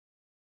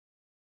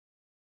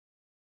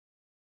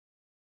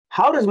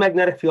How does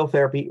magnetic field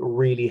therapy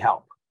really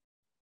help?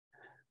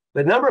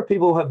 The number of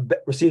people who have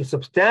received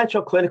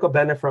substantial clinical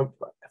benefit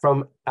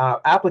from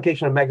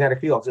application of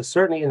magnetic fields is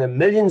certainly in the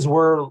millions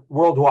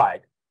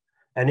worldwide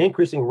and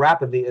increasing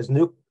rapidly as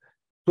new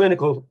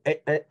clinical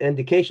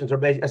indications are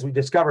made, as we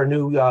discover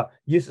new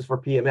uses for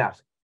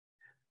PEMFs.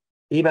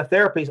 EMF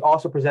therapies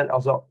also present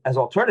as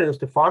alternatives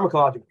to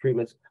pharmacological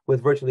treatments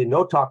with virtually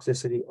no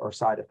toxicity or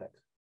side effects.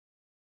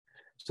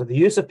 So the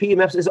use of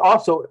PEMFs is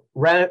also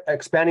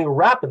expanding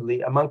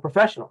rapidly among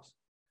professionals.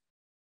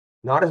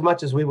 Not as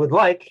much as we would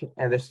like,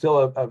 and there's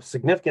still a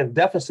significant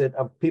deficit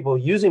of people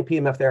using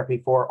PEMF therapy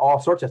for all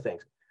sorts of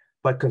things.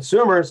 But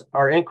consumers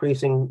are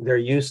increasing their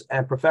use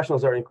and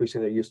professionals are increasing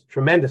their use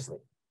tremendously.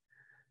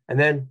 And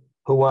then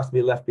who wants to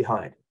be left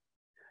behind?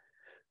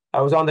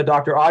 I was on the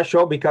Dr. Oz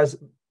show because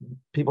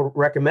people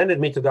recommended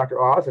me to Dr.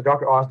 Oz. And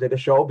Dr. Oz did a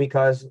show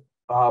because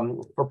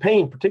for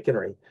pain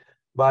particularly,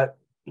 but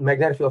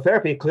magnetic field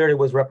therapy clearly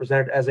was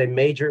represented as a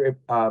major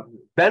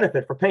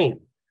benefit for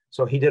pain.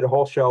 So he did a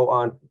whole show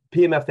on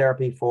PEMF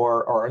therapy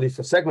or at least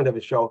a segment of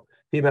his show,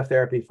 PEMF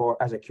therapy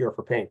as a cure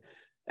for pain.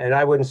 And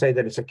I wouldn't say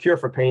that it's a cure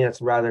for pain.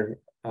 That's rather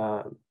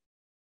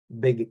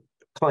big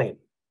claim.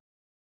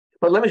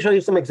 But let me show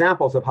you some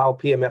examples of how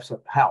PEMFs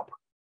help.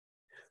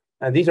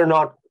 And these are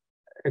not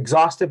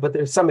exhaustive, but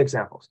there's some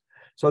examples.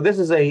 So this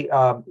is a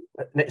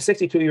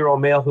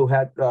 62-year-old male who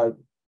had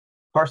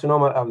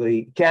carcinoma of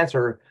the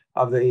cancer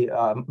of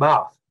the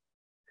mouth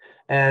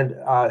and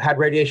had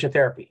radiation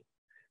therapy.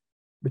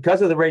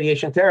 Because of the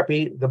radiation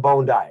therapy, the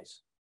bone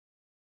dies.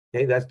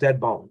 Okay, that's dead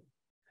bone.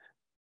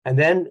 And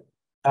then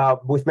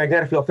with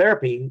magnetic field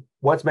therapy,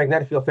 once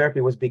magnetic field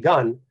therapy was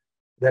begun,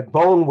 that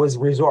bone was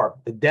resorbed.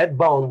 The dead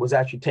bone was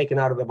actually taken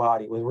out of the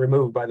body, was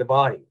removed by the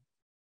body.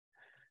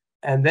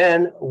 And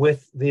then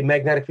with the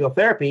magnetic field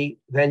therapy,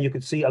 then you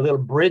could see a little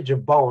bridge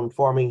of bone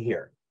forming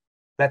here.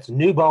 That's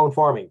new bone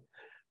forming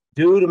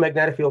due to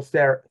magnetic field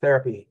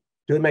therapy,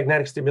 due to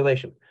magnetic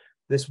stimulation.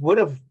 This would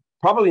have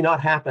probably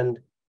not happened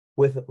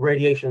with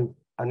radiation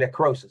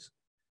necrosis.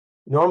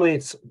 Normally,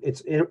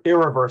 it's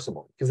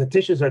irreversible because the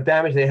tissues are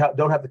damaged. They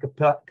don't have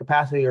the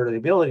capacity or the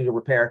ability to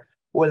repair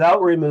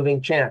without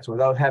removing chance,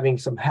 without having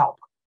some help.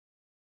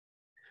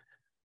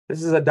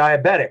 This is a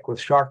diabetic with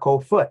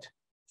Charcot foot.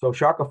 So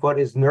Charcot foot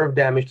is nerve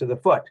damage to the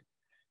foot.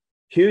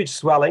 Huge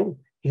swelling.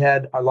 He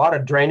had a lot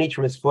of drainage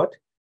from his foot.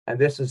 And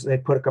they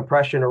put a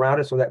compression around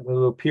it so that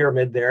little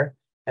pyramid there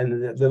and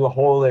the little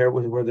hole there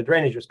was where the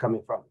drainage was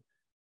coming from.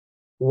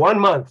 1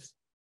 month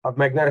of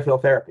magnetic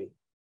field therapy,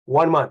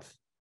 1 month,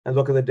 and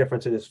look at the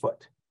difference in his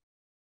foot.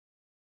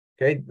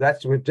 Okay,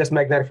 that's with just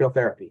magnetic field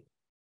therapy.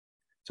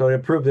 So it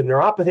improved the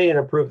neuropathy and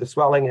improved the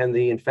swelling and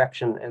the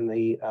infection and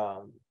the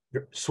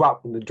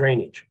the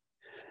drainage.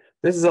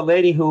 This is a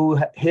lady who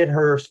hit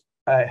her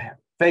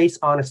face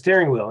on a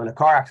steering wheel in a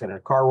car accident.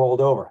 A car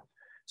rolled over.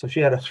 So she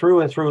had a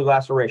through and through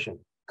laceration,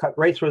 cut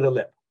right through the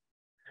lip.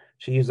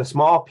 She used a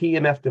small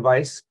PEMF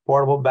device,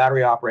 portable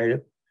battery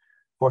operated,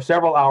 for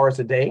several hours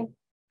a day.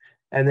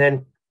 And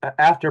then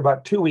after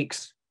about 2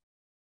 weeks,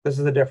 this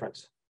is the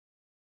difference.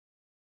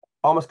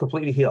 Almost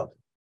completely healed.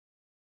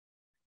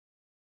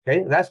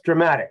 Okay, that's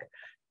dramatic.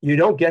 You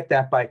don't get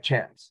that by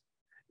chance.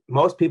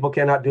 Most people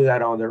cannot do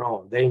that on their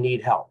own. They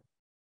need help.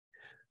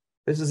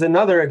 This is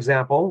another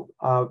example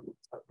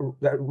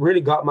that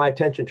really got my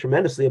attention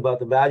tremendously about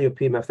the value of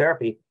PEMF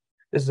therapy.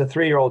 This is a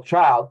 3-year-old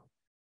child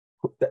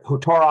who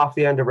tore off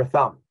the end of her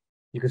thumb.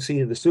 You can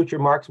see the suture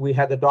marks. We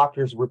had the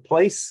doctors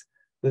replace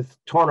the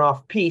torn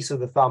off piece of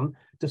the thumb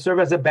to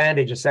serve as a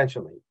bandage,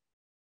 essentially.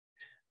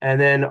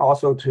 And then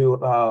also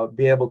to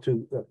be able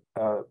to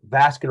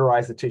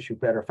vascularize the tissue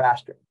better,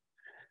 faster.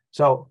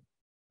 So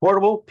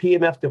portable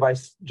PEMF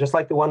device, just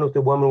like the one with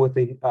the woman with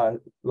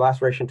the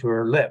laceration to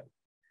her lip.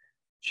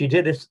 She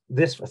did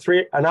this for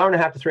an hour and a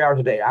half to 3 hours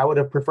a day. I would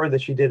have preferred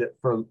that she did it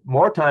for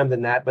more time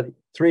than that, but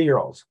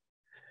 3-year-olds.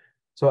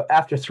 So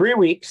after 3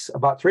 weeks,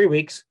 about 3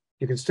 weeks,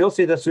 you can still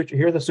see the suture.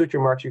 Here are the suture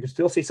marks. You can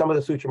still see some of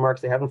the suture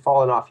marks. They haven't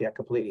fallen off yet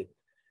completely.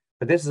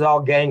 But this is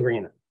all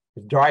gangrene,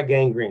 it's dry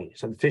gangrene.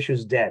 So the tissue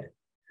is dead.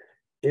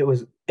 It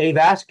was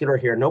avascular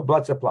here, no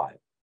blood supply.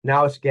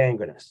 Now it's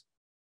gangrenous.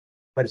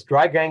 But it's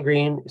dry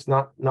gangrene. It's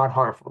not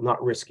harmful,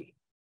 not risky.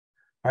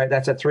 All right,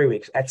 that's at 3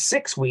 weeks. At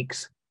 6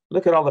 weeks,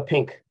 look at all the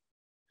pink.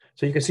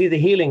 So you can see the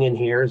healing in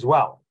here as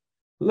well.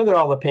 Look at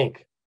all the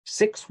pink.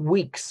 6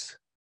 weeks.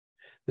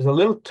 There's a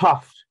little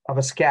tuft of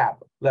a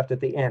scab left at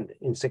the end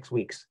in 6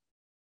 weeks.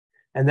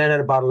 And then at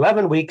about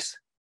 11 weeks,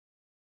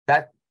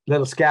 that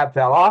little scab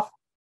fell off.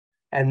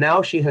 And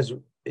now she is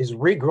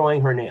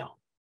regrowing her nail.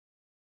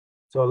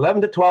 So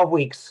 11 to 12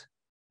 weeks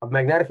of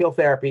magnetic field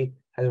therapy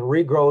has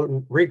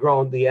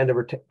regrown the end of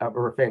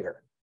her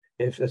finger.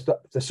 If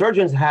the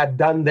surgeons had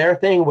done their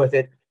thing with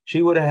it,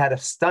 she would have had a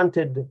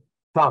stunted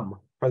thumb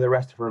for the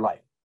rest of her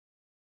life.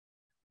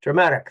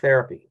 Dramatic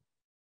therapy.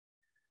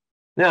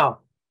 Now,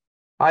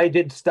 I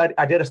did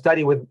a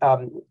study with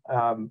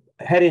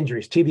head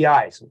injuries,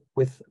 TBIs,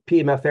 with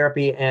PEMF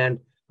therapy, and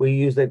we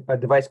used a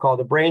device called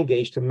a brain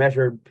gauge to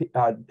measure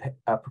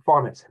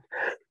performance.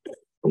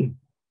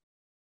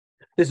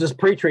 This is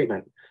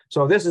pre-treatment.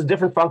 So this is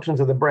different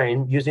functions of the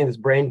brain using this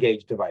brain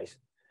gauge device.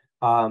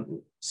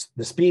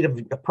 The speed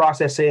of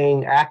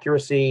processing,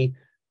 accuracy,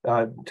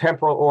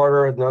 temporal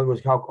order, in other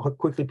words, how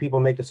quickly people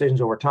make decisions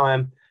over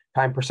time,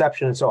 time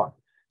perception, and so on.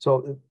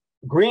 So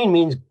green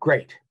means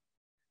great.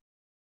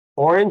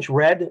 Orange,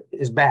 red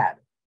is bad.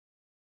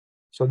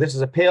 So this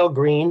is a pale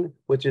green,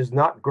 which is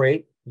not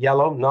great.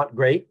 Yellow, not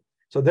great.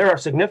 So there are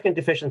significant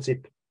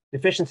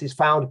deficiencies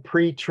found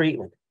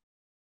pre-treatment.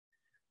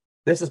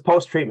 This is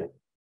post-treatment.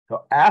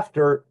 So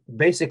after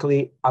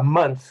basically 3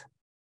 months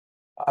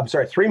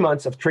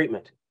of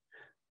treatment,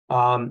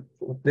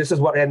 this is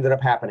what ended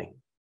up happening.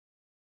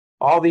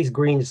 All these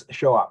greens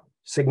show up.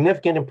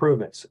 Significant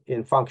improvements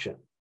in function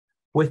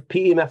with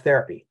PEMF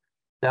therapy.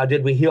 Now,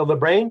 did we heal the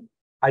brain?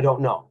 I don't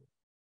know.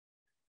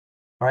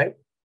 All right?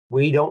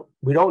 We don't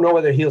know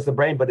whether it heals the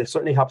brain, but it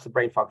certainly helps the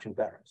brain function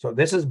better. So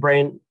this is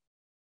brain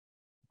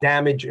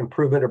damage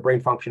improvement or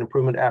brain function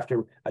improvement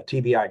after a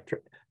TBI,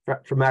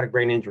 traumatic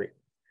brain injury.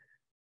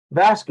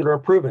 Vascular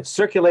improvement.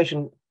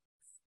 Circulation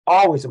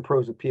always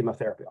improves with PEMF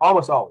therapy,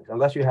 almost always,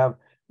 unless you have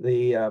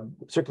the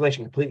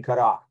circulation completely cut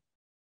off.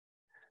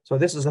 So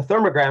this is a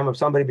thermogram of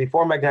somebody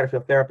before magnetic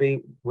field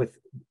therapy with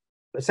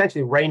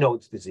essentially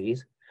Raynaud's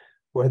disease,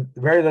 with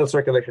very little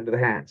circulation to the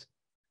hands.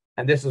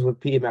 And this is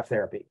with PEMF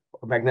therapy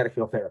or magnetic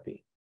field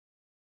therapy.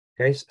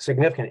 Okay,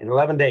 significant in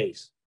 11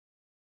 days.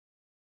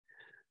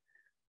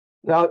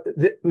 Now,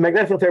 the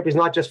magnetic field therapy is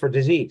not just for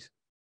disease.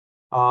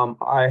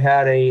 I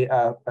had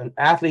an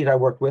athlete I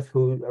worked with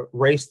who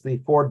raced the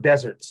 4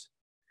 deserts.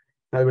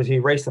 In other words, he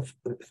raced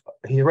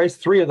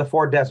 3 of the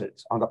 4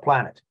 deserts on the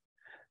planet.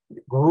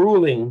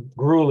 Grueling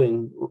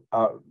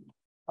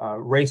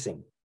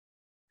racing.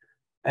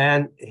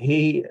 And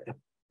he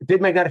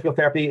did magnetic field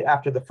therapy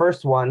after the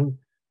first one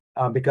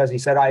because he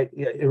said,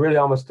 it really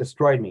almost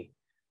destroyed me,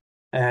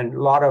 and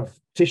a lot of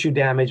tissue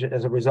damage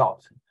as a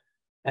result.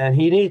 And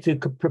he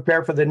needed to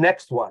prepare for the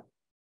next one.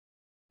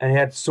 And he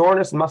had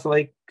soreness, muscle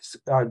aches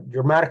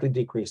dramatically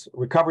decreased,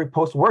 recovery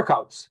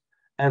post-workouts,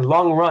 and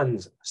long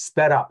runs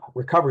sped up,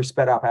 recovery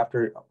sped up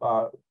after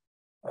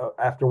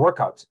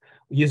workouts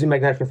using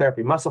magnetic field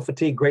therapy. Muscle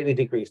fatigue greatly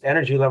decreased,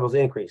 energy levels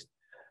increased.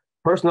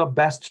 Personal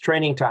best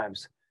training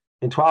times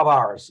in 12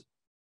 hours,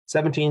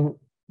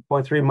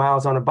 17.3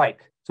 miles on a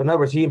bike. So in other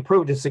words, he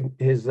improved his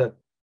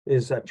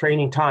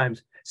training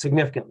times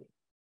significantly.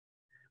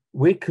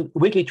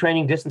 Weekly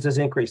training distances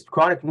increased.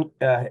 Chronic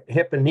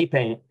hip and knee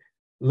pain,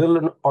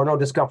 little or no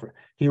discomfort.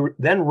 He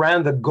then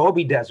ran the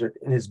Gobi Desert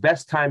in his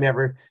best time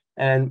ever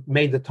and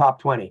made the top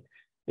 20.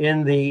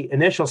 In the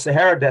initial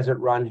Sahara Desert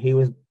run, he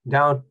was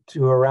down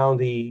to around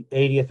the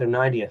 80th or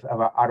 90th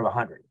out of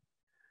 100.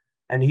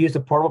 And he used a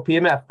portable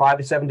PEMF 5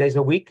 to 7 days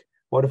a week,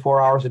 1 to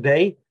 4 hours a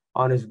day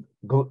on his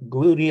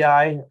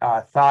glutei,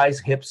 thighs,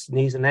 hips,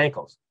 knees, and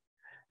ankles.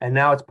 And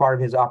now it's part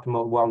of his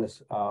optimal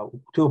wellness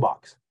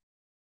toolbox.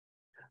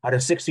 I had a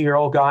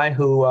 60-year-old guy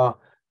who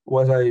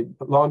was a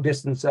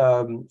long-distance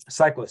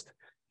cyclist.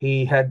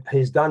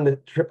 He's done the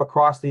trip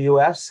across the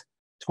U.S.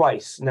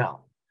 twice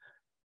now.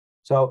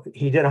 So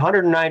he did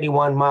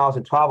 191 miles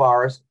in 12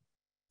 hours,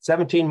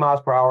 17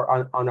 miles per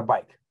hour on a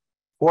bike,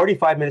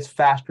 45 minutes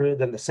faster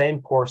than the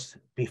same course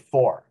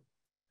before.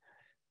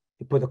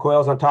 He put the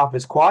coils on top of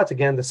his quads,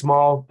 again, the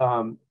small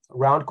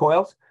round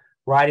coils.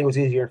 Riding was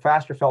easier and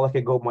faster, felt like it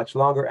could go much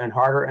longer and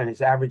harder, and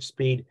his average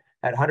speed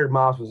at 100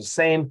 miles was the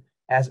same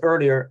as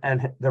earlier,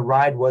 and the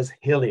ride was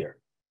hillier.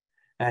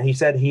 And he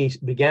said he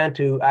began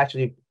to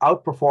actually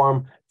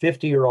outperform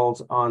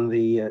 50-year-olds on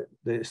the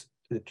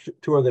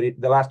tour the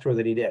last tour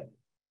that he did.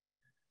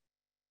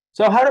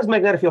 So how does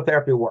magnetic field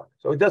therapy work?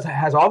 So it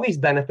has all these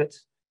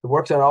benefits. It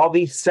works on all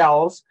these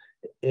cells.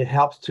 It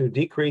helps to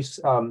decrease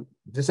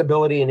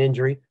disability and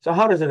injury. So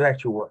how does it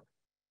actually work?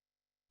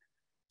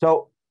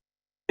 So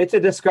it's a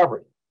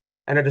discovery.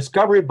 And a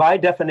discovery, by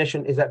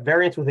definition, is at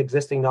variance with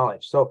existing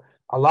knowledge. So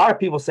a lot of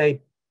people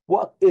say,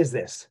 what is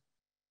this?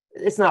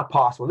 It's not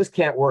possible. This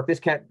can't work.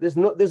 There's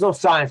no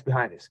science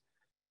behind this,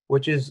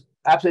 which is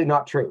absolutely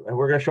not true. And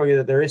we're going to show you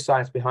that there is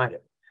science behind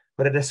it.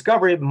 But a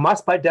discovery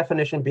must, by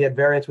definition, be at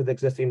variance with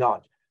existing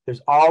knowledge.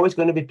 There's always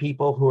going to be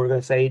people who are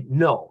going to say,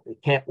 no,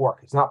 it can't work.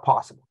 It's not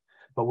possible.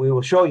 But we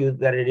will show you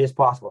that it is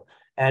possible.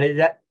 And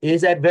it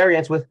is at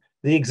variance with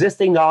the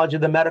existing knowledge of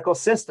the medical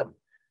system.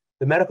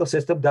 The medical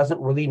system doesn't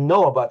really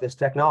know about this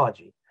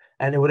technology.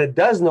 And when it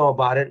does know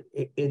about it,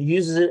 it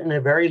uses it in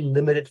a very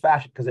limited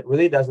fashion because it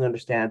really doesn't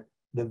understand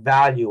the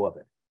value of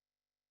it.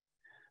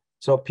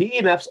 So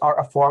PEMFs are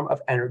a form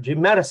of energy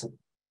medicine.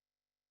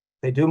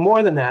 They do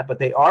more than that, but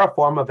they are a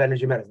form of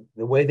energy medicine.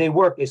 The way they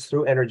work is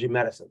through energy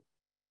medicine.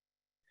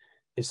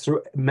 It's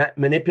through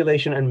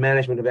manipulation and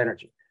management of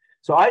energy.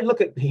 So I look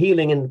at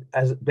healing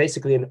as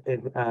basically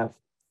in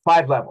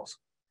 5 levels.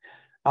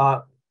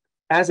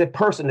 As a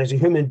person, as a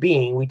human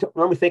being, we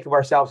normally think of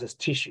ourselves as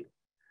tissue.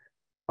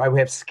 Right? We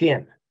have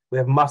skin, we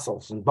have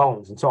muscles and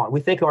bones and so on. We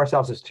think of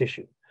ourselves as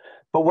tissue.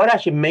 But what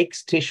actually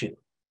makes tissue?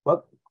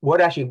 What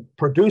actually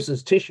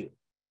produces tissue?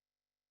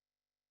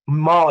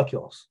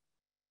 Molecules,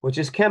 which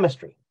is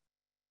chemistry.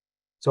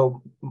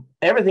 So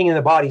everything in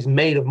the body is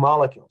made of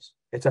molecules.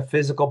 It's a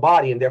physical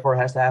body, and therefore it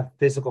has to have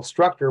physical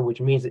structure,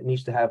 which means it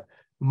needs to have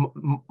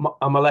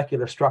a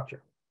molecular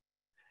structure.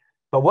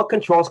 But what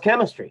controls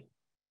chemistry?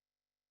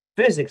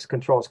 Physics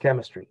controls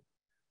chemistry.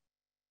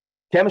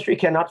 Chemistry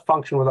cannot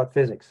function without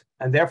physics,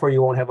 and therefore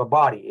you won't have a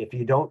body. If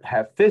you don't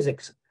have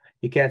physics,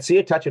 you can't see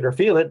it, touch it, or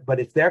feel it, but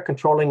it's there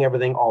controlling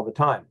everything all the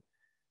time.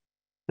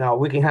 Now,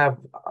 we can have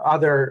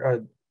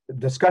other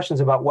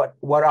discussions about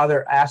what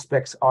other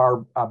aspects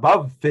are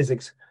above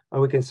physics,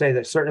 and we can say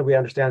that certainly we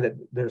understand that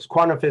there's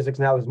quantum physics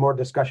now. There's more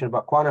discussion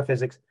about quantum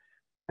physics,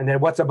 and then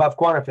what's above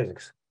quantum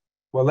physics?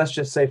 Well, let's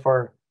just say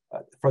for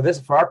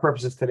our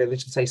purposes today,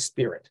 let's just say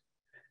spirit.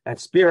 And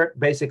spirit,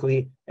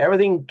 basically,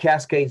 everything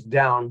cascades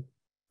down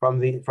from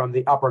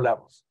the upper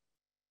levels,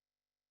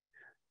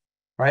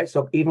 right?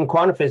 So even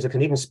quantum physics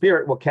and even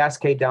spirit will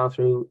cascade down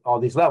through all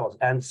these levels,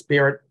 and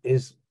spirit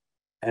is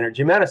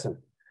energy medicine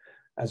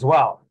as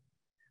well.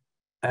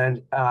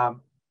 And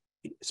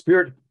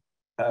spirit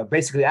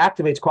basically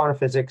activates quantum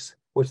physics,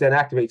 which then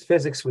activates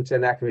physics, which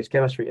then activates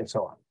chemistry, and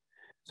so on.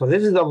 So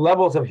this is the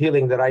levels of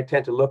healing that I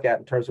tend to look at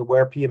in terms of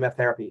where PEMF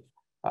therapy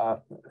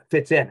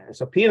fits in. And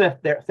so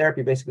PEMF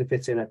therapy basically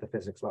fits in at the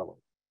physics level.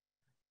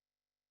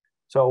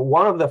 So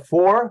one of the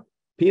four,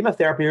 PEMF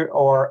therapy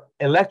or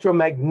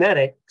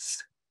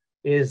electromagnetics,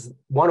 is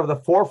one of the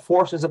four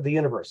forces of the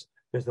universe.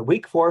 There's the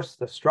weak force,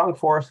 the strong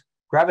force,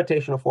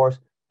 gravitational force,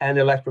 and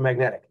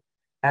electromagnetic.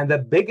 And the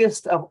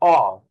biggest of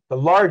all, the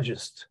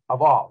largest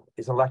of all,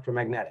 is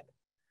electromagnetic.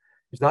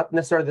 It's not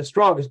necessarily the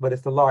strongest, but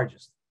it's the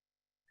largest.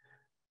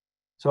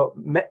 So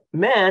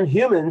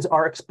humans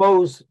are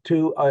exposed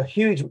to a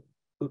huge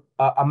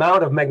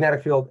amount of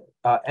magnetic field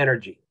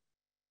energy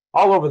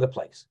all over the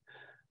place.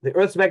 The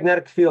Earth's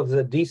magnetic field is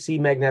a DC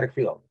magnetic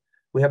field.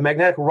 We have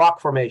magnetic rock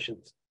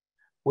formations.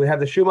 We have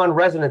the Schumann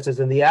resonances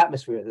in the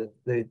atmosphere,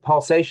 the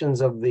pulsations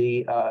of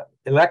the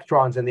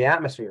electrons in the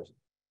atmospheres.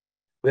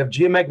 We have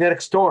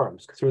geomagnetic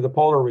storms through the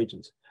polar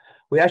regions.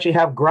 We actually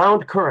have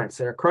ground currents.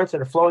 There are currents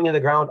that are flowing in the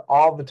ground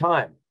all the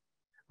time.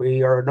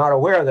 We are not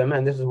aware of them,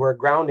 and this is where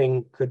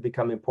grounding could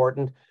become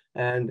important,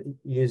 and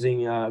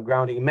using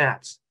grounding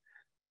mats.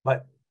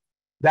 But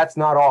that's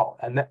not all,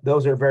 and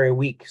those are very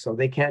weak, so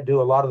they can't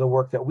do a lot of the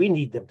work that we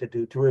need them to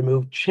do to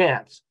remove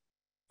chance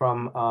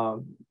from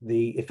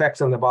the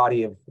effects on the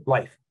body of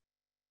life.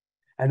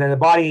 And then the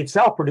body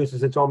itself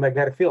produces its own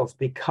magnetic fields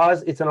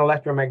because it's an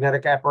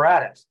electromagnetic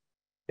apparatus.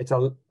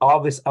 All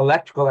this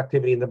electrical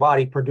activity in the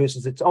body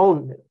produces its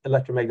own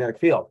electromagnetic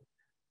field.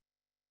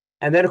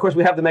 And then, of course,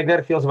 we have the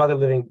magnetic fields of other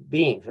living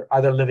beings, or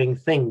other living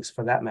things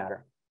for that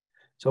matter.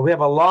 So we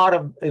have a lot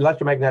of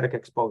electromagnetic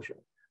exposure.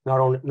 Not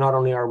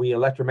only are we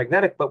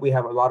electromagnetic, but we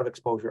have a lot of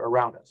exposure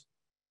around us.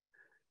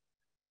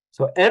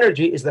 So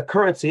energy is the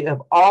currency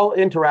of all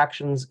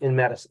interactions in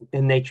medicine,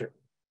 in nature.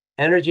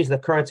 Energy is the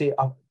currency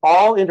of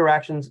all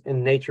interactions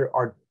in nature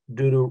are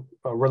due to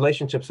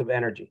relationships of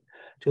energy.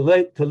 To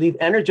leave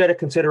energetic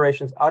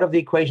considerations out of the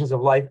equations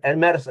of life and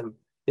medicine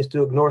is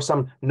to ignore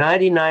some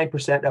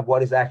 99% of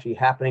what is actually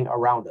happening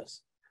around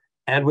us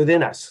and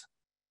within us.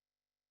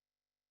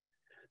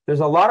 There's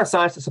a lot of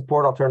science to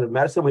support alternative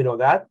medicine. We know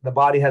that. The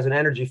body has an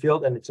energy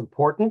field, and it's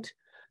important.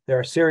 There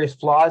are serious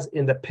flaws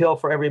in the pill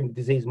for every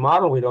disease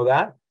model. We know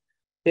that.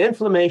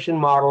 Inflammation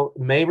model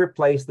may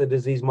replace the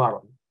disease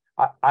model.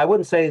 I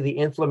wouldn't say the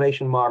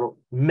inflammation model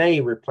may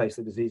replace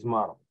the disease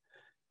model.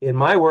 In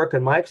my work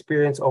and my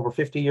experience over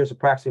 50 years of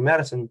practicing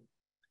medicine,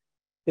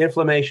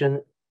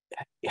 inflammation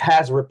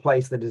has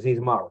replaced the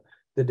disease model.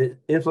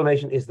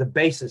 Inflammation is the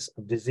basis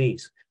of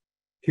disease,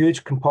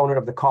 huge component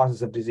of the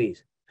causes of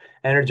disease.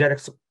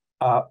 Energetics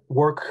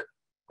work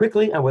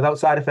quickly and without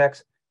side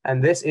effects,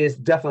 and this is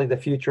definitely the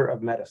future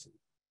of medicine.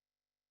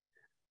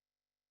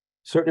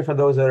 Certainly for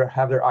those that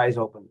have their eyes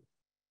open.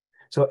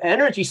 So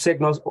energy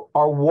signals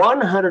are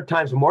 100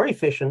 times more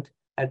efficient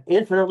and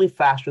infinitely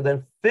faster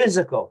than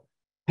physical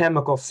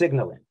chemical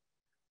signaling.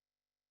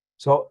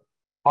 So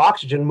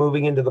oxygen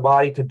moving into the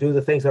body to do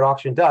the things that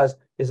oxygen does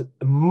is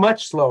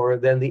much slower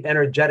than the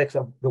energetics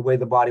of the way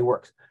the body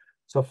works.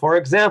 So for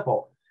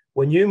example,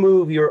 when you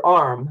move your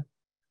arm,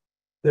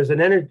 there's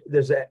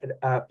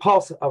a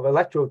pulse of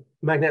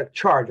electromagnetic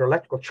charge or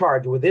electrical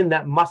charge within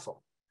that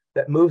muscle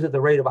that moves at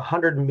the rate of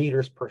 100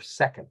 meters per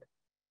second.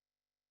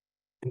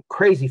 And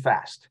crazy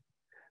fast,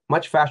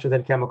 much faster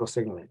than chemical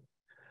signaling.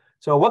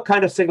 So what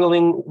kind of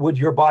signaling would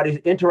your body's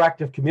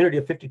interactive community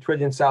of 50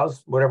 trillion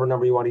cells, whatever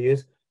number you want to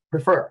use,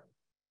 prefer?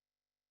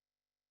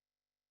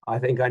 I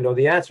think I know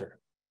the answer.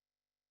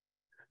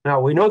 Now,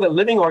 we know that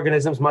living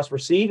organisms must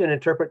receive and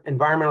interpret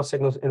environmental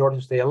signals in order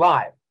to stay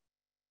alive.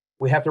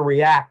 We have to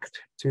react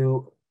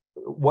to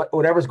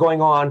whatever's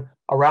going on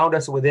around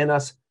us, within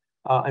us,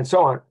 and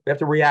so on. We have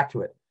to react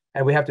to it.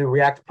 And we have to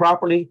react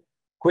properly,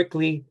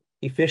 quickly,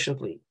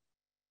 efficiently.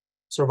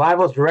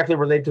 Survival is directly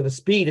related to the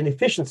speed and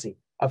efficiency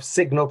of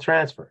signal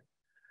transfer.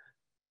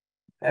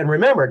 And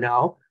remember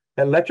now,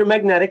 that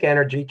electromagnetic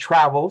energy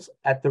travels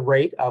at the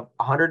rate of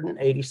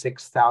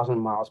 186,000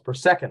 miles per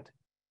second.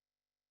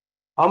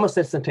 Almost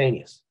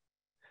instantaneous.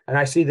 And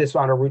I see this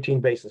on a routine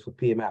basis with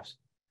PEMFs.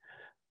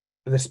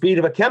 The speed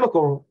of a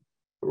chemical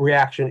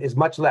reaction is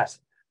much less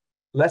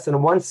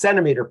than 1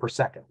 centimeter per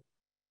second,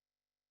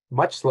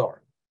 much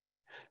slower.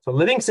 So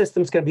living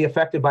systems can be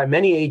affected by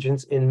many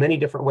agents in many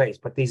different ways,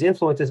 but these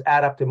influences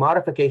add up to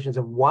modifications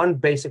of one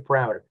basic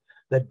parameter,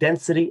 the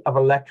density of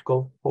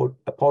electrical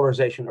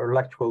polarization or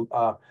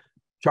electrical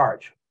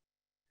charge.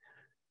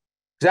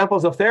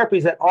 Examples of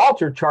therapies that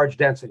alter charge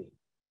density.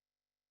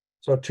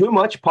 So too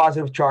much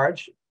positive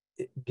charge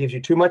gives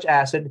you too much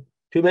acid,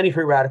 too many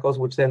free radicals,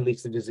 which then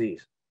leads to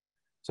disease.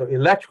 So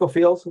electrical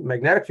fields,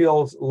 magnetic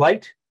fields,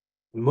 light,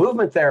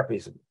 movement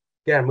therapies.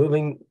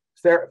 Again,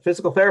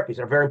 physical therapies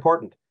are very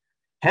important.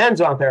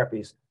 Hands-on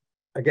therapies,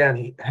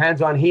 again,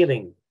 hands-on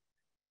healing,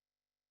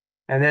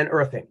 and then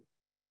earthing.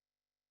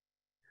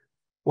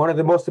 One of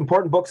the most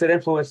important books that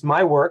influenced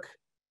my work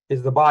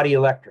is The Body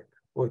Electric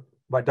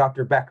by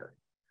Dr. Becker.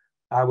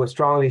 I would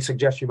strongly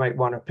suggest you might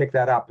want to pick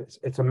that up.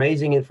 It's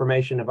amazing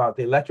information about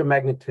the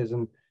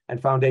electromagnetism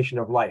and foundation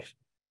of life.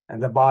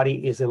 And the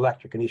body is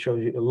electric, and he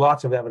shows you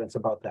lots of evidence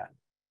about that.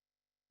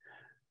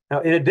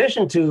 Now, in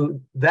addition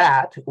to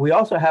that, we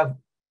also have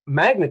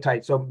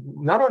magnetite. So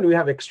not only do we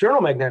have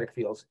external magnetic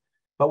fields,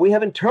 but we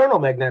have internal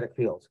magnetic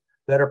fields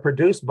that are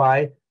produced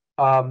by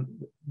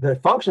the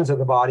functions of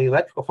the body,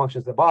 electrical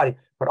functions of the body,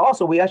 but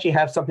also we actually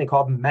have something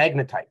called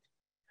magnetite,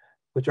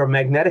 which are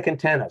magnetic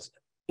antennas.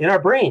 In our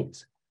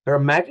brains, there are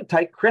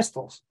magnetite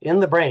crystals in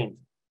the brain.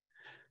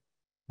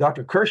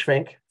 Dr.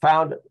 Kirschfink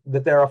found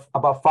that there are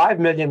about 5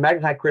 million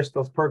magnetite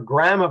crystals per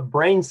gram of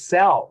brain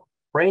cell.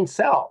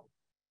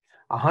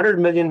 100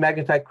 million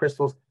magnetite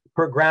crystals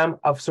per gram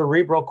of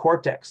cerebral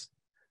cortex.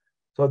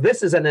 So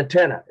this is an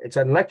antenna. It's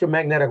an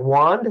electromagnetic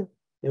wand.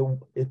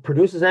 It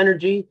produces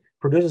energy,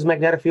 produces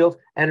magnetic fields,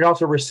 and it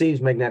also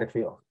receives magnetic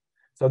fields.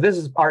 So this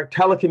is our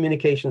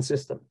telecommunication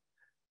system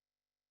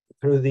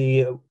through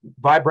the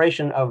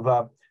vibration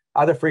of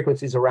other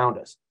frequencies around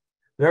us.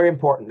 Very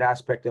important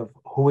aspect of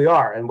who we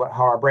are and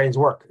how our brains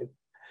work,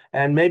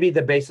 and maybe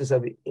the basis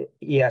of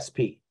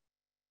ESP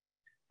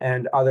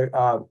and other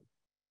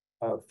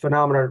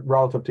phenomena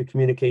relative to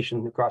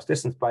communication across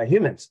distance by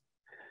humans.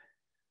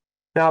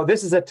 Now,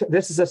 this is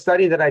a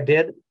study that I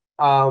did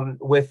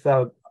with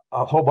a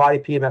whole body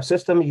PEMF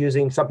system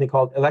using something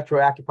called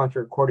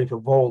electroacupuncture according to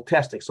Volt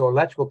testing. So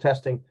electrical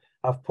testing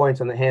of points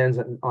on the hands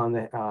and on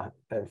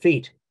the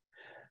feet,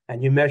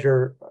 and you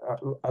measure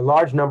a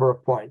large number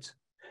of points.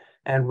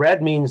 And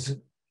red means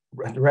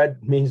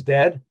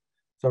dead.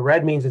 So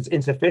red means it's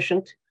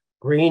insufficient.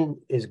 Green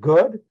is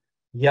good.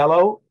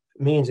 Yellow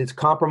means it's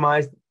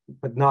compromised,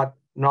 but not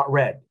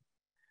red.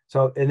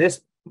 So in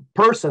this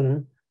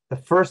person, the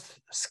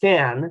first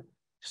scan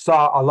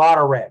saw a lot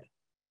of red,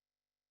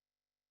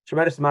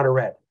 tremendous amount of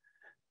red.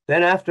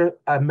 Then after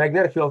a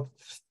magnetic field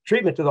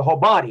treatment to the whole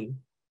body,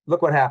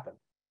 look what happened.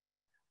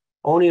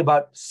 Only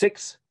about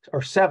 6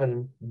 or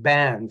 7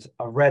 bands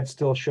of red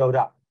still showed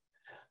up.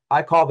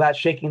 I call that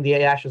shaking the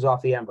ashes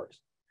off the embers.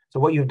 So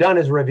what you've done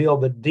is reveal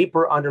the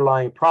deeper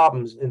underlying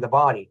problems in the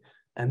body.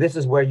 And this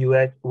is where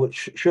you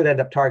should end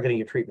up targeting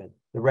your treatment,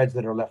 the reds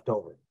that are left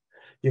over.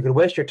 You could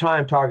waste your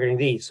time targeting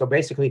these. So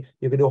basically,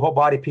 you could do a whole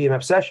body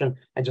PEMF session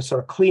and just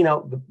sort of clean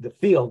out the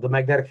field, the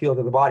magnetic field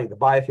of the body, the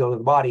biofield of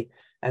the body,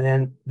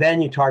 and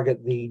then you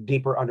target the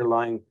deeper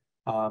underlying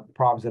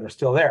problems that are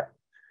still there.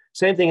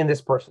 Same thing in this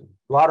person.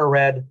 A lot of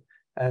red,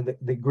 and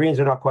the greens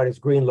are not quite as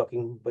green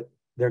looking, but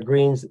they're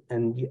greens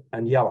and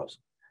yellows.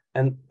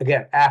 And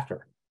again,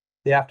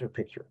 the after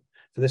picture.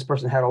 So this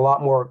person had a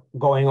lot more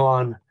going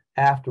on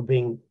after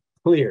being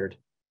cleared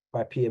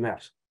by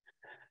PEMFs.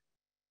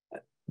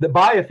 The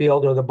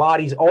biofield, or the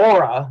body's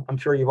aura, I'm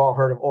sure you've all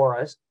heard of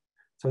auras.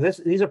 So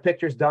these are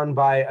pictures done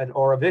by an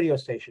aura video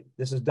station.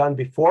 This is done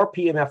before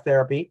PEMF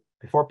therapy,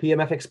 before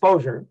PEMF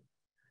exposure,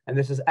 and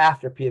this is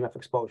after PEMF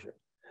exposure.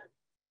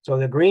 So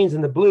the greens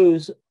and the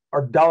blues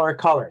are duller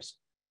colors.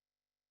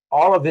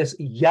 All of this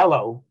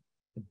yellow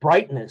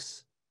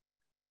brightness,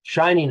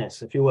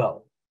 shininess, if you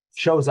will,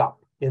 shows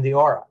up in the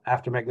aura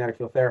after magnetic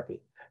field therapy.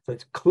 So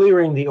it's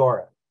clearing the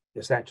aura,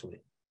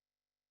 essentially.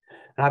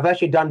 And I've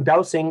actually done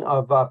dosing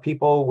of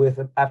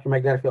people after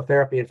magnetic field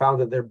therapy and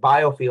found that their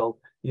biofield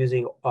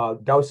using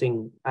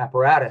dosing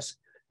apparatus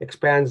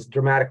expands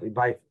dramatically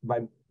by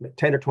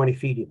 10 or 20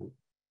 feet even.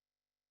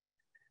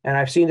 And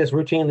I've seen this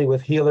routinely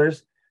with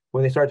healers.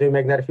 When they start doing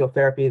magnetic field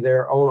therapy,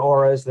 their own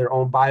auras, their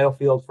own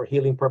biofield for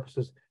healing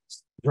purposes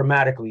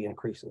dramatically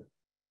increases.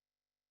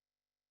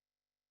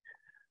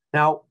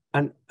 Now,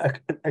 an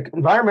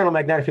environmental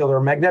magnetic field or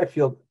a magnetic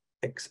field,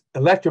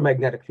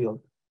 electromagnetic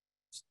field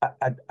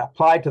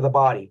applied to the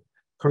body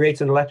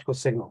creates an electrical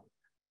signal,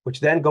 which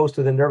then goes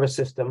to the nervous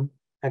system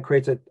and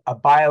creates a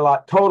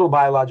total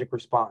biologic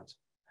response.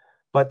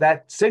 But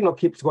that signal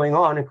keeps going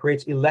on and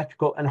creates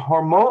electrical and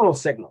hormonal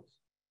signals.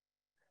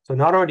 So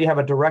not only do you have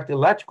a direct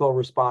electrical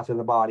response in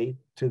the body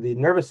to the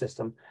nervous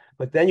system,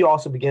 but then you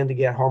also begin to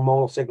get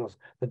hormonal signals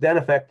that then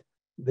affect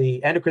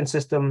the endocrine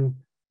system,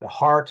 the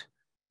heart,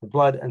 the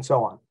blood, and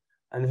so on.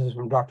 And this is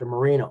from Dr.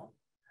 Marino.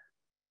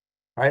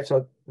 All right,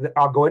 so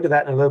I'll go into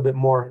that in a little bit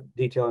more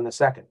detail in a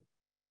second.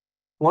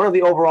 One of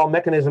the overall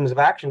mechanisms of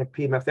action of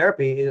PEMF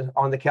therapy is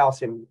on the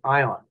calcium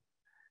ion.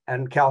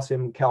 and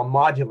calcium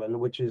calmodulin,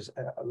 which is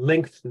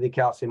linked to the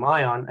calcium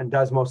ion and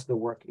does most of the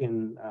work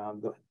in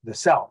the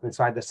cell,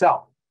 inside the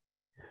cell.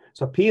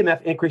 So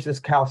PEMF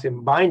increases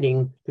calcium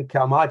binding to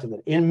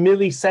calmodulin in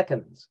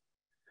milliseconds.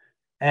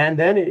 And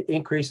then it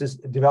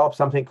develops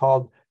something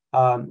called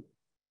NOS.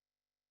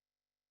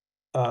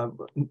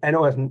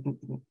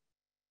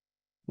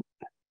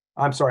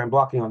 I'm sorry, I'm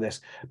blocking on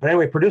this. But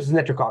anyway, it produces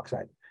nitric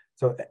oxide.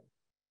 So,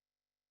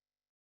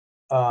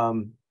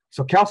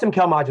 so calcium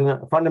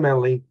calmodulin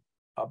fundamentally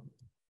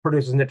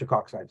produces nitric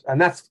oxides.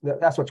 And that's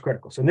what's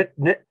critical. So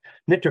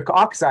nitric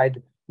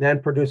oxide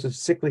then produces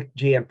cyclic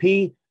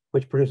GMP,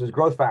 which produces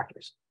growth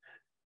factors.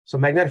 So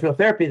magnetic field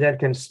therapy then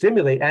can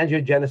stimulate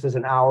angiogenesis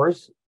in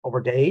hours over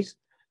days,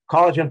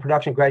 collagen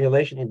production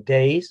granulation in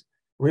days,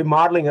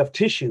 remodeling of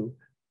tissue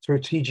through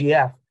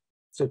TGF.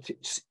 So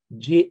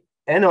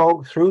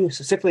NO through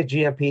cyclic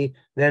GMP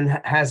then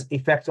has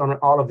effects on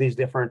all of these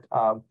different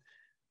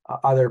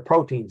other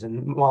proteins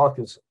and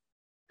molecules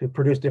to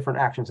produce different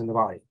actions in the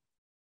body.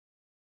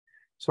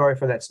 Sorry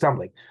for that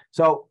stumbling.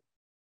 So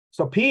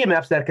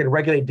PEMFs that can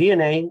regulate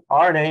DNA,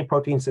 RNA,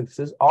 protein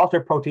synthesis, alter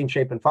protein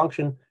shape and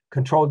function,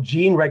 control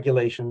gene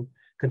regulation,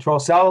 control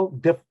cell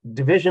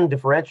division,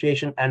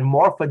 differentiation, and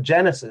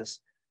morphogenesis.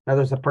 Now,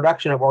 there's the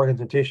production of organs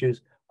and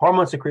tissues,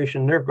 hormone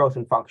secretion, nerve growth,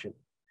 and function.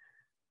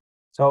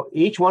 So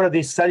each one of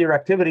these cellular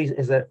activities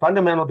is a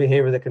fundamental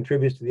behavior that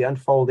contributes to the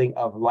unfolding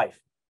of life.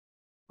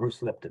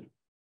 Bruce Lipton.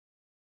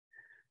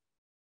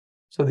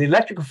 So the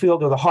electrical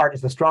field of the heart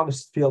is the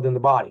strongest field in the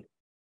body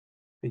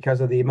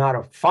because of the amount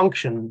of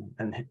function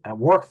and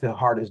work the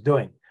heart is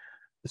doing.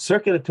 The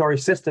circulatory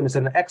system is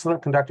an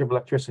excellent conductor of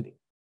electricity.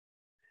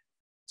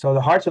 So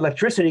the heart's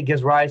electricity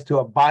gives rise to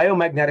a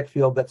biomagnetic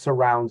field that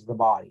surrounds the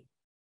body.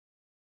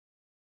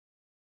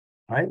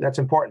 All right, that's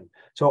important.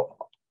 So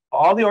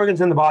all the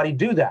organs in the body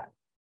do that,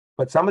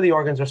 but some of the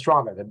organs are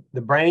stronger.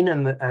 The brain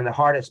and the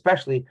heart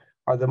especially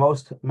are the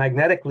most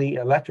magnetically,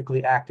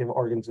 electrically active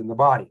organs in the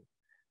body.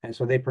 And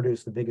so they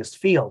produce the biggest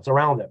fields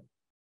around them.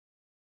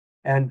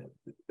 And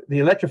the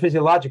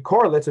electrophysiologic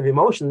correlates of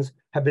emotions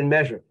have been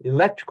measured,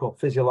 electrical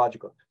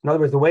physiological. In other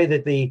words, the way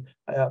that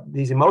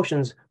these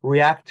emotions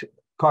react,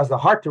 cause the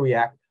heart to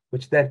react,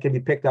 which then can be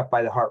picked up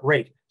by the heart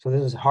rate. So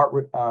this is heart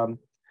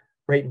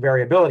rate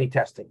variability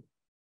testing.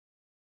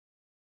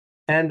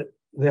 And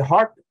the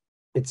heart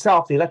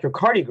itself, the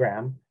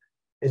electrocardiogram,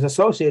 is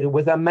associated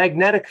with a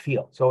magnetic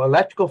field. So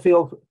electrical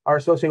fields are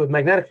associated with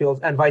magnetic fields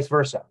and vice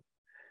versa.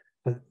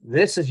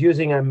 This is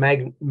using a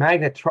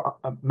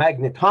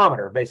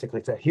magnetometer, basically.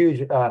 It's a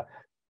huge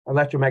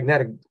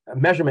electromagnetic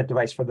measurement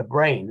device for the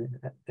brain.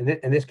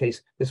 In this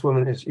case, this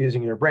woman is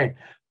using her brain.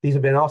 These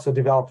have been also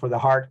developed for the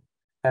heart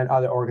and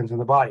other organs in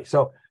the body.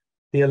 So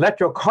the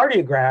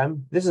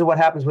electrocardiogram, this is what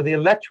happens with the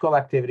electrical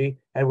activity,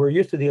 and we're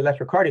used to the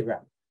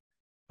electrocardiogram.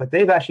 But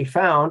they've actually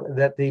found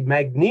that the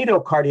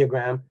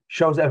magnetocardiogram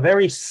shows a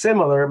very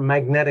similar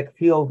magnetic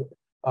field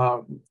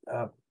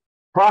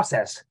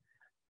process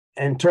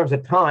in terms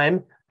of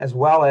time, as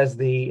well as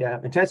the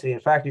intensity. In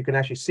fact, you can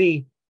actually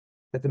see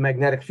that the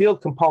magnetic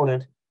field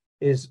component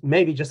is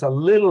maybe just a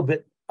little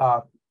bit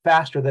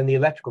faster than the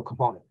electrical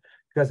component,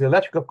 because the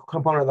electrical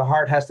component of the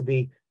heart has to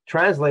be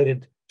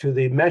translated to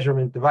the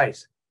measurement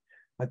device.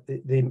 But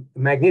the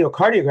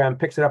magnetocardiogram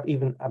picks it up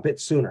even a bit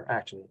sooner,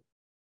 actually.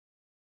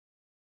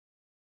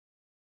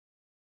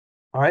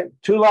 All right,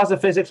 two laws of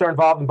physics are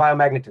involved in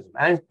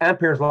biomagnetism.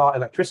 Ampere's law,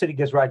 electricity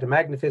gives rise to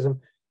magnetism.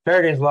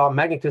 Faraday's law,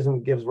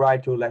 magnetism gives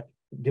rise to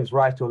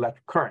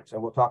electric currents,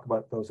 and we'll talk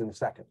about those in a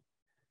second.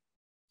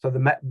 So the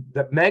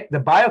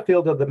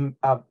biofield of the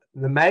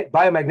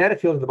biomagnetic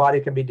field of the body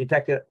can be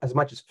detected as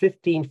much as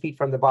 15 feet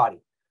from the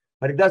body,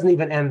 but it doesn't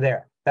even end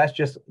there. That's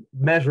just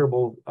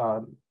measurable,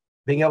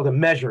 being able to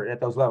measure it at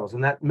those levels,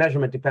 and that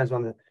measurement depends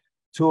on the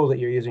tool that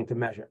you're using to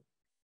measure.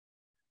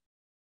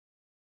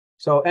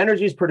 So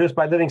energy is produced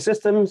by living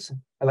systems,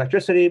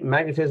 electricity,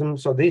 magnetism.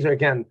 So these are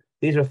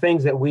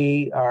things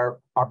that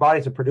our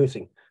bodies are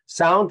producing.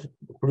 Sound,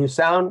 we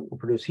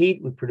produce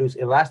heat, we produce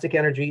elastic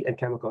energy and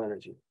chemical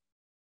energy.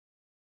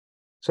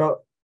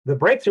 So the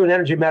breakthrough in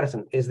energy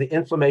medicine is the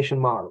inflammation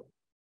model.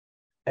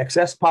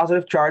 Excess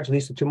positive charge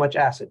leads to too much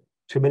acid.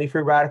 Too many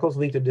free radicals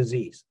lead to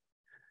disease.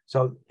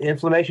 So the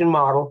inflammation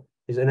model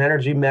is an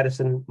energy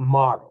medicine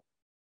model.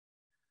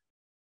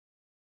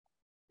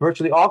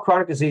 Virtually all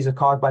chronic disease is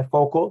caused by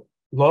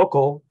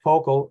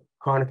local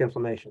chronic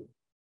inflammation.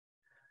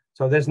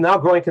 So there's now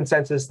growing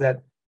consensus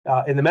that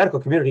in the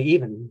medical community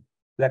even,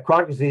 that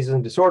chronic diseases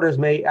and disorders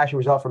may actually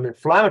result from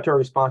inflammatory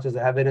responses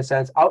that have, in a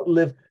sense,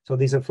 outlived. So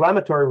these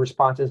inflammatory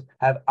responses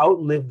have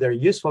outlived their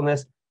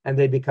usefulness, and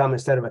they become,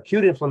 instead of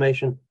acute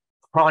inflammation,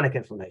 chronic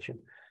inflammation.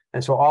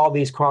 And so all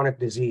these chronic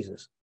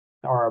diseases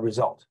are a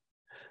result.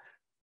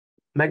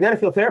 Magnetic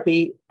field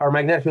therapy or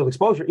magnetic field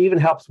exposure even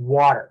helps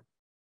water.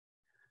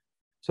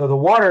 So the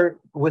water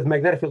with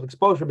magnetic field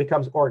exposure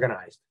becomes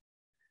organized.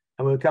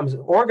 And when it becomes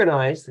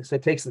organized, so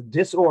it takes the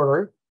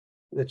disorder,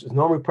 which is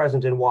normally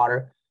present in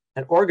water,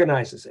 and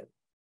organizes it.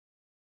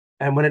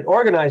 And when it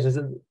organizes,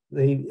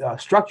 the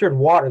structured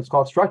water, it's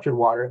called structured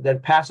water, then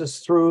passes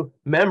through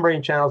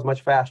membrane channels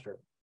much faster.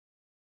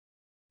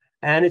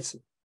 And it's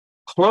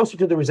closer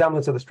to the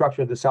resemblance of the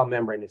structure of the cell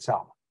membrane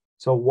itself.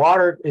 So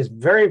water is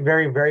very,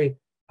 very, very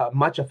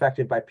much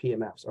affected by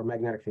PEMFs, or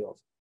magnetic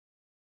fields.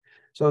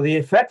 So the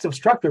effects of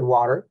structured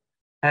water: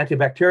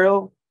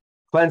 antibacterial,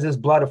 cleanses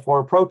blood of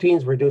foreign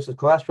proteins, reduces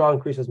cholesterol,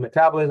 increases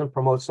metabolism,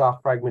 promotes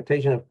soft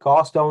fragmentation of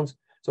gallstones.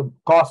 So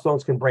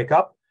gallstones can break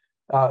up.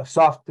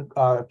 Soft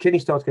kidney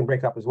stones can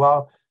break up as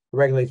well.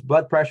 Regulates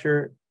blood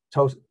pressure,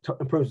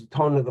 improves the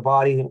tone of the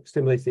body,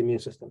 stimulates the immune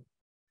system.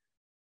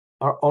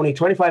 Only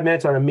 25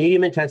 minutes on a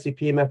medium intensity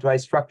PEMF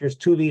device structures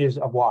 2 liters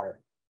of water.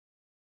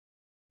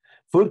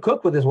 Food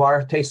cooked with this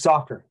water tastes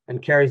softer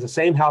and carries the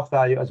same health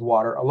value as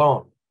water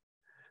alone.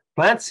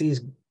 Plant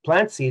seeds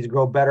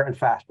grow better and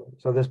faster.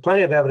 So there's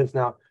plenty of evidence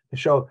now to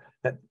show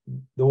that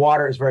the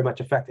water is very much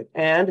affected.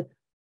 And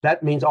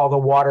that means all the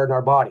water in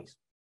our bodies.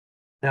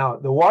 Now,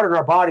 the water in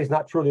our body is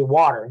not truly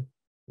water.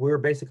 We're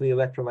basically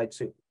electrolyte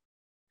soup.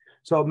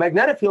 So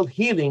magnetic field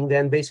healing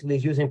then basically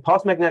is using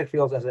pulse magnetic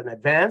fields as an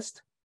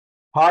advanced,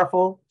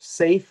 powerful,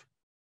 safe,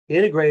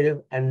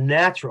 integrative, and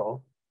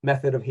natural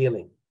method of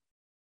healing.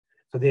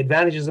 So the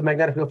advantages of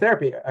magnetic field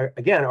therapy,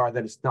 again, are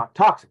that it's not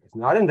toxic, it's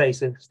not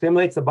invasive,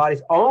 stimulates the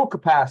body's own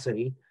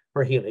capacity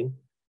for healing.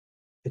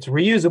 It's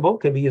reusable,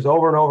 can be used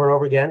over and over and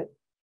over again.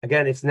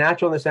 Again, it's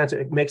natural in the sense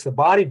that it makes the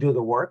body do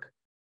the work.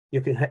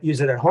 You can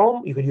use it at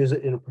home, you could use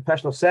it in a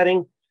professional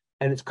setting,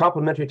 and it's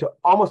complementary to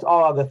almost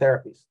all other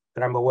therapies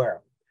that I'm aware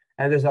of.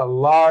 And there's a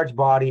large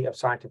body of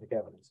scientific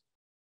evidence.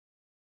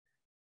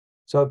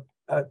 So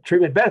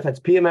treatment benefits: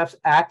 PEMFs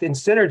act in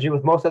synergy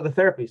with most other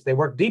therapies. They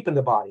work deep in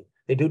the body.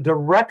 They do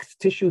direct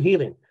tissue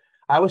healing.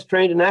 I was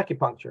trained in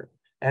acupuncture,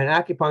 and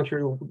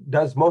acupuncture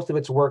does most of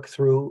its work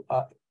through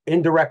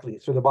indirectly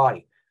through the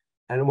body.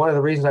 And one of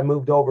the reasons I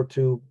moved over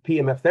to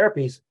PEMF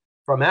therapies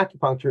from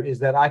acupuncture is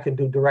that I can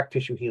do direct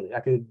tissue healing. I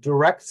can do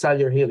direct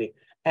cellular healing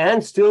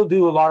and still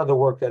do a lot of the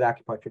work that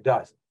acupuncture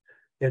does.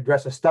 It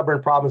addresses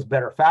stubborn problems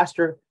better,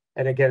 faster,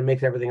 and again,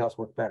 makes everything else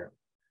work better.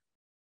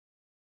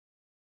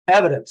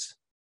 Evidence.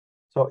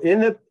 So in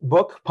the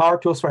book, Power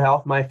Tools for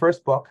Health, my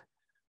first book,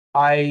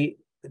 I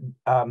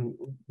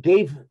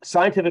gave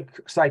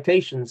scientific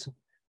citations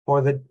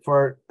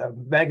for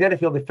magnetic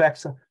field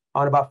effects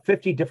on about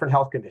 50 different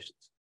health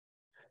conditions.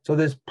 So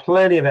there's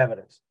plenty of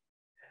evidence.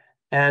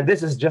 And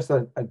this is just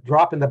a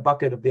drop in the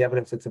bucket of the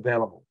evidence that's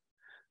available.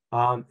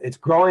 It's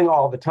growing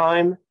all the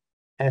time.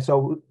 And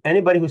so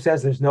anybody who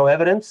says there's no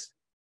evidence,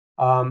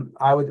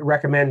 I would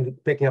recommend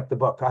picking up the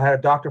book. I had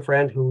a doctor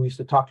friend who used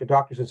to talk to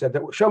doctors and said,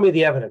 show me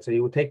the evidence. And he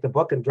would take the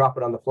book and drop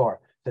it on the floor.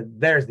 Said,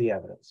 there's the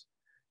evidence.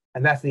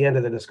 And that's the end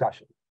of the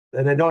discussion.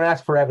 And they don't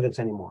ask for evidence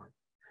anymore.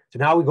 So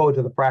now we go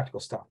to the practical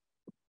stuff.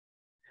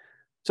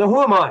 So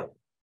who am I?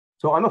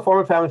 So I'm a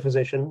former family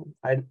physician.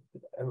 I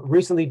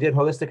recently did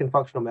holistic and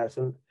functional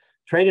medicine,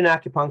 trained in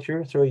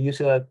acupuncture through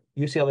a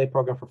UCLA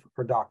program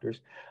for doctors.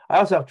 I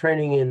also have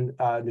training in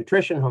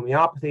nutrition,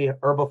 homeopathy,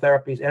 herbal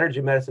therapies,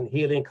 energy medicine,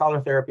 healing,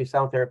 color therapy,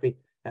 sound therapy,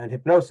 and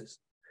hypnosis.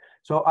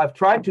 So I've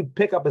tried to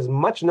pick up as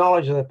much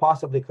knowledge as I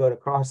possibly could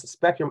across the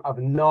spectrum of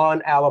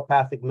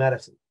non-allopathic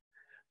medicine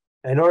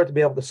in order to be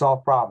able to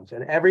solve problems.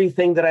 And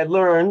everything that I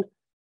learned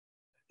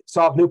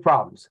solved new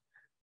problems.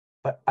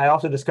 But I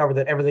also discovered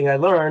that everything I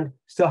learned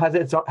still had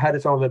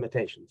its own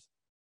limitations.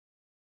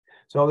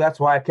 So that's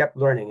why I kept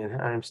learning,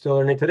 and I'm still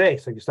learning today.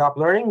 So you stop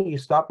learning, you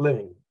stop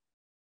living.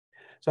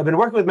 So I've been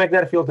working with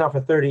magnetic fields now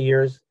for 30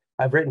 years.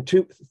 I've written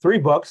 3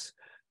 books.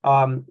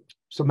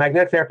 So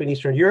Magnetic Therapy in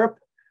Eastern Europe,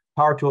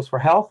 Power Tools for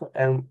Health,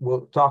 and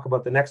we'll talk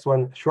about the next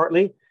one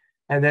shortly.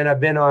 And then I've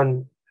been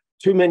on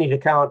too many to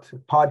count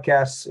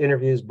podcasts,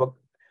 interviews, book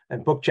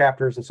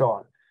chapters, and so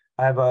on.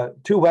 I have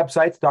 2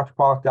 websites,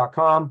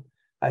 drpawluk.com.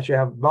 I actually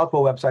have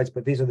multiple websites,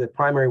 but these are the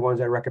primary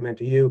ones I recommend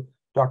to you,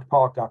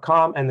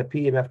 drpawluk.com and the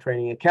PEMF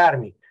Training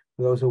Academy,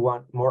 for those who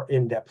want more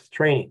in-depth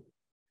training.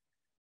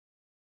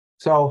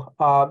 So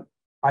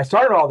I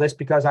started all this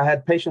because I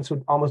had patients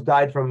who almost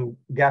died from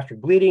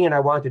gastric bleeding, and I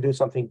wanted to do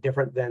something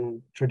different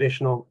than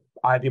traditional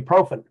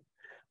ibuprofen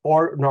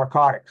or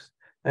narcotics.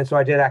 And so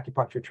I did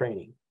acupuncture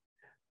training.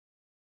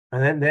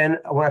 And then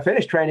when I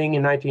finished training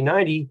in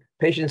 1990,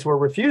 patients were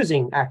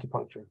refusing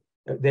acupuncture.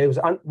 It was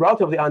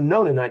relatively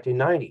unknown in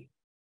 1990.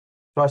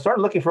 So I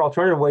started looking for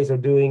alternative ways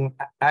of doing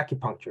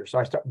acupuncture. So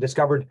I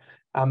discovered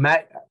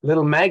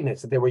little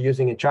magnets that they were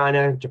using in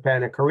China,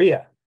 Japan, and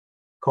Korea,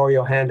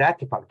 Koryo hand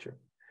acupuncture.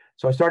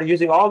 So I started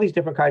using all these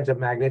different kinds of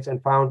magnets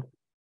and found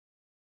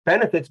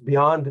benefits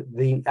beyond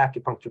the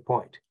acupuncture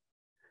point.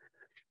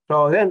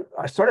 So then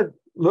I started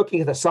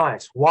looking at the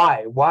science.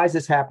 Why? Why is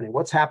this happening?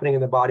 What's happening in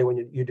the body when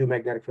you do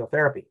magnetic field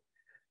therapy?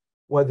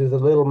 Whether the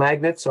little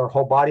magnets or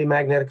whole body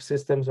magnetic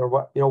systems or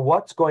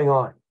what's going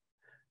on?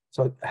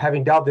 So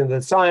having delved into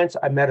the science,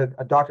 I met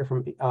a doctor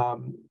from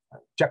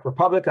Czech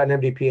Republic, an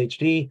MD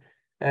PhD,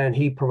 and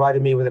he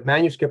provided me with a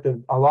manuscript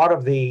of a lot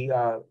of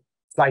the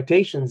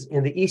citations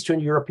in the Eastern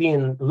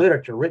European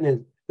literature written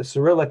in the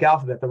Cyrillic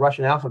alphabet, the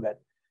Russian alphabet,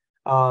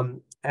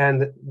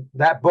 And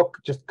that book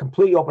just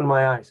completely opened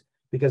my eyes,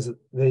 because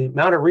the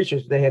amount of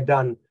research they had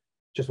done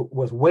just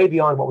was way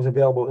beyond what was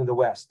available in the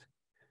West.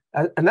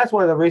 And that's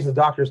one of the reasons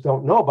doctors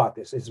don't know about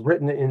this. It's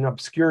written in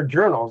obscure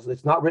journals.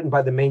 It's not written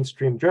by the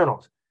mainstream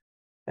journals.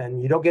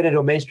 And you don't get into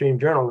a mainstream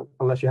journal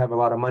unless you have a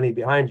lot of money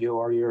behind you,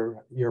 or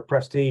your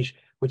prestige,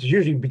 which is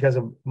usually because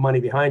of money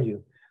behind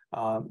you,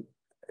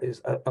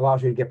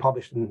 allows you to get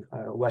published in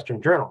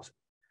Western journals.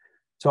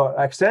 So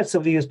I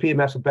extensively used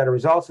PEMFs with better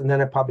results, and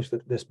then I published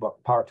this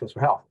book, Power Tools for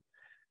Health.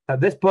 Now,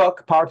 this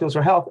book, Power Tools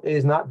for Health,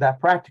 is not that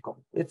practical.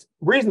 It's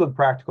reasonably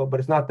practical, but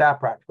it's not that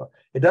practical.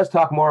 It does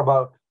talk more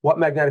about what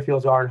magnetic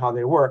fields are and how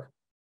they work.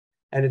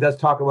 And it does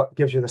talk about,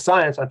 gives you the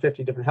science on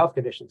 50 different health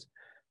conditions.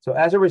 So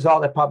as a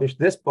result, I published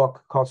this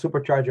book called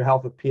Supercharge Your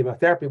Health with PEMF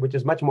Therapy, which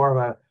is much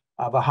more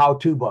of a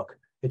how-to book.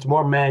 It's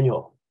more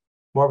manual,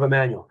 more of a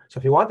manual. So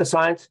if you want the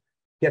science,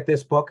 get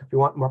this book. If you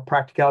want more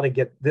practicality,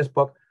 get this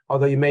book,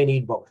 although you may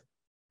need both.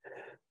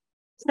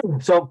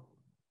 So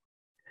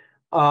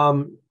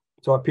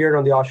appeared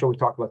on the All Show, we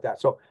talked about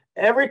that. So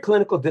every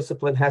clinical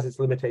discipline has its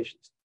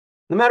limitations,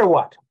 no matter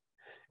what.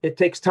 It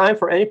takes time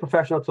for any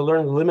professional to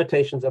learn the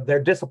limitations of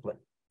their discipline,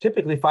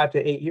 typically 5 to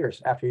 8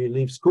 years after you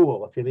leave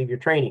school, if you leave your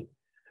training.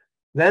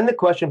 Then the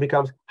question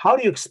becomes, how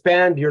do you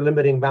expand your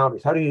limiting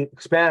boundaries? How do you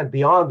expand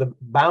beyond the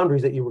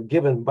boundaries that you were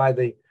given by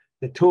the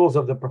tools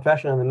of the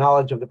profession and the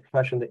knowledge of the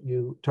profession that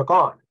you took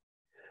on?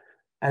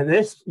 And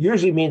this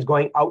usually means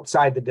going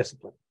outside the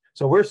discipline.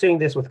 So we're seeing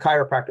this with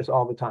chiropractors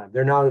all the time.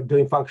 They're now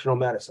doing functional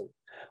medicine,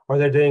 or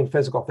they're doing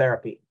physical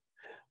therapy.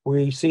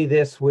 We see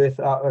this with,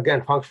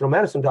 again, functional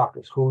medicine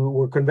doctors who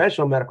were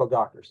conventional medical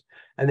doctors,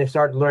 and they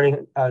started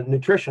learning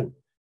nutrition,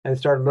 and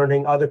started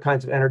learning other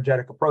kinds of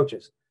energetic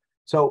approaches.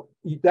 So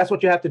that's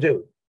what you have to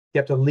do. You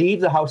have to leave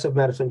the house of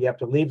medicine. You have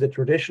to leave the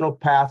traditional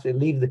path. You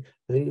leave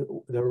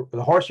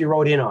the horse you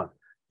rode in on.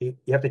 You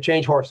have to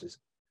change horses.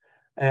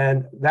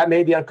 And that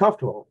may be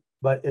uncomfortable,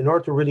 but in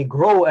order to really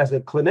grow as a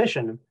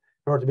clinician, in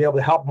order to be able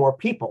to help more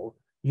people,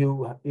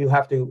 you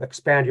have to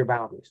expand your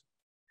boundaries.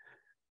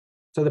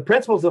 So the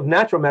principles of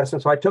natural medicine,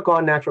 so I took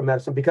on natural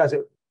medicine because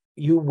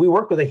we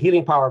work with the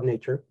healing power of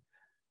nature.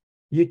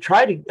 You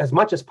try to, as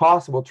much as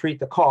possible, treat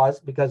the cause,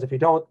 because if you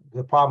don't,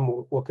 the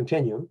problem will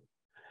continue.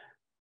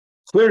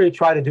 Clearly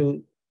try to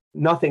do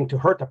nothing to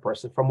hurt the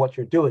person from what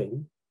you're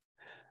doing.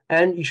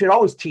 And you should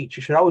always teach.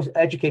 You should always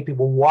educate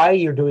people why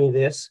you're doing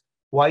this,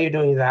 why you're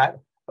doing that,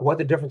 what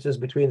the differences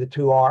between the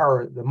two are,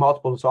 or the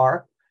multiples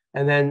are.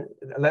 And then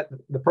let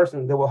the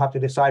person, they will have to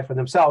decide for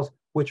themselves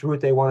which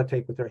route they want to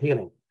take with their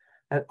healing.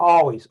 And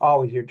always,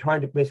 you're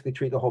trying to basically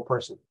treat the whole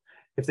person.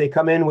 If they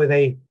come in with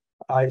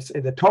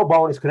the toe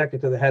bone is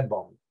connected to the head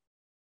bone,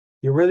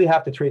 you really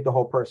have to treat the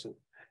whole person.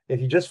 If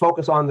you just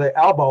focus on the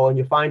elbow and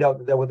you find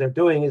out that what they're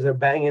doing is they're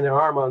banging their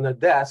arm on the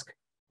desk,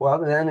 well,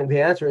 then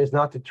the answer is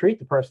not to treat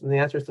the person. The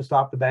answer is to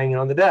stop the banging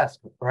on the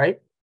desk,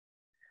 right?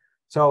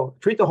 So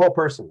treat the whole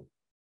person.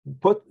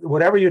 Put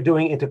whatever you're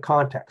doing into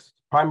context,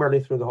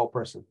 primarily through the whole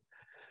person.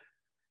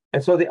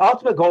 And so the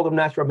ultimate goal of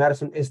natural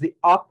medicine is the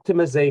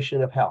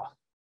optimization of health.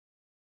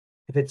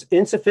 If it's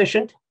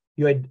insufficient,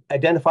 you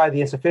identify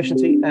the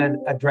insufficiency and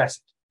address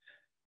it.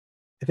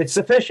 If it's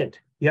sufficient,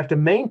 you have to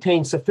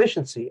maintain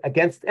sufficiency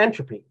against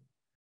entropy,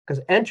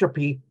 because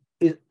entropy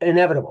is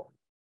inevitable.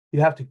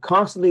 You have to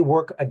constantly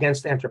work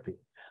against entropy.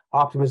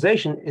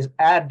 Optimization is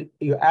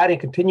you're adding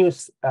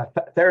continuous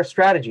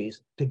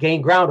strategies to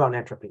gain ground on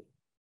entropy.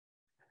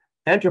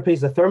 Entropy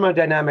is the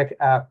thermodynamic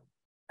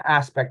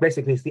aspect.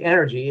 Basically, it's the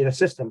energy in a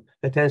system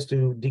that tends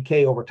to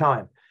decay over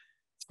time.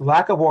 It's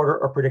lack of order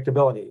or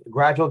predictability,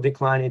 gradual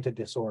decline into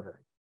disorder.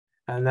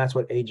 And that's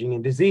what aging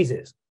and disease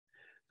is.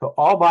 So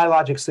all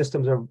biologic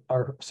systems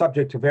are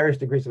subject to various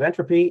degrees of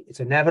entropy. It's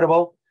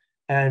inevitable,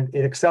 and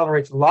it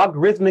accelerates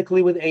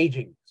logarithmically with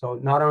aging. So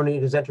not only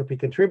does entropy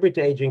contribute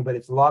to aging, but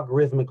it's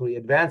logarithmically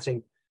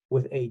advancing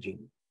with aging.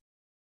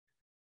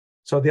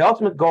 So the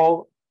ultimate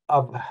goal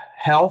of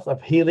health,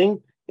 of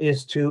healing,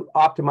 is to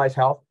optimize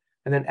health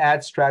and then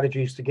add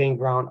strategies to gain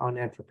ground on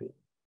entropy.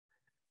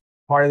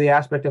 Part of the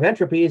aspect of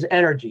entropy is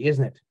energy,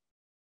 isn't it?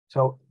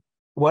 So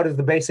what is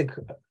the basic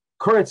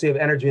currency of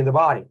energy in the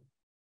body?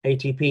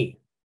 ATP.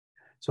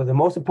 So the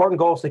most important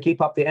goal is to keep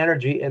up the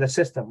energy in a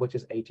system, which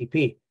is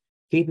ATP.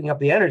 Keeping up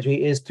the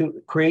energy is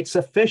to create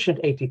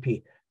sufficient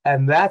ATP,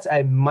 and that's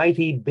a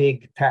mighty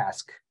big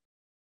task.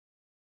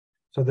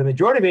 So the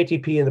majority of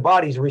ATP in the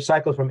body is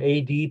recycled from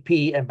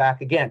ADP and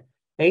back again.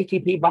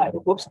 ATP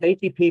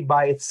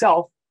by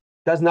itself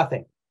does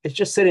nothing. It's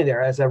just sitting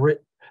there as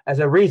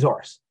a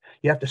resource.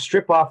 You have to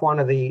strip off one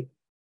of the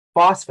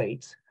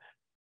phosphates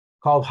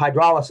called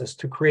hydrolysis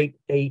to create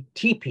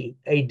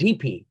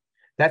ADP.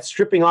 That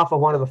stripping off of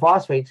one of the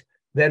phosphates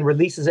then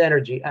releases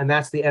energy, and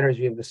that's the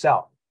energy of the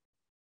cell.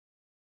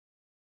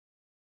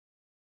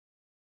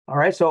 All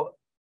right, so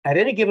at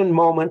any given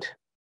moment,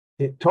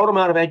 the total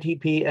amount of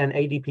ATP and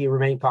ADP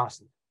remain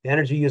constant. The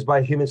energy used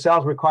by human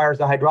cells requires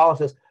the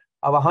hydrolysis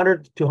of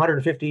 100 to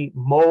 150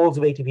 moles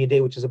of ATP a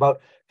day, which is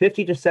about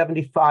 50 to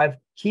 75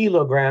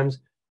 kilograms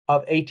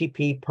of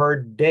ATP per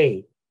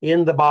day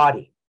in the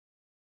body.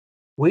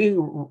 We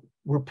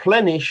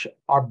replenish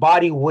our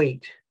body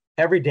weight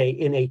every day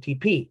in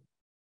ATP,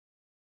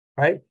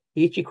 right?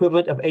 Each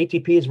equivalent of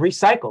ATP is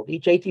recycled.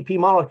 Each ATP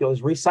molecule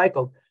is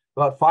recycled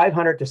about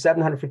 500 to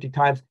 750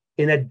 times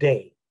in a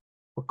day.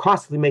 We're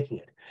constantly making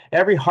it.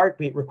 Every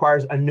heartbeat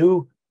requires a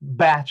new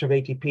batch of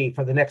ATP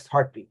for the next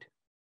heartbeat.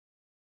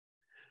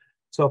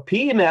 So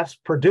PEMFs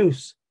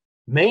produce,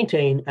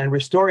 maintain, and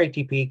restore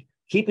ATP,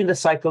 keeping the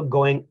cycle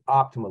going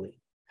optimally.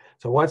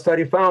 So one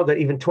study found that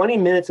even 20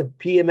 minutes of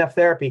PEMF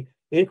therapy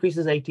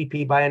increases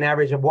ATP by an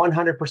average of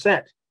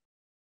 100%,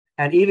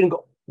 and even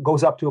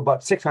goes up to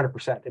about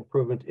 600%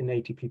 improvement in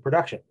ATP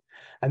production.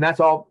 And that's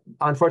all,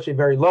 unfortunately,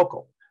 very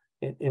local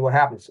in what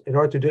happens. In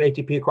order to do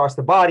ATP across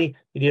the body,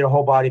 you need a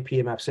whole body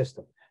PEMF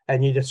system.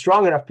 And you need a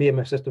strong enough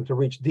PEMF system to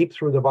reach deep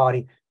through the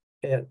body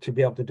to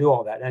be able to do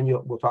all that. And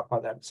we'll talk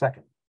about that in a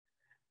second.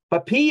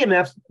 But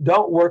PEMFs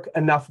don't work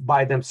enough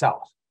by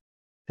themselves.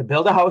 To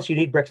build a house, you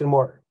need bricks and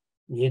mortar.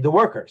 You need the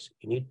workers.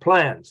 You need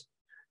plans.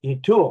 You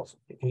need tools.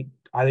 You can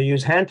either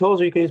use hand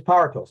tools or you can use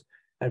power tools.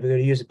 And if you're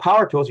going to use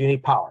power tools, you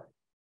need power.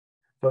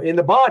 So in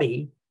the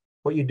body,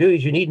 what you do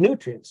is you need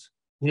nutrients.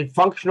 You need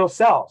functional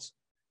cells.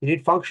 You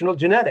need functional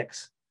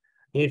genetics.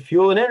 You need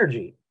fuel and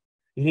energy.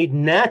 You need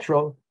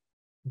natural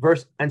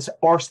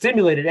or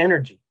stimulated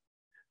energy.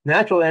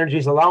 Natural energy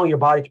is allowing your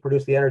body to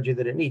produce the energy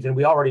that it needs. And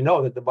we already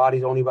know that the body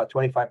is only about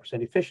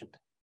 25% efficient.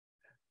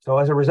 So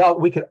as a result,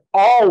 we can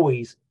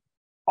always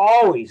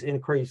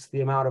increase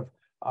the amount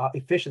of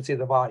efficiency of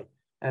the body.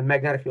 And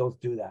magnetic fields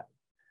do that.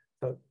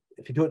 So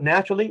if you do it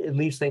naturally, it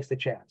leaves things to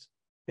chance.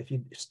 If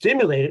you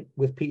stimulate it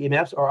with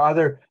PEMFs or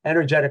other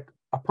energetic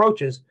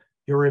approaches,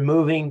 you're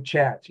removing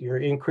chance. You're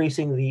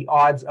increasing the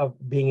odds of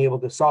being able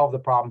to solve the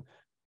problem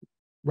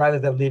rather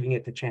than leaving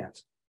it to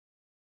chance.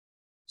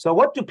 So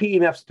what do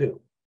PEMFs do?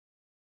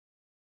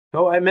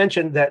 So I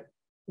mentioned that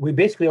we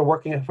basically are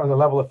working from the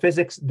level of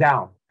physics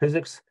down,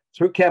 physics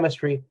through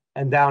chemistry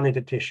and down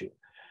into tissue.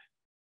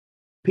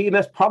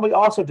 PEMFs probably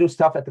also do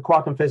stuff at the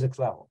quantum physics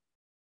level.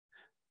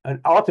 And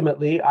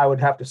ultimately, I would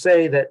have to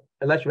say that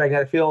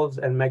electromagnetic fields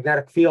and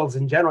magnetic fields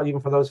in general,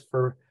 even for those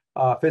for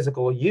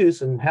physical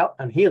use and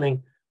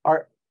healing,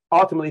 are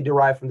ultimately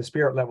derived from the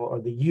spirit level or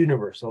the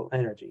universal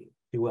energy,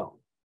 if you will.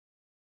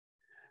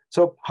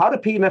 So how do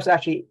PEMFs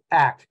actually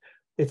act?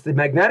 It's the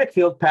magnetic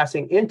field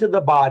passing into the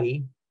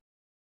body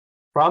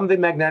from the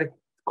magnetic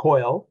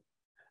coil.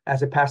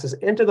 As it passes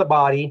into the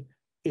body,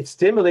 it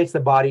stimulates the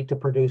body to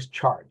produce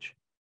charge.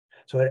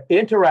 So it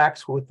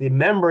interacts with the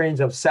membranes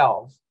of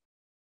cells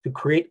to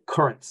create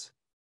currents,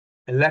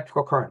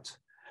 electrical currents.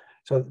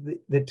 So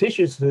the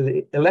tissues,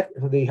 the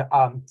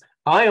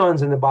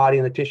ions in the body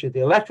and the tissues, the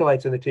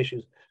electrolytes in the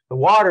tissues, the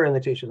water in the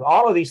tissues,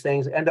 all of these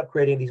things end up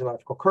creating these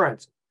electrical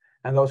currents.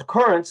 And those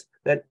currents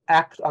then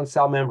act on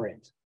cell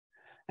membranes.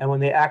 And when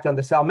they act on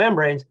the cell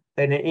membranes,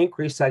 then they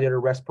increase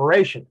cellular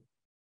respiration.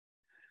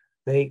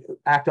 They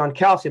act on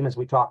calcium, as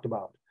we talked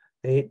about.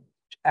 They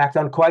act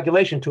on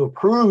coagulation to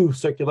improve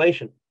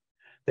circulation.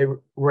 They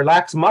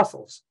relax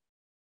muscles.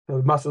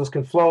 The muscles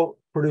can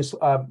produce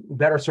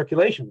better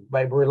circulation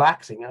by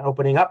relaxing and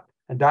opening up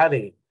and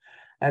dilating.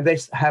 And they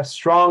have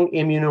strong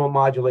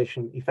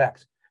immunomodulation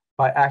effects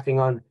by acting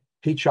on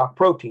heat shock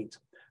proteins,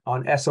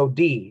 on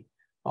SOD,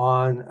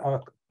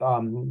 on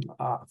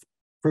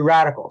free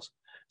radicals.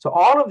 So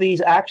all of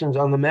these actions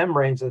on the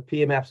membranes of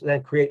the PEMFs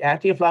then create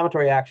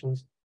anti-inflammatory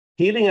actions,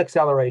 healing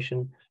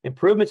acceleration,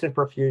 improvements in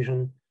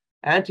perfusion,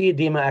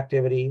 anti-edema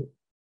activity,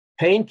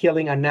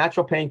 pain-killing, a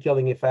natural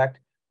pain-killing effect,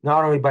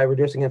 not only by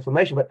reducing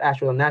inflammation, but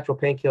actually a natural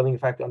pain-killing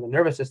effect on the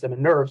nervous system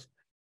and nerves,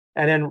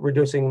 and then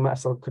reducing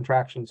muscle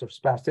contractions or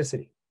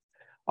spasticity.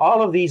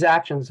 All of these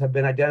actions have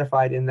been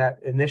identified in that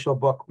initial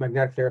book,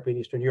 Magnetic Therapy in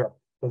Eastern Europe.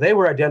 So they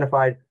were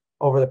identified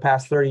over the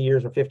past 30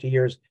 years or 50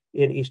 years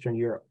in Eastern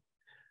Europe.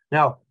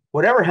 Now,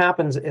 whatever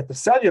happens at the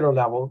cellular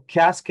level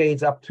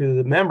cascades up to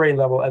the membrane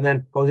level and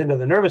then goes into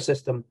the nervous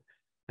system.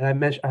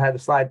 And I had a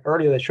slide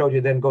earlier that showed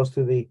you then goes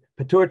to the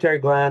pituitary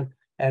gland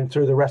and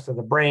through the rest of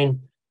the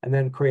brain, and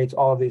then creates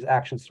all of these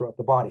actions throughout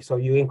the body. So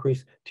you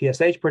increase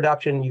TSH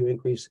production, you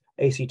increase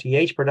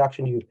ACTH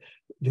production, you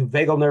do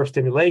vagal nerve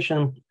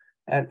stimulation,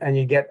 and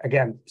you get,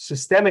 again,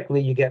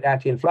 systemically, you get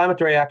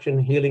anti-inflammatory action,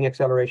 healing,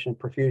 acceleration,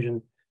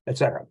 perfusion,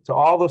 etc. So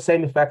all those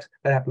same effects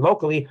that happen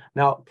locally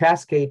now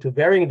cascade to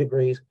varying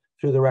degrees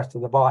through the rest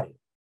of the body.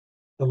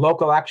 The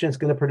local action is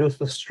going to produce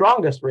the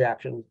strongest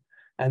reactions,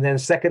 and then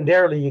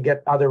secondarily, you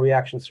get other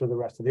reactions through the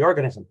rest of the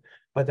organism,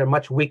 but they're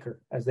much weaker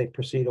as they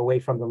proceed away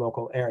from the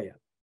local area.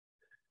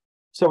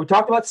 So we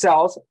talked about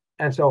cells,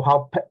 and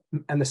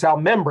the cell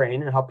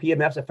membrane and how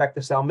PEMFs affect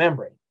the cell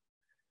membrane.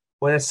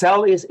 When a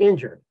cell is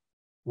injured,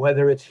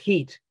 whether it's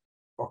heat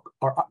or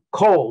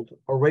cold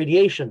or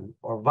radiation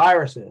or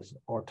viruses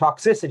or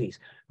toxicities,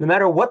 no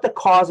matter what the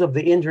cause of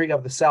the injury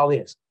of the cell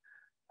is,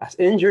 an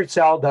injured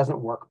cell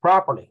doesn't work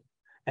properly,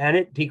 and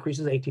it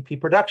decreases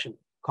ATP production,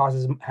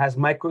 has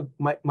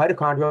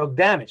mitochondrial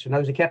damage. In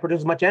other words, it can't produce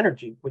as much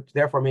energy, which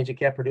therefore means it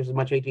can't produce as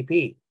much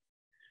ATP.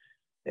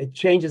 It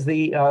changes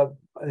the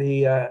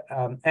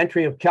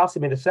entry of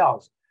calcium into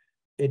cells.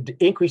 It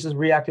increases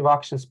reactive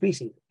oxygen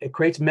species. It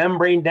creates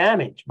membrane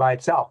damage by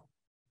itself.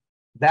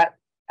 That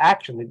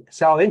action, the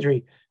cell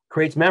injury,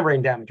 creates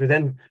membrane damage, which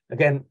then,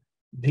 again,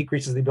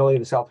 decreases the ability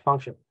of the cell to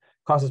function,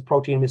 causes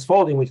protein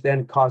misfolding, which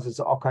then causes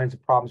all kinds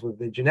of problems with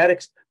the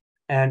genetics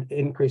and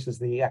increases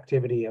the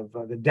activity of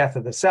the death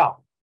of the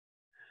cell.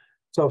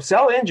 So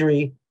cell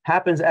injury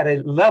happens at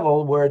a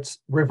level where it's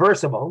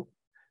reversible,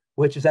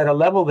 which is at a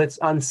level that's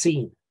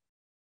unseen,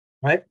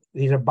 right?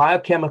 These are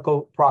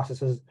biochemical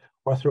processes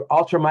or through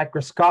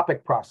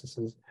ultramicroscopic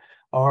processes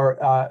or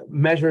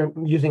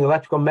using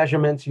electrical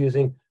measurements,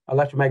 using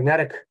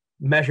electromagnetic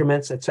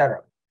measurements,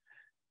 etc.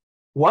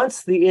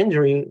 Once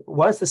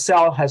the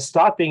cell has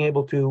stopped being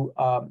able to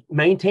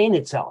maintain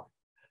itself,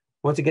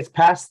 once it gets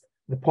past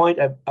the point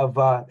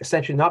of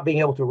essentially not being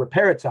able to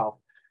repair itself,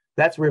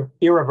 that's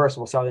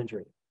irreversible cell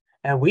injury.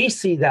 And we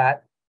see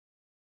that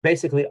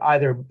basically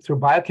either through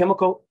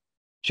biochemical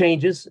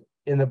changes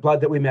in the blood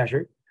that we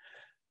measure,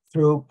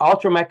 through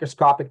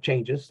ultramicroscopic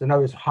changes, in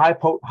other words, high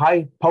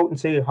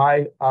potency,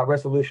 high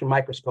resolution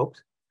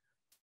microscopes,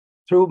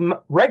 through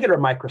regular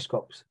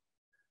microscopes.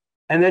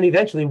 And then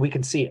eventually we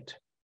can see it.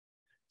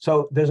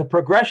 So there's a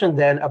progression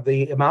then of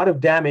the amount of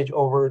damage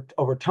over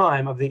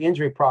time of the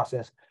injury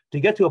process to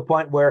get to a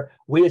point where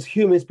we as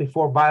humans,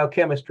 before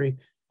biochemistry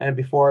and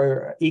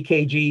before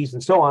EKGs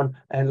and so on,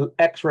 and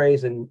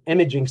X-rays and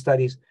imaging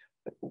studies,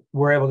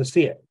 we're able to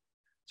see it.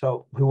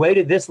 So if we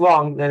waited this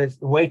long, then it's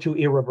way too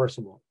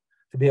irreversible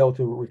to be able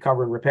to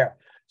recover and repair.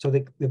 So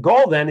the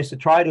goal then is to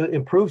try to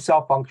improve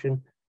cell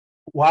function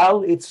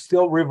while it's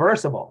still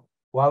reversible,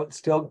 while it's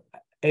still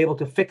able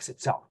to fix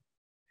itself.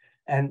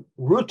 And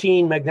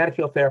routine magnetic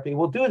field therapy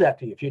will do that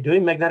to you. If you're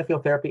doing magnetic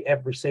field therapy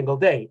every single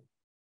day,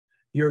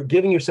 you're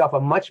giving yourself a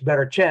much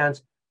better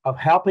chance of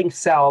helping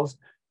cells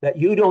that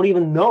you don't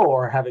even know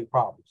are having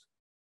problems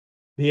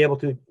be able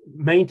to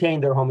maintain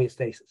their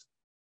homeostasis.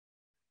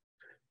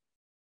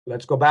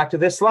 Let's go back to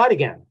this slide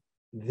again.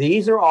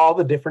 These are all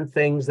the different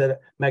things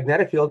that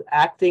magnetic field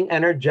acting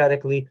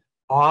energetically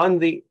on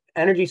the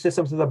energy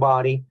systems of the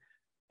body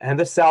and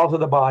the cells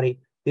of the body.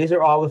 These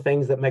are all the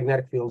things that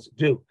magnetic fields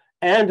do,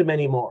 and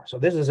many more. So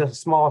this is a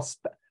small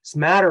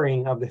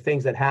smattering of the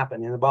things that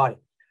happen in the body.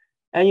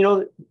 And you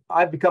know,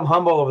 I've become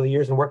humble over the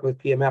years and worked with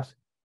PMFs.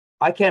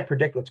 I can't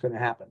predict what's going to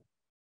happen.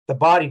 The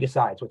body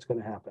decides what's going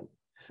to happen.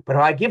 But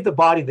if I give the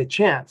body the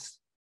chance,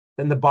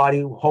 then the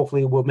body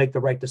hopefully will make the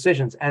right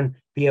decisions and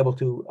be able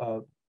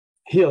to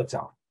heal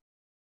itself,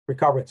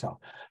 recover itself.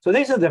 So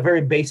these are the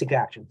very basic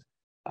actions.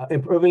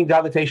 Improving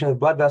dilatation of the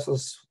blood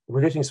vessels,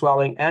 reducing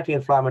swelling,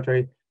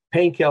 anti-inflammatory,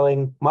 pain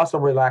killing, muscle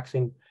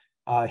relaxing,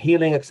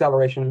 healing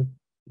acceleration,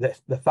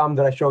 the thumb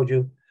that I showed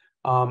you,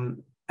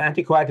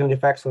 anticoagulant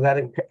effects, so that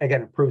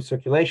again improves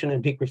circulation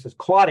and decreases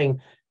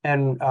clotting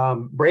and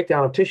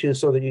breakdown of tissues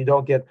so that you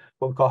don't get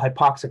what we call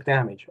hypoxic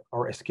damage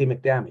or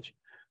ischemic damage,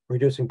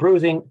 reducing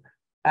bruising,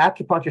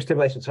 acupuncture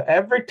stimulation. So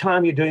every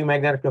time you're doing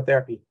magnetic field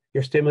therapy,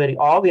 you're stimulating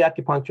all the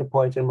acupuncture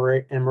points and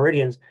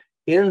meridians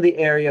in the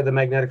area of the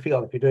magnetic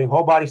field. If you're doing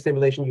whole body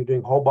stimulation, you're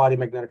doing whole body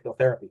magnetic field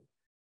therapy.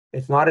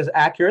 It's not as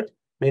accurate,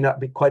 may not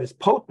be quite as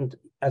potent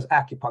as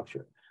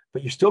acupuncture,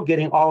 but you're still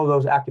getting all of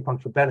those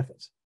acupuncture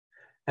benefits.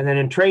 And then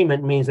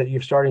entrainment means that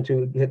you're starting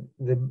to get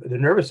the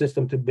nervous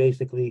system to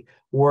basically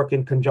work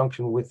in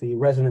conjunction with the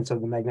resonance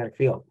of the magnetic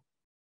field.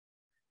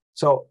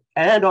 So,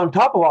 and on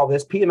top of all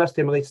this, PMF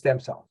stimulates stem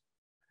cells.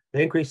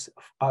 They increase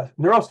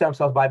neural stem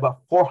cells by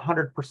about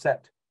 400%.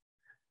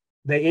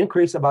 They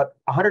increase about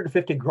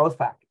 150 growth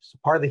factors.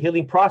 Part of the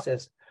healing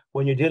process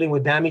when you're dealing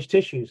with damaged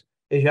tissues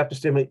is you have to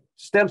stimulate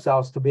stem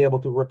cells to be able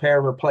to repair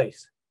and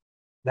replace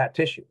that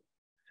tissue.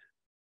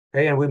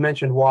 Okay, and we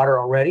mentioned water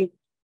already.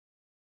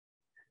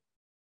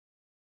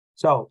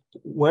 So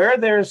where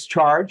there's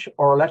charge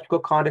or electrical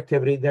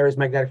conductivity, there is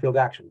magnetic field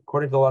action.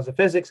 According to the laws of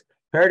physics,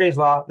 Faraday's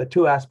law, the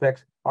two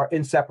aspects are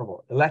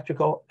inseparable,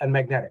 electrical and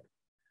magnetic.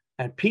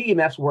 And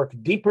PEMFs work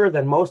deeper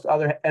than most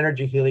other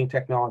energy healing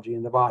technology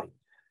in the body.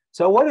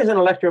 So what is an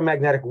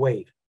electromagnetic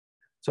wave?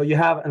 So you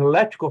have an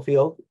electrical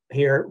field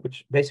here,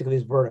 which basically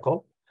is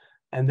vertical.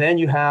 And then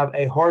you have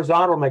a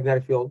horizontal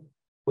magnetic field,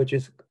 which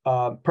is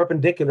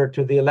perpendicular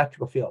to the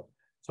electrical field.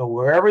 So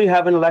wherever you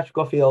have an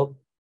electrical field,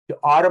 you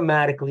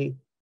automatically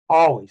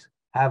always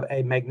have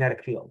a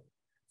magnetic field.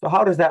 So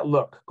how does that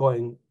look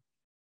going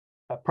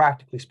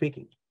practically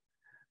speaking?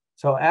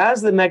 So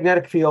as the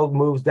magnetic field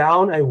moves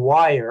down a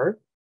wire,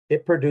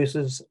 it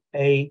produces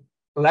a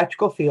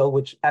electrical field,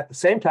 which at the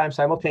same time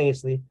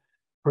simultaneously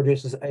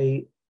produces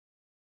a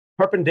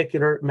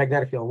perpendicular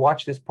magnetic field.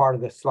 Watch this part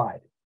of this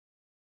slide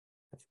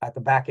at the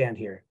back end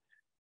here.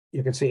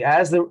 You can see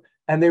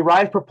and they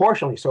rise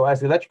proportionally. So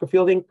as the electrical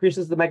field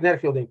increases, the magnetic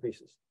field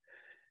increases.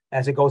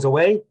 As it goes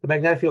away, the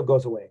magnetic field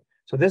goes away.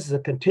 So this is a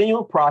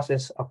continual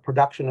process of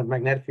production of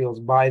magnetic fields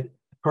by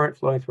current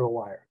flowing through a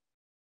wire.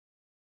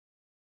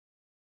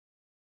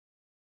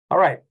 All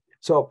right,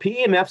 so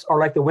PEMFs are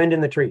like the wind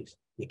in the trees.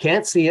 You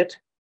can't see it,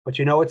 but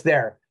you know it's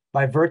there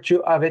by virtue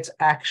of its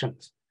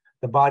actions.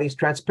 The body is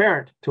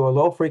transparent to a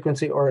low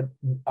frequency or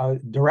a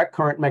direct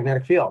current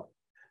magnetic field.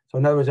 So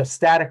in other words, a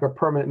static or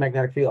permanent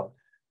magnetic field.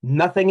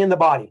 Nothing in the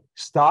body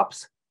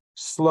stops,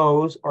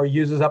 slows, or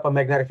uses up a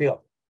magnetic field.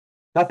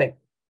 Nothing.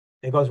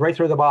 It goes right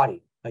through the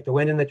body, like the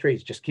wind in the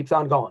trees, just keeps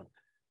on going,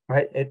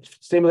 right? It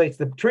stimulates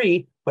the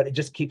tree, but it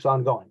just keeps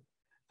on going.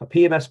 So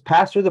PEMFs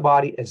pass through the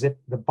body as if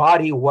the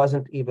body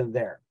wasn't even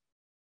there.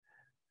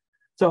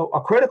 So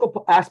a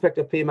critical aspect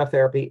of PEMF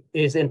therapy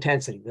is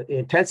intensity, the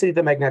intensity of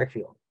the magnetic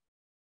field.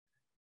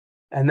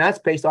 And that's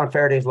based on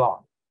Faraday's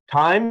law.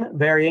 Time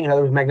varying, in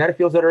other words, magnetic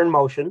fields that are in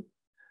motion,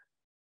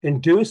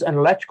 induce an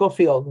electrical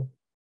field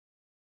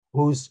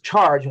whose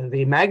charge,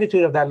 the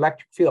magnitude of that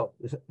electric field,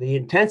 the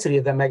intensity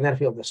of the magnetic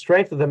field, the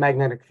strength of the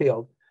magnetic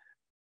field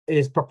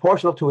is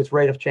proportional to its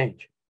rate of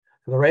change.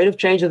 So the rate of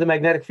change of the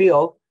magnetic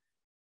field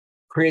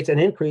creates an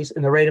increase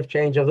in the rate of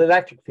change of the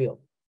electric field.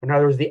 In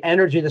other words, the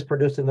energy that's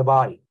produced in the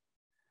body.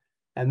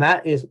 And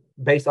that is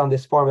based on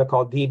this formula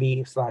called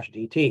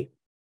dB/dt.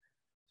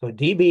 So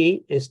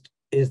dB is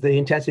the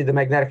intensity of the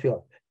magnetic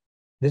field.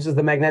 This is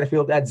the magnetic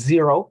field at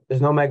zero.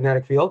 There's no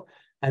magnetic field.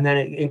 And then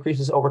it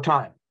increases over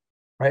time,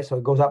 right? So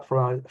it goes up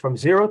from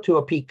zero to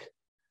a peak.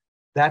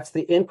 That's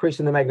the increase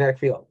in the magnetic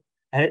field.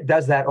 And it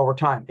does that over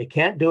time. It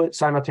can't do it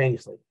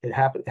simultaneously. It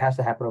has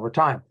to happen over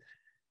time.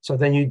 So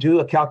then you do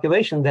a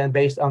calculation then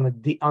based on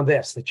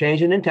the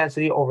change in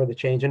intensity over the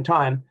change in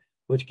time,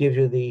 which gives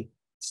you the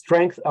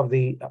strength of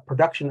the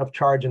production of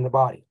charge in the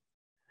body.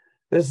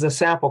 This is a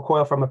sample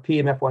coil from a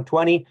PEMF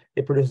 120.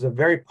 It produces a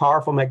very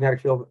powerful magnetic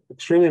field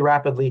extremely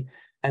rapidly.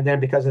 And then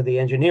because of the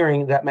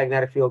engineering, that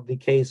magnetic field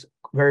decays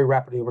very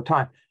rapidly over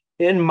time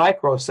in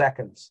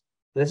microseconds.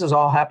 This is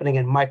all happening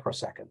in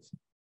microseconds,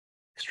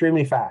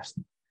 extremely fast.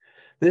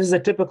 This is a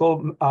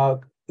typical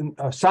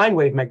sine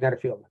wave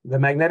magnetic field. The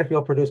magnetic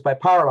field produced by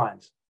power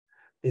lines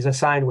is a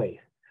sine wave.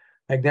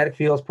 Magnetic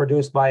fields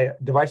produced by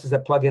devices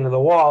that plug into the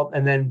wall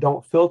and then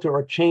don't filter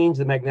or change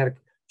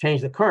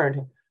the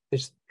current,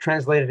 it's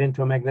translated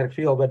into a magnetic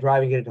field by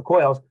driving it into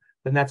coils,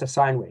 then that's a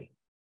sine wave.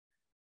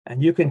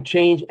 And you can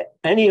change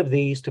any of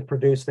these to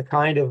produce the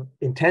kind of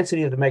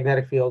intensity of the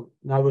magnetic field,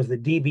 in other words, the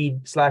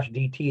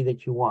dB/dt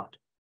that you want.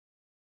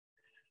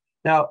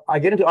 Now, I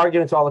get into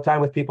arguments all the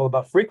time with people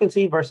about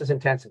frequency versus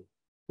intensity,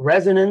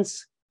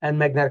 resonance and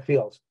magnetic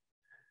fields.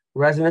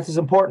 Resonance is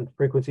important,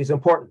 frequency is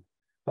important,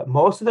 but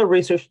most of the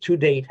research to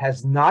date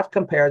has not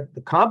compared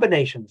the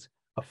combinations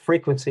of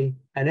frequency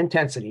and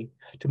intensity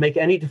to make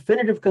any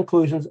definitive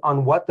conclusions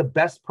on what the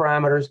best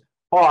parameters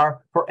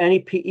are for any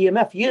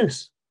PEMF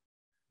use.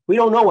 We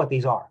don't know what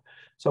these are.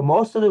 So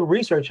most of the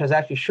research has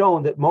actually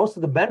shown that most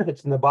of the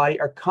benefits in the body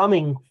are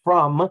coming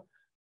from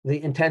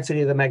the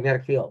intensity of the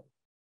magnetic field.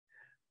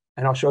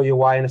 And I'll show you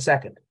why in a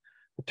second.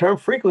 The term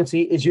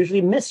frequency is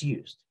usually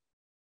misused.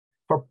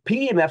 For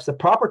PEMFs, the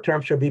proper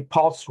term should be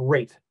pulse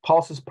rate,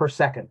 pulses per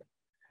second,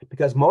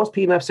 because most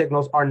PEMF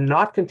signals are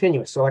not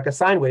continuous. So like a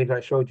sine wave that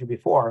I showed you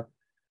before,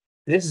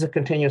 this is a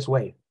continuous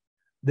wave.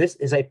 This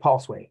is a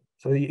pulse wave.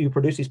 So you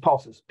produce these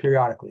pulses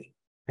periodically,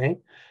 okay?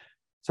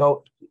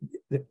 So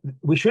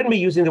we shouldn't be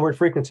using the word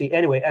frequency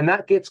anyway, and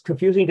that gets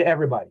confusing to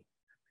everybody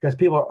because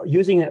people are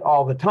using it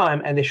all the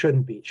time and they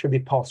shouldn't be. It should be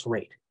pulse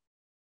rate.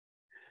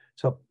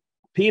 So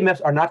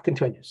PEMFs are not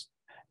continuous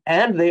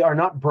and they are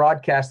not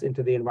broadcast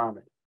into the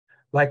environment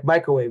like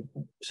microwaves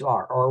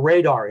are, or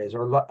radar is,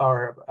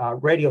 or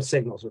radio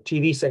signals or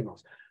TV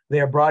signals.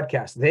 They are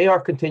broadcast. They are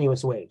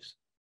continuous waves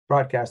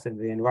broadcast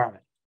into the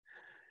environment.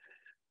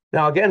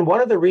 Now, again,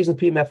 one of the reasons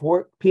PEMFs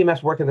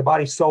work in the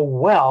body so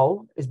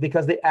well is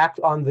because they act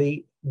on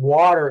the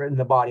water in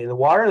the body. And the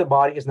water in the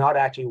body is not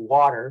actually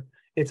water.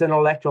 It's an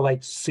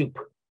electrolyte soup.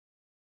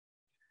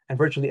 And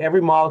virtually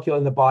every molecule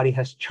in the body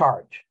has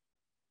charge.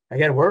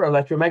 Again, we're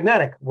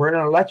electromagnetic. We're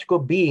electrical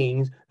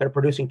beings that are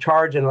producing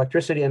charge and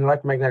electricity and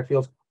electromagnetic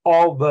fields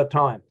all the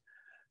time.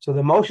 So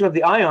the motion of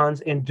the ions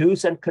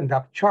induce and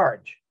conduct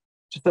charge.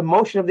 Just the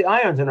motion of the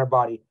ions in our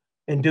body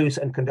induce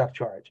and conduct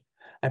charge.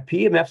 And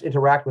PEMFs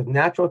interact with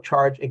natural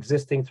charge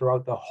existing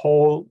throughout the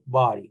whole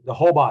body,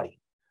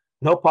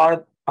 No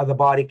part of the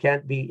body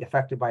can't be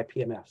affected by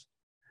PEMFs.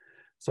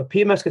 So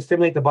PEMFs can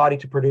stimulate the body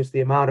to produce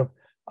the amount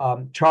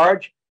of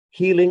charge,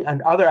 healing,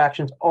 and other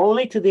actions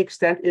only to the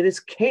extent it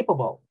is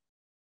capable.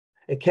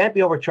 It can't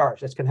be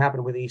overcharged. This can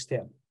happen with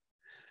E-stim.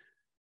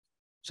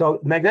 So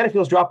magnetic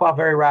fields drop off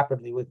very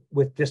rapidly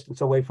with distance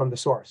away from the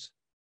source,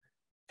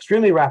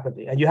 extremely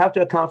rapidly. And you have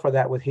to account for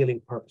that with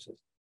healing purposes,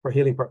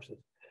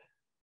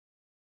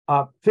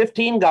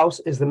 15 Gauss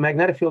is the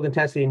magnetic field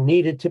intensity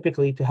needed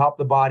typically to help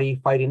the body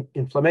fight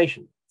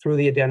inflammation through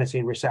the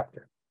adenosine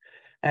receptor.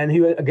 And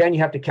again, you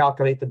have to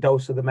calculate the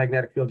dose of the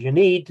magnetic field you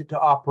need to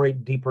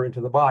operate deeper into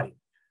the body.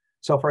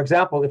 So for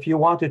example, if you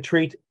want to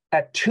treat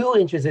at 2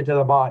 inches into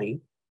the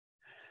body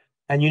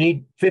and you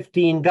need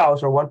 15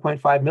 Gauss or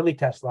 1.5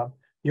 millitesla,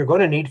 you're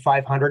going to need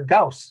 500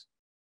 Gauss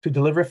to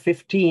deliver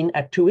 15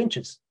 at 2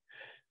 inches.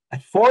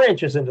 At 4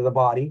 inches into the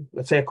body,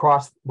 let's say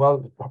across,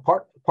 well,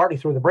 partly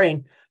through the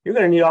brain, you're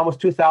going to need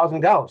almost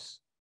 2,000 Gauss.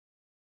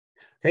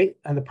 Okay,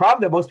 and the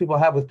problem that most people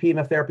have with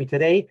PEMF therapy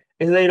today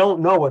is they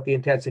don't know what the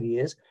intensity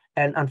is.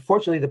 And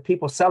unfortunately, the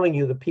people selling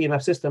you the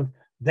PEMF system,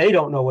 they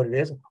don't know what it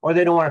is, or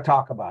they don't want to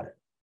talk about it.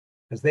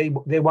 because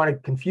they want to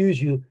confuse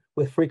you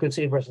with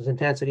frequency versus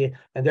intensity,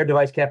 and their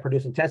device can't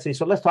produce intensity.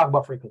 So let's talk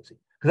about frequency,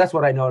 because that's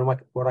what I know and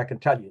what I can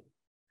tell you.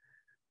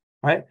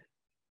 Right?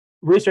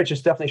 Research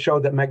has definitely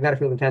showed that magnetic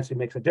field intensity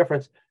makes a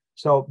difference.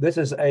 So this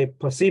is a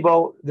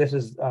placebo. This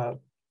is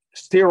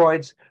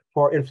steroids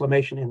for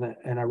inflammation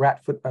in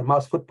a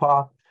mouse foot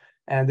paw,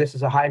 and this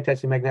is a high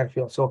intensity magnetic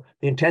field. So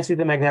the intensity of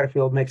the magnetic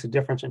field makes a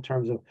difference in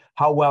terms of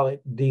how well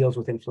it deals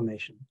with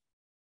inflammation.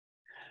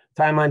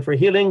 Timeline for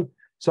healing.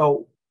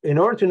 So in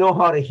order to know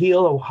how to heal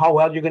or how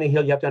well you're going to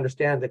heal, you have to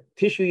understand the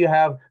tissue you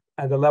have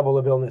and the level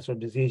of illness or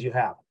disease you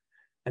have.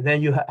 And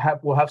then you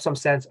will have some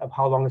sense of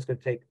how long it's going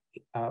to take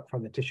for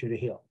the tissue to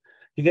heal.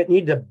 You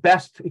need the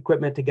best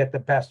equipment to get the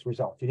best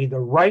results. You need the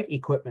right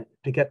equipment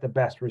to get the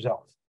best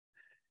results.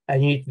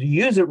 And you need to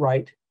use it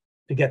right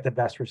to get the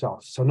best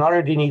results. So not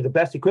only do you need the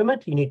best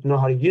equipment, you need to know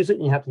how to use it,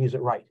 and you have to use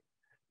it right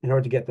in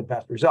order to get the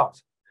best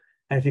results.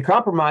 And if you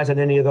compromise on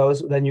any of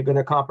those, then you're going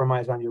to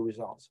compromise on your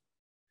results.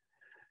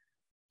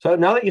 So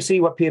now that you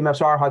see what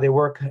PEMFs are, how they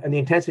work, and the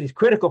intensity is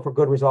critical for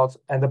good results,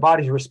 and the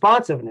body's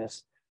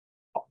responsiveness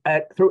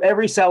through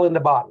every cell in the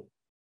body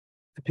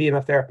to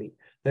PEMF therapy,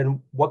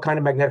 then what kind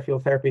of magnetic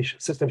field therapy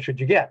system should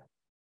you get?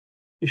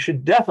 You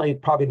should definitely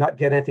probably not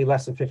get anything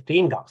less than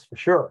 15 Gauss, for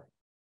sure.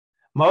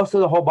 Most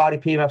of the whole body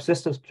PEMF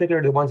systems,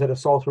 particularly the ones that are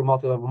sold through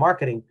multi-level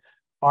marketing,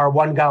 are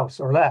 1 Gauss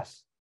or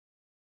less.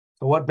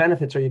 So what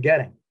benefits are you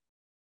getting?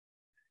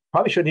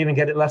 Probably shouldn't even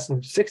get it less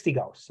than 60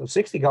 Gauss. So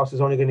 60 Gauss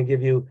is only going to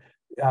give you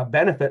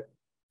benefit,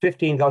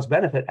 15 Gauss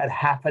benefit at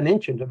 ½ an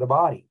inch into the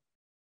body.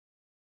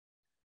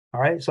 All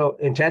right, so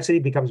intensity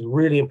becomes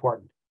really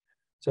important.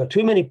 So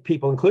too many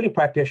people, including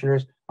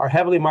practitioners, are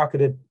heavily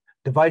marketed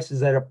devices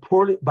that are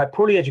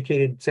poorly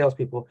educated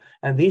salespeople,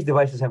 and these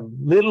devices have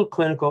little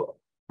clinical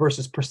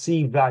versus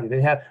perceived value.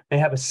 They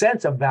have a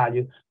sense of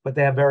value, but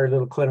they have very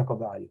little clinical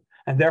value,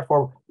 and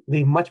therefore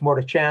leave much more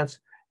to chance.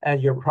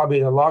 And you're probably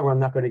in the long run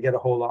not going to get a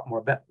whole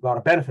lot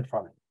of benefit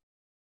from it.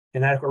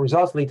 Inadequate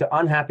results lead to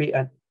unhappy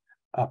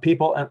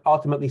people and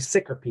ultimately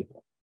sicker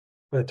people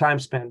for the time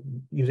spent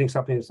using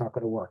something that's not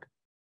going to work.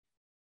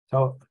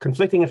 So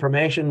conflicting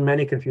information,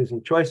 many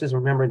confusing choices.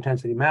 Remember,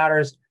 intensity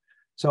matters.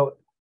 So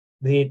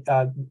the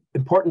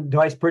important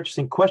device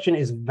purchasing question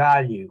is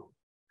value.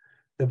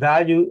 The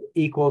value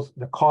equals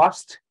the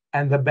cost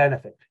and the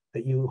benefit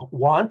that you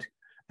want,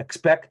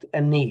 expect,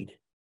 and need.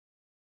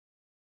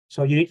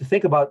 So you need to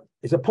think about,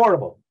 is it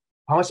portable?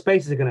 How much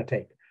space is it going to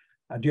take?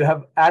 Do you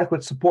have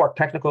adequate support,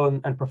 technical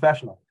and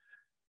professional?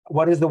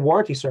 What is the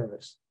warranty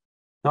service?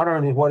 Not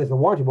only what is the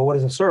warranty, but what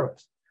is the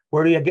service?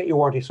 Where do you get your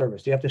warranty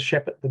service? Do you have to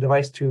ship the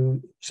device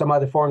to some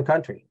other foreign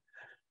country?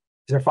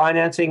 Is there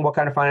financing? What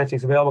kind of financing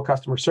is available?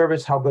 Customer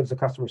service? How good is the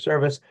customer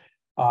service?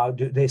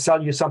 Do they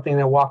sell you something and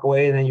then walk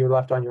away and then you're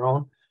left on your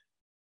own?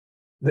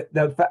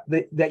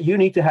 That you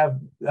need to have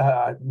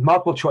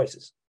multiple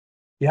choices.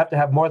 You have to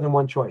have more than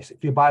one choice.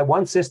 If you buy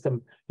one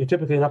system, you're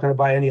typically not going to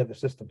buy any other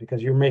system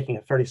because you're making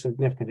a fairly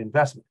significant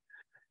investment.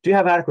 Do you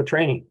have adequate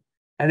training?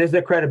 And is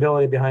there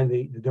credibility behind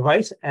the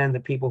device and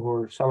the people who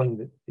are selling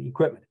the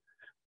equipment?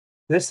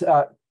 This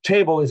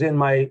table is in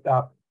my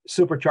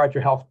Supercharge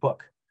Your Health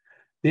book.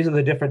 These are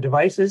the different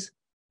devices,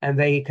 and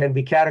they can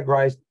be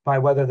categorized by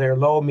whether they're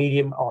low,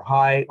 medium, or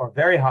high, or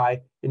very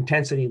high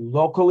intensity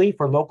locally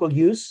for local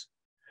use.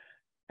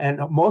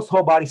 And most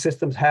whole body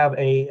systems have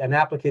an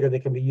applicator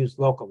that can be used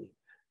locally.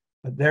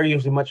 But they're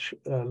usually much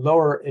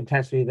lower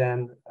intensity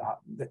than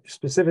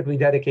specifically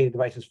dedicated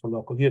devices for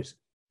local use.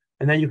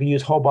 And then you can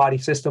use whole body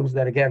systems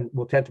that, again,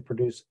 will tend to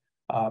produce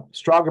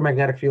stronger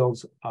magnetic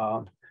fields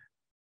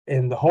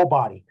in the whole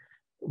body,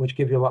 which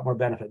give you a lot more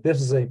benefit. This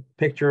is a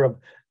picture of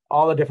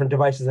all the different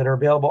devices that are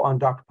available on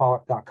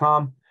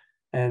drpawluk.com,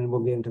 and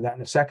we'll get into that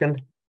in a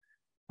second.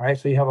 All right,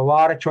 so you have a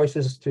lot of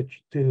choices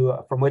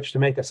from which to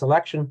make a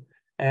selection.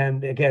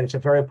 And again, it's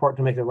very important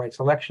to make the right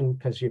selection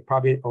because you're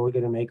probably only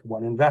going to make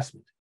one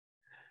investment.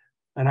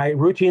 And I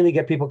routinely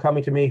get people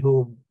coming to me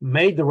who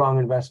made the wrong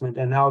investment,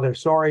 and now they're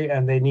sorry,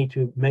 and they need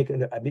to make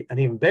an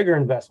even bigger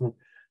investment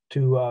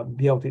to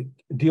be able to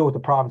deal with the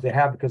problems they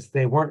have because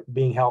they weren't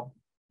being helped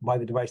by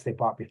the device they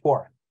bought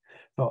before.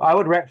 So I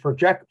would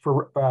recommend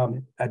for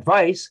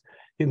advice,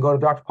 you can go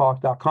to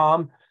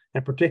drpawluk.com.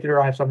 In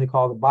particular, I have something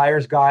called the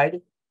Buyer's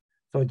Guide.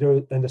 So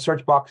in the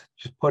search box,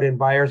 just put in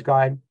Buyer's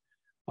Guide,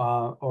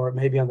 or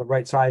maybe on the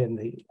right side in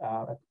the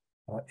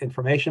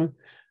information.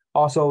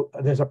 Also,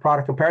 there's a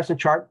product comparison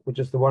chart, which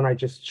is the one I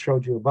just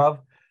showed you above.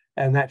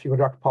 And that if you go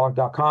to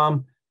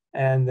drpawluk.com,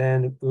 and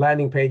then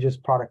landing pages,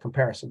 product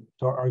comparison.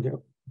 So or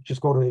you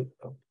just go to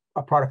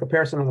a product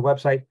comparison on the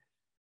website,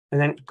 and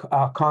then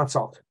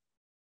consult.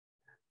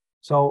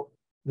 So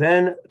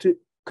then to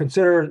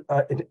consider,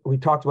 we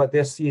talked about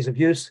this, ease of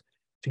use.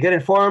 To get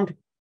informed,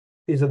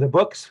 these are the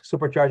books,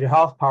 Supercharge Your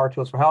Health, Power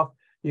Tools for Health.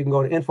 You can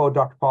go to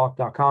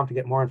info.drpawluk.com to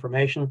get more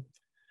information.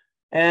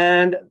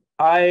 And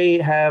I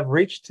have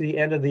reached the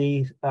end of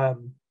the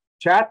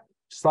chat,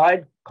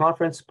 slide,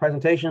 conference,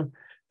 presentation.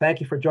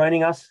 Thank you for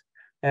joining us.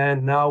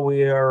 And now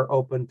we are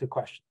open to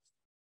questions.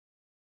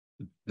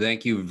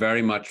 Thank you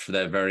very much for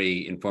that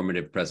very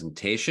informative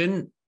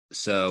presentation.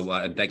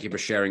 So thank you for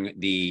sharing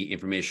the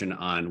information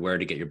on where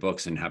to get your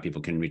books and how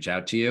people can reach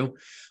out to you.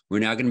 We're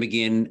now going to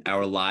begin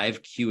our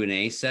live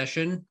Q&A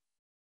session.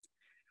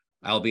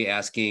 I'll be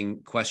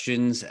asking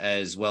questions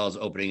as well as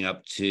opening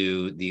up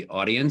to the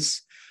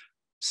audience.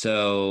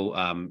 So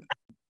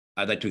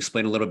I'd like to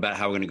explain a little about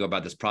how we're going to go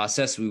about this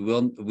process.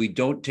 We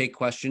don't take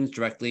questions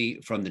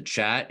directly from the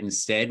chat.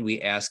 Instead, we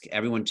ask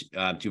everyone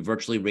to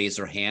virtually raise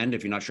their hand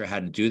if you're not sure how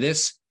to do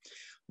this.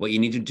 What you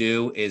need to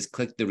do is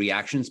click the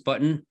reactions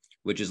button,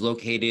 which is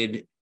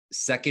located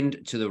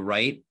second to the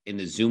right in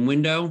the Zoom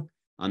window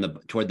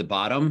toward the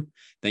bottom.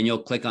 Then you'll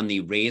click on the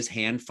raise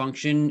hand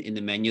function in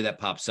the menu that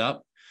pops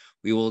up.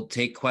 We will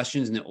take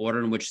questions in the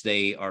order in which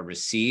they are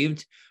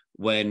received.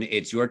 When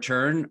it's your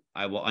turn,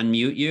 I will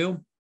unmute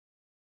you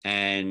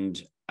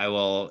and I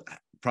will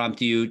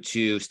prompt you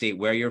to state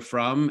where you're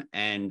from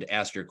and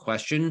ask your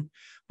question.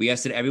 We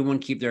ask that everyone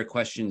keep their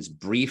questions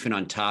brief and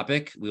on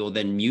topic. We will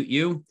then mute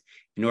you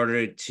in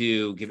order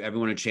to give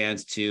everyone a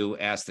chance to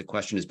ask the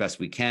question as best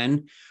we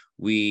can.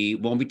 We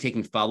won't be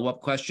taking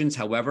follow-up questions.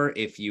 However,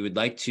 if you would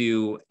like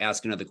to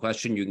ask another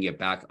question, you can get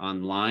back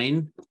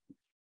online.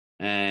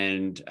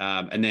 And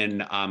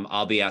then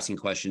I'll be asking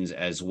questions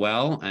as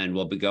well. And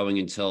we'll be going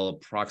until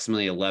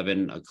approximately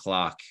 11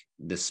 o'clock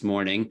this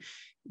morning.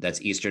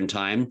 That's Eastern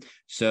time.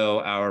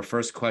 So our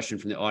first question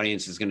from the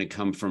audience is going to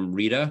come from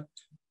Rita.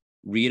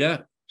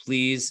 Rita,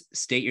 please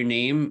state your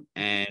name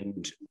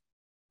and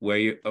where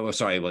you're,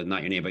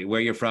 not your name, but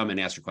where you're from and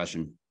ask your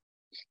question.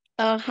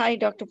 Hi,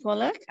 Dr.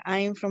 Pawluk.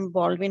 I'm from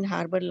Baldwin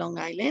Harbor, Long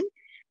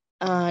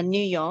Island,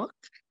 New York.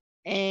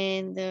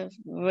 And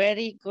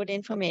very good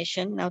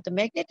information. Now, the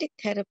magnetic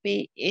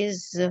therapy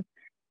is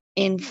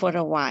in for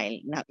a while.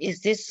 Now,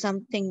 is this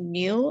something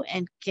new?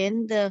 And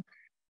can the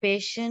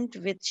patient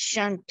with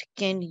shunt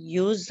can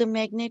use the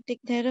magnetic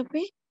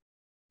therapy?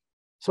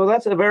 So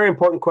that's a very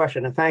important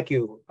question, and thank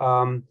you.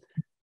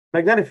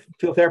 Magnetic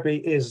field therapy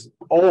is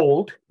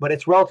old, but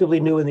it's relatively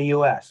new in the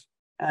US.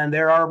 And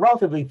there are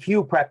relatively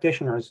few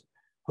practitioners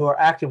who are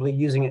actively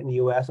using it in the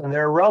US, and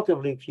there are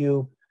relatively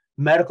few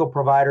medical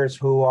providers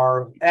who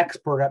are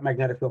expert at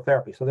magnetic field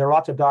therapy. So there are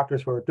lots of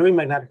doctors who are doing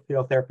magnetic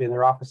field therapy in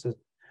their offices,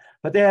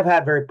 but they have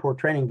had very poor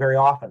training very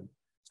often.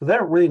 So they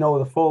don't really know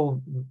the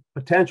full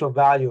potential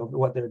value of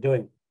what they're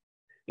doing.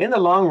 In the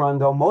long run,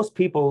 though, most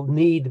people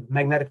need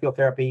magnetic field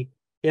therapy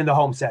in the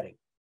home setting.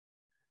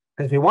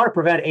 Because if you want to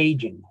prevent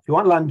aging, if you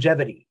want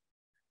longevity,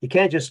 you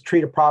can't just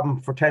treat a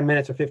problem for 10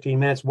 minutes or 15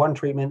 minutes, one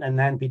treatment, and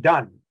then be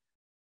done.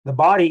 The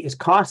body is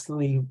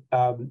constantly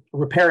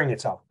repairing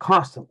itself,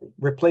 constantly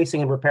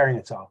replacing and repairing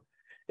itself.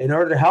 In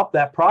order to help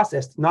that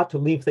process, not to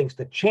leave things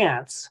to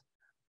chance,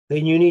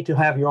 then you need to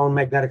have your own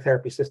magnetic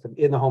therapy system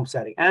in the home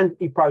setting, and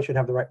you probably should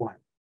have the right one.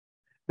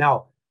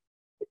 Now,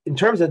 in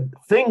terms of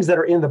things that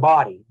are in the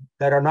body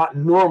that are not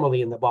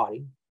normally in the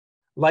body,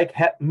 like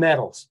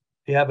metals,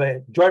 if you have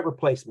a joint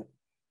replacement,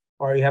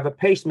 or you have a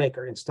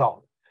pacemaker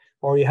installed,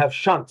 or you have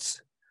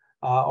shunts,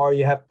 or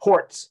you have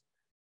ports,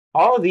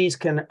 all of these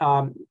can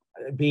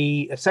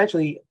be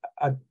essentially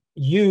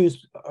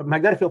used.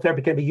 Magnetic field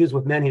therapy can be used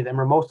with many of them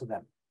or most of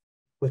them.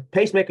 With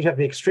pacemakers, you have to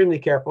be extremely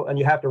careful, and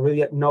you have to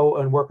really know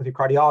and work with your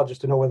cardiologist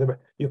to know whether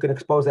you can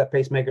expose that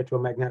pacemaker to a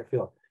magnetic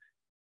field.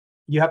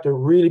 You have to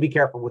really be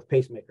careful with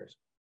pacemakers.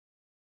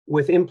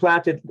 With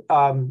implanted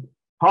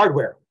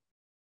hardware,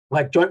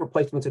 like joint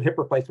replacements and hip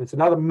replacements,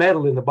 and other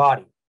metal in the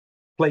body,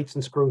 plates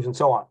and screws and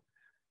so on,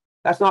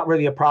 that's not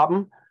really a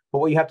problem. But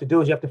what you have to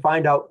do is you have to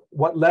find out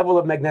what level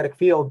of magnetic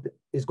field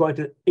is going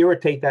to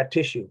irritate that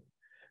tissue.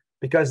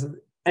 Because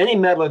any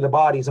metal in the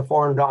body is a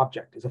foreign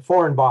object, is a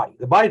foreign body.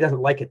 The body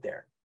doesn't like it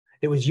there.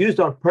 It was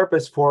used on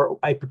purpose for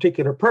a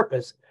particular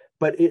purpose,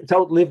 but it's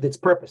outlived its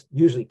purpose.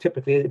 Usually,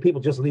 typically, people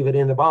just leave it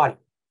in the body.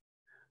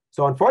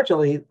 So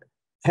unfortunately,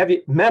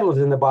 heavy metals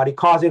in the body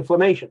cause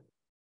inflammation.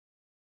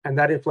 And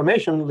that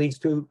inflammation leads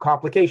to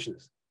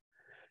complications.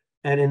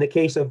 And in the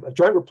case of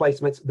joint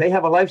replacements, they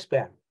have a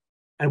lifespan.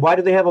 And why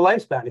do they have a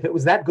lifespan? If it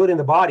was that good in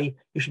the body,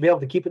 you should be able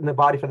to keep it in the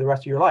body for the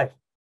rest of your life.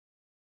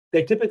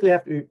 They typically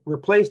have to be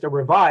replaced or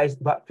revised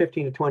about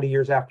 15 to 20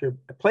 years after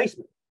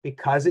replacement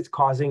because it's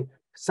causing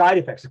side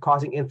effects, it's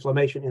causing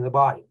inflammation in the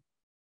body.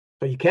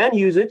 So you can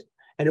use it,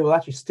 and it will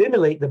actually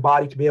stimulate the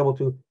body to be able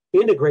to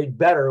integrate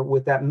better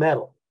with that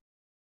metal.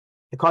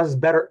 It causes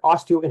better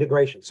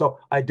osteointegration. So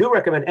I do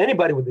recommend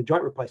anybody with a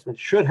joint replacement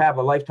should have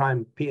a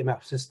lifetime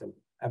PEMF system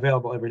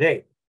available every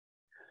day.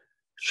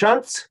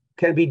 Shunts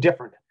can be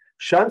different.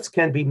 Shunts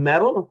can be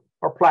metal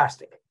or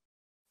plastic.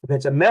 If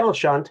it's a metal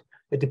shunt,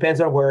 it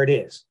depends on where it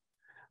is.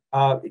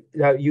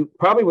 You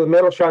probably with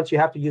metal shunts, you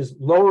have to use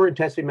lower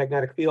intensity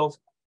magnetic fields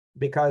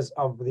because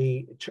of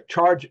the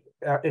charge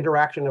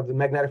interaction of the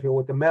magnetic field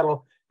with the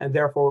metal and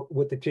therefore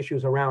with the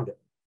tissues around it.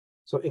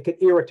 So it can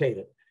irritate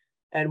it.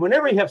 And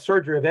whenever you have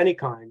surgery of any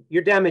kind,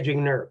 you're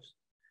damaging nerves.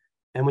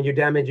 And when you're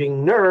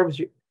damaging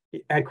nerves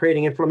and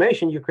creating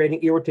inflammation, you're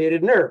creating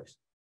irritated nerves.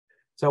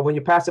 So when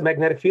you pass a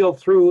magnetic field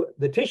through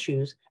the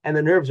tissues and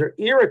the nerves are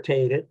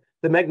irritated,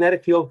 the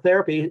magnetic field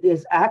therapy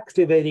is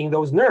activating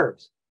those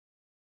nerves,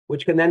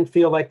 which can then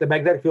feel like the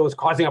magnetic field is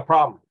causing a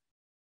problem.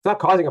 It's not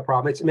causing a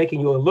problem. It's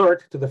making you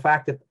alert to the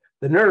fact that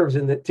the nerves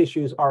in the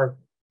tissues are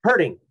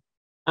hurting,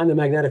 and the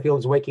magnetic field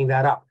is waking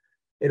that up.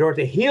 In order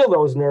to heal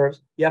those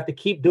nerves, you have to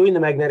keep doing the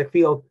magnetic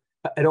field,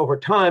 and over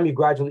time, you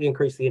gradually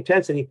increase the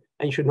intensity,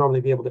 and you should normally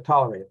be able to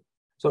tolerate it.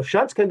 So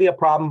shunts can be a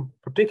problem,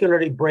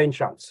 particularly brain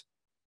shunts,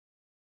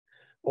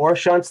 or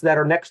shunts that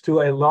are next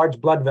to a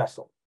large blood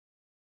vessel,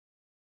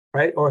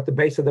 right? Or at the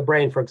base of the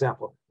brain, for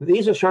example.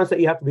 These are shunts that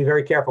you have to be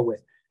very careful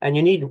with. And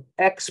you need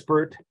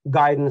expert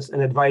guidance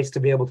and advice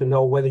to be able to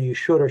know whether you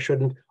should or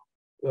shouldn't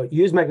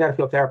use magnetic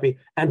field therapy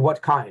and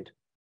what kind.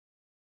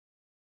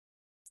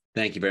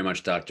 Thank you very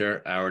much,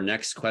 Doctor. Our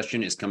next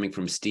question is coming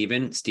from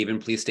Stephen. Stephen,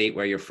 please state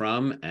where you're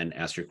from and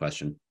ask your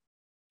question.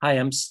 Hi,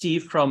 I'm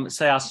Steve from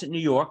Syosset, New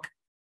York.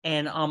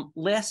 And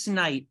last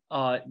night,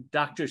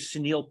 Dr.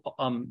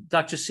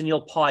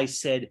 Sunil Pai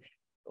said,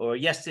 or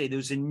yesterday, there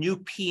was a new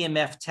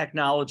PEMF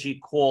technology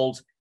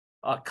called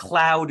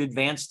Cloud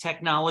Advanced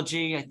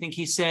Technology, I think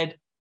he said.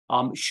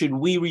 Should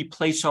we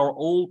replace our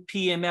old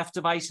PEMF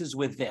devices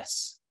with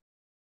this?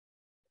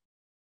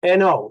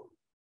 No.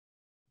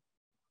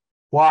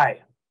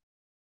 Why?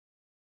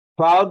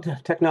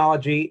 Cloud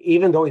technology,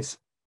 even though it's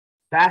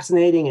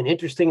fascinating and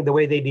interesting the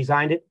way they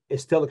designed it,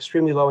 is still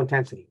extremely low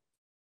intensity.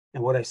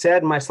 And what I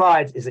said in my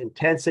slides is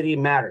intensity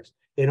matters.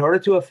 In order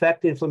to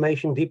affect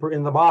inflammation deeper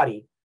in the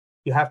body,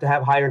 you have to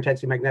have higher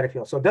intensity magnetic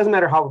field. So it doesn't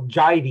matter how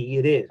jivey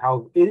it is,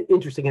 how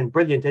interesting and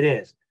brilliant it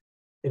is.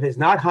 If it's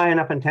not high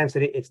enough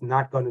intensity, it's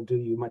not going to do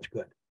you much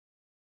good.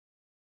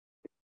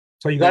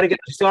 So you got to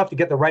still have to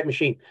get the right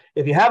machine.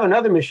 If you have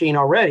another machine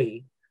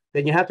already,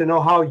 then you have to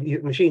know how the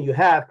machine you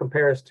have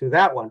compares to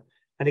that one.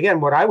 And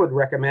again, what I would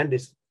recommend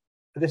is,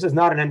 this is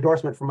not an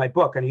endorsement for my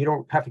book, and you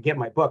don't have to get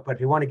my book, but if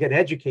you want to get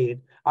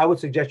educated, I would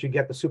suggest you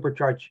get the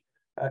Supercharge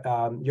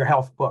Your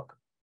Health book,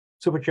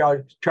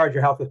 Supercharge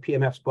Your Health with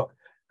PEMF's book,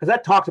 because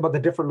that talks about the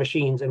different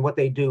machines and what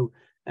they do,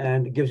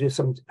 and it gives you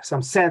some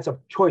sense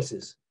of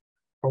choices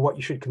for what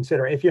you should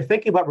consider if you're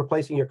thinking about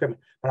replacing your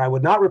equipment. But I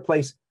would not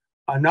replace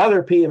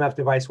another PEMF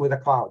device with a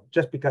cloud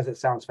just because it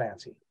sounds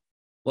fancy.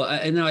 Well,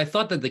 I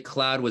thought that the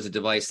cloud was a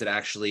device that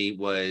actually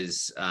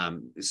was,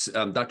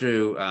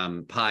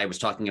 Dr. Pai was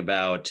talking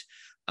about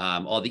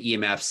all the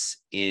EMFs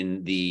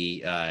in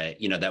the,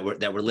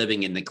 that were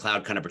living in the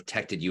cloud kind of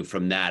protected you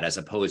from that, as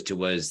opposed to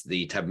was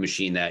the type of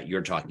machine that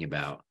you're talking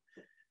about.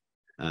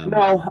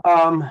 No,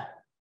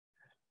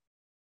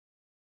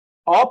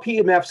 all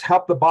PEMFs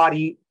help the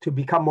body to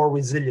become more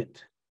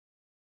resilient,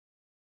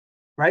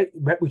 right?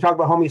 We talk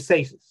about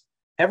homeostasis.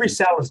 Every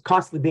cell is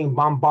constantly being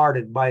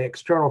bombarded by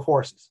external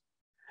forces,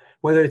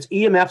 whether it's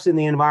EMFs in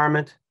the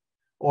environment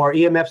or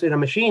EMFs in a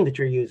machine that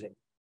you're using.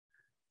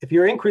 If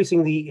you're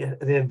increasing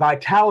the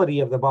vitality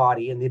of the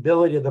body and the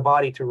ability of the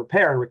body to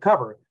repair and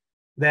recover,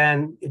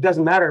 then it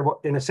doesn't matter,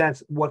 in a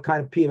sense, what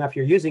kind of PEMF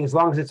you're using, as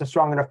long as it's a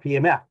strong enough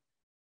PEMF.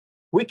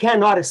 We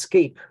cannot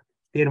escape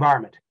the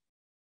environment.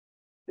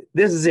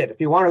 This is it.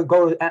 If you want to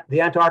go to the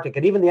Antarctic,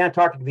 and even the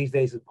Antarctic these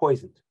days is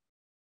poisoned,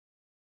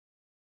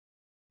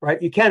 right?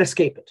 You can't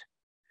escape it.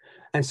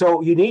 And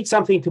so you need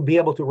something to be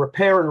able to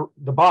repair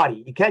the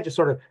body. You can't just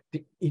sort of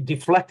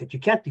deflect it. You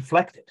can't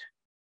deflect it.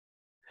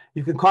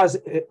 You can cause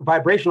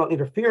vibrational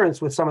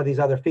interference with some of these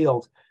other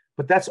fields,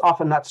 but that's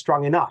often not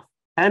strong enough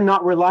and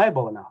not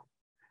reliable enough.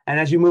 And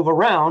as you move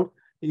around,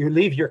 you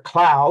leave your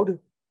cloud,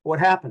 what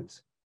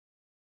happens?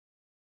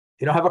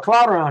 You don't have a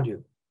cloud around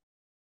you,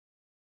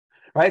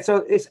 right?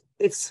 So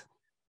it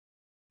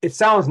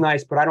sounds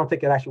nice, but I don't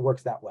think it actually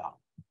works that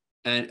well.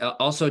 And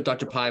also,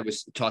 Dr. Pai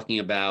was talking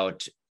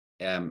about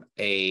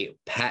a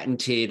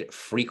patented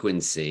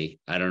frequency.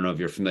 I don't know if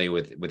you're familiar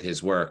with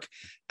his work.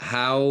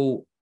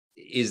 How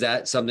is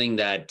that something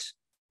that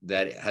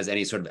has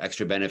any sort of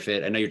extra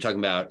benefit? I know you're talking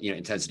about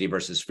intensity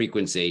versus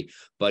frequency,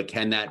 but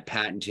can that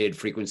patented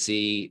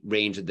frequency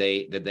range that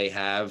they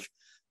have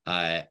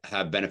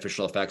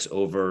beneficial effects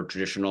over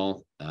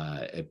traditional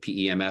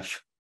PEMF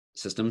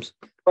systems?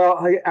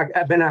 Well,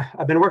 I've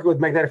been working with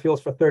magnetic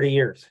fields for 30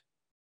 years.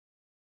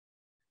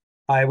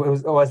 I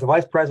was the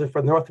vice president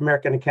for the North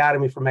American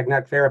Academy for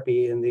Magnetic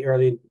Therapy in the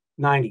early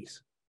 90s.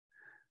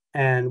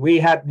 And we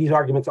had these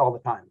arguments all the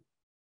time.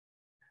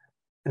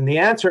 And the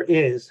answer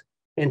is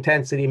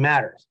intensity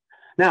matters.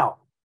 Now,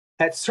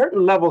 at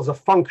certain levels of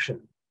function,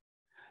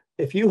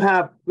 if you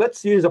have,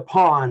 let's use a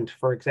pond,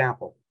 for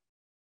example,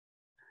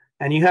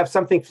 and you have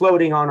something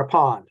floating on a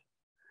pond,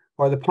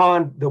 or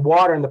the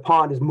water in the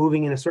pond is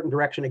moving in a certain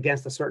direction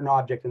against a certain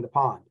object in the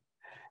pond.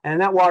 And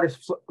that water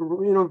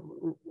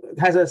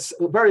has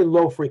a very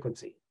low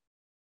frequency,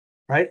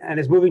 right? And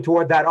is moving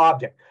toward that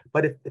object.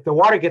 But if the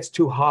water gets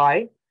too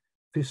high,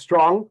 too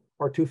strong,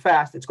 or too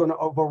fast, it's going to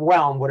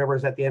overwhelm whatever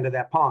is at the end of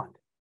that pond.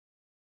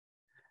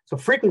 So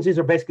frequencies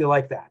are basically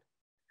like that.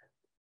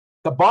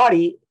 The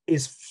body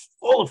is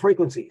full of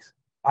frequencies.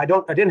 I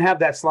didn't have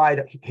that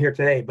slide here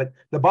today, but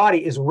the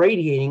body is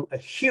radiating a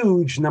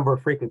huge number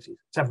of frequencies.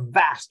 It's a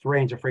vast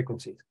range of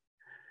frequencies.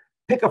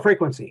 Pick a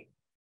frequency.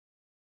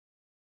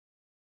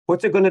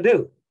 What's it going to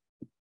do?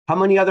 How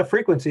many other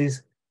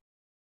frequencies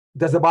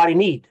does the body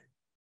need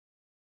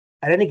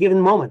at any given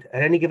moment,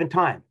 at any given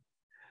time?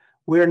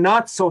 we're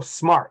not so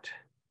smart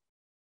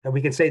that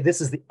we can say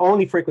this is the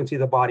only frequency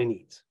the body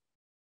needs,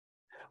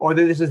 or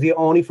that this is the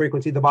only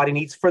frequency the body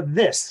needs for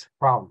this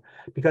problem.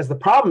 Because the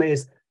problem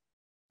is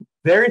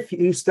very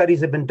few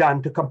studies have been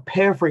done to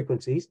compare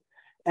frequencies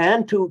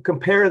and to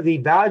compare the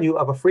value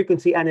of a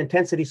frequency and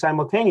intensity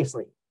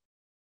simultaneously.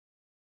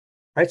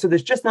 Right? So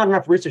there's just not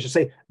enough research to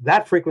say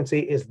that frequency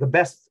is the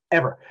best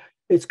ever.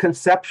 It's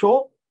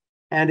conceptual,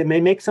 and it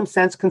may make some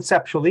sense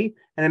conceptually,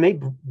 and it may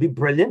be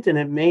brilliant, and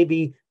it may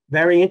be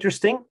very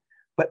interesting,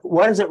 but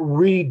what is it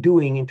really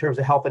doing in terms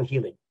of health and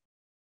healing?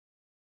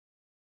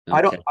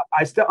 Okay.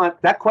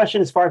 That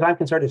question, as far as I'm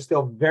concerned, is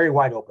still very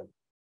wide open.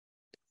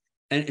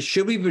 And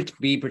should we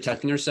be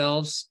protecting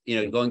ourselves?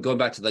 Going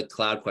back to the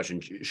cloud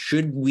question,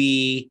 should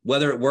we,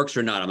 whether it works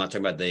or not, I'm not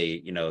talking about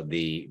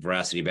the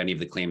veracity of any of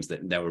the claims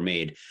that were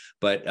made,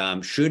 but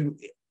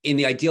in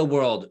the ideal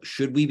world,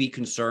 should we be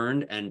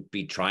concerned and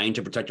be trying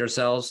to protect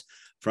ourselves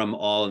from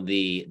all of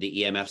the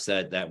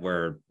EMFs that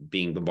we're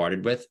being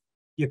bombarded with?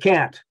 You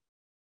can't.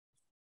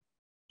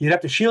 You'd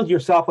have to shield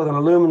yourself with an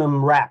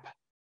aluminum wrap.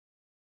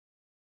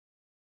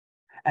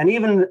 And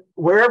even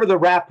wherever the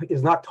wrap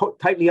is not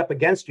tightly up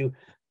against you,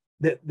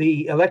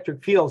 the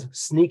electric fields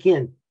sneak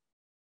in.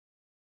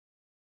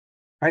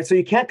 Right? So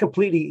you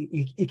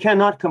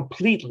cannot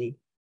completely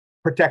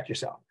protect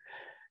yourself.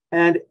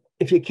 And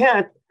if you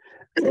can't,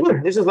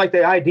 this is like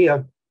the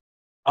idea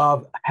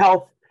of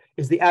health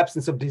is the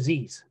absence of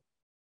disease.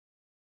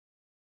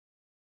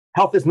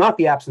 Health is not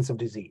the absence of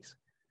disease.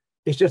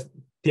 It's just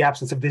the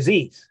absence of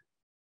disease.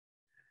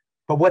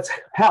 But what's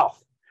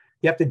health?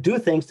 You have to do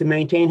things to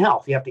maintain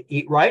health. You have to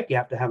eat right. You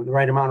have to have the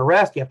right amount of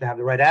rest. You have to have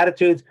the right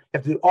attitudes. You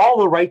have to do all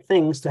the right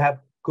things to have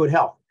good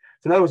health.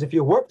 So in other words, if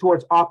you work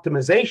towards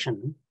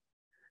optimization,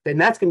 then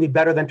that's going to be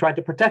better than trying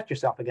to protect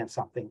yourself against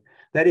something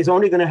that is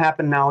only going to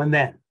happen now and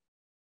then,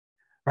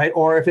 right?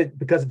 Or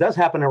because it does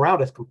happen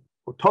around us,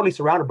 we're totally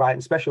surrounded by it,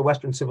 especially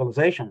Western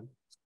civilization.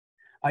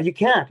 You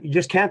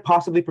just can't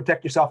possibly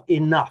protect yourself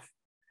enough.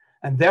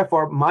 And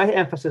therefore, my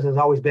emphasis has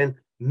always been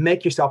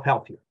make yourself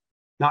healthier.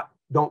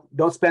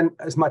 Don't spend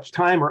as much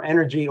time or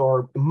energy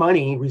or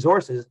money,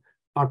 resources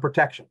on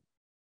protection.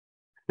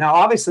 Now,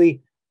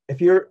 obviously, if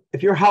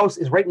your house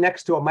is right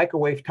next to a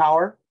microwave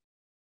tower,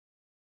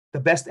 the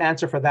best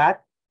answer for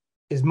that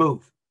is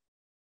move.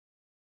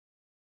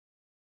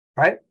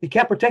 Right? You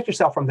can't protect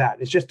yourself from that.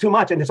 It's just too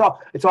much, and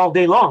it's all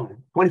day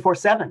long,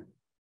 24/7.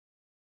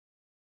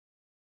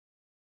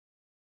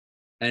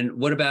 And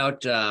what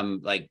about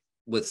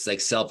with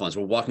cell phones?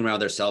 We're walking around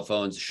with their cell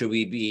phones. Should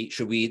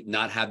we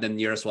not have them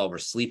near us while we're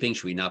sleeping?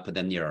 Should we not put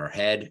them near our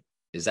head?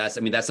 That's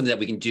something that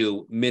we can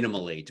do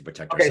minimally to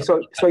protect ourselves.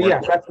 Okay, so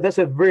yeah, that's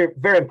a very,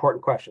 very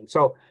important question.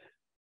 So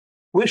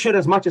we should,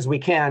 as much as we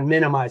can,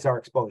 minimize our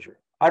exposure.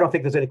 I don't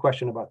think there's any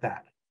question about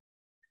that.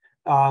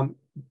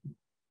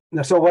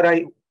 So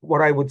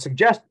what I would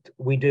suggest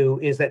we do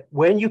is that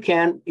when you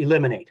can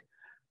eliminate,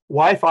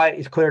 Wi-Fi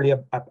is clearly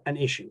an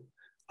issue.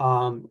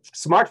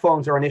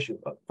 Smartphones are an issue.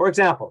 For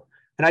example,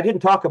 and I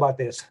didn't talk about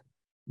this,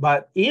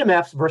 but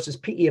EMFs versus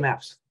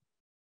PEMFs.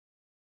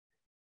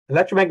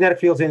 Electromagnetic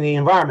fields in the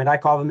environment, I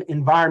call them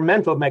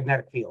environmental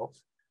magnetic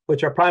fields,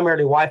 which are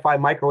primarily Wi-Fi,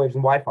 microwaves,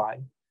 and Wi-Fi.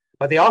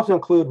 But they also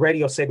include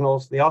radio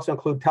signals, they also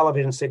include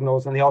television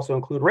signals, and they also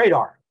include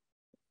radar.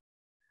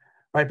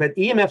 Right? But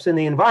EMFs in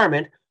the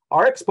environment,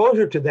 our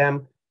exposure to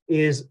them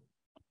is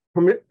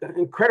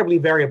incredibly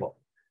variable.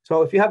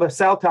 So if you have a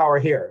cell tower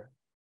here,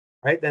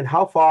 right, then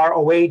how far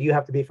away do you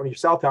have to be from your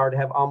cell tower to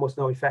have almost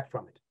no effect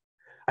from it?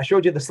 I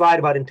showed you the slide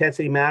about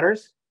intensity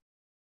matters.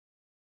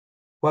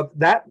 Well,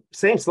 that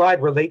same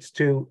slide relates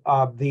to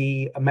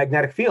the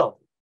magnetic field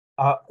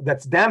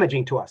that's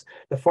damaging to us.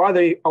 The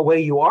farther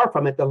away you are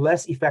from it, the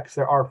less effects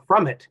there are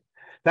from it.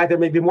 In fact, there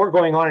may be more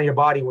going on in your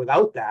body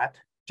without that,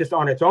 just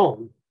on its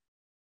own,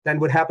 than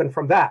would happen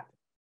from that.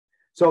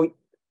 So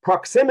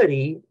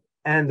proximity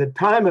and the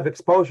time of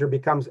exposure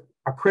becomes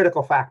a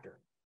critical factor.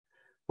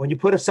 When you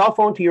put a cell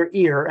phone to your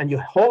ear and you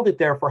hold it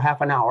there for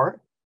half an hour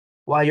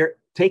while you're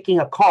taking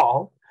a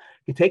call,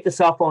 you take the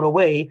cell phone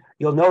away,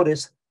 you'll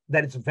notice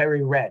that it's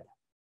very red.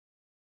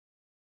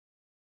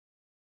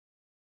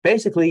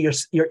 Basically,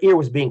 your ear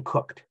was being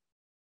cooked.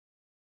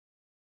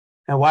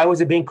 And why was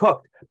it being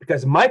cooked?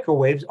 Because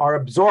microwaves are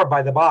absorbed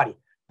by the body.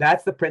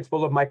 That's the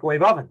principle of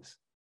microwave ovens.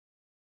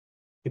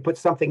 You put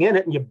something in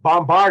it and you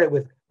bombard it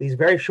with these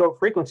very short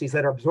frequencies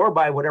that are absorbed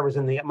by whatever's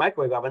in the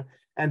microwave oven,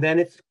 and then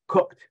it's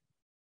cooked.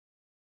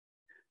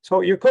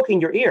 So you're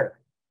cooking your ear.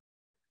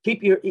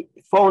 Keep your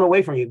phone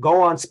away from you.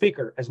 Go on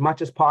speaker as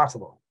much as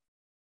possible.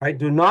 Right?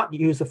 Do not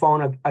use the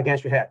phone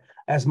against your head.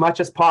 As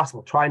much as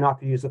possible, try not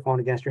to use the phone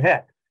against your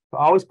head. So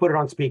always put it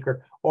on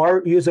speaker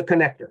or use a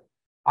connector.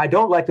 I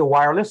don't like the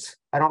wireless.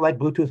 I don't like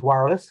Bluetooth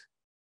wireless.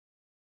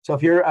 So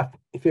if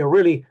you're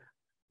really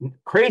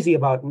crazy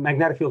about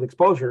magnetic field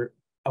exposure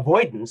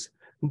avoidance,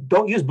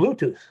 don't use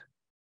Bluetooth.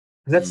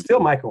 That's still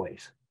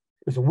microwaves.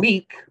 It's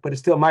weak, but it's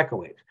still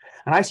microwaves.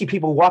 And I see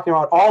people walking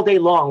around all day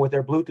long with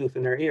their Bluetooth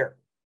in their ear.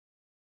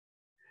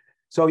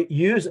 So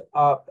use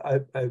a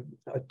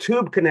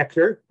tube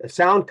connector, a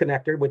sound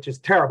connector, which is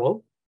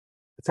terrible.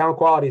 sound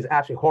quality is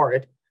actually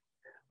horrid.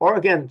 Or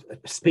again,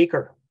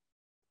 speaker.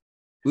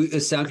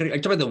 Is sound? Are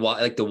you talking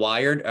about the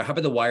wired? Or how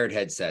about the wired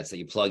headsets that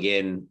you plug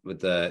in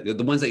with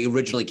the ones that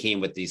originally came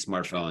with these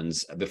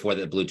smartphones before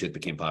the Bluetooth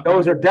became popular?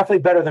 Those are definitely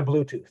better than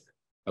Bluetooth.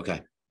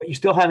 Okay. But you're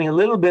still having a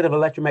little bit of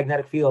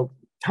electromagnetic field,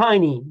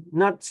 tiny,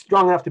 not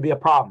strong enough to be a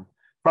problem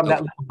from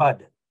that little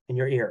bud in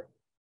your ear.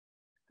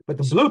 But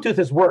the Bluetooth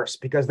is worse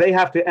because they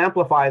have to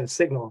amplify the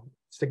signal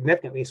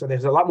significantly. So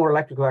there's a lot more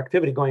electrical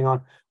activity going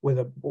on with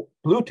a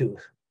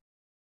Bluetooth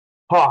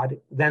pod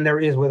than there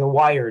is with a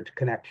wired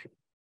connection.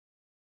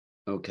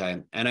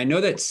 Okay. And I know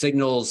that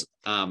signals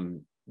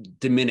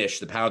diminish,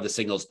 the power of the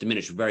signals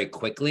diminish very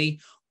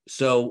quickly.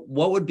 So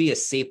what would be a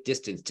safe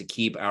distance to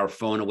keep our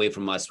phone away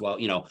from us? Well,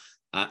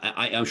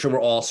 I'm sure we're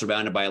all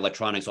surrounded by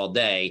electronics all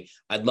day.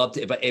 I'd love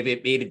to, if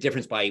it made a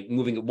difference by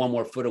moving it one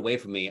more foot away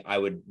from me, I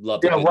would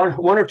love to. Yeah,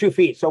 one or 2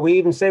 feet. So we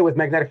even say with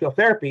magnetic field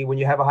therapy, when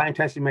you have a high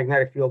intensity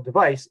magnetic field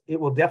device, it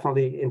will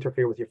definitely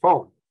interfere with your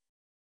phone.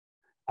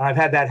 I've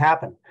had that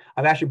happen.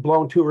 I've actually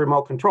blown 2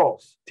 remote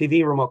controls,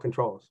 TV remote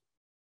controls,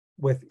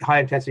 with high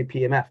intensity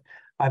PEMF.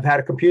 I've had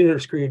a computer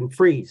screen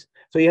freeze.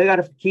 So you got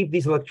to keep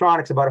these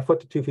electronics about 1 foot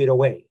to 2 feet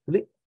away.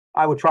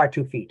 I would try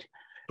 2 feet.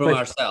 From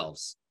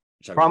ourselves.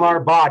 From our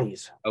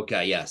bodies.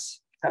 Okay, yes.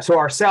 So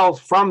our cells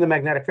from the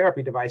magnetic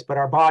therapy device, but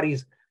our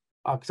bodies,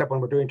 except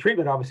when we're doing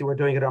treatment, obviously we're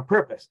doing it on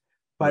purpose.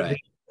 But the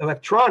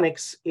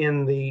electronics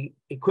in the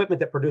equipment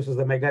that produces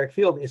the magnetic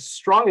field is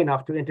strong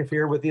enough to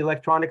interfere with the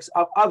electronics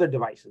of other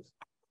devices.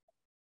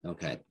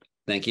 Okay.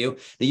 Thank you.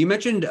 Now, you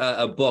mentioned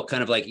a book,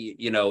 kind of like,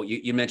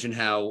 you mentioned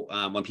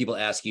how when people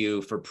ask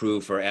you for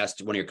proof or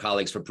asked one of your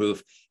colleagues for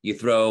proof, you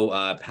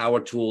throw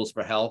Power Tools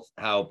for Health,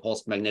 how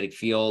pulsed magnetic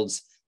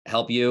fields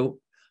help you.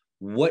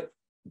 What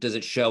does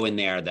it show in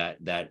there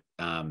that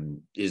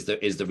is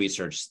the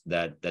research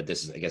that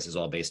this is, I guess, is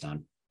all based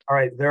on? All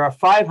right. There are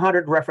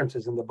 500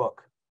 references in the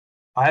book.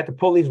 I had to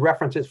pull these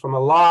references from a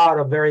lot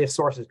of various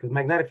sources because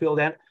magnetic field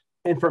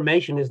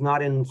information is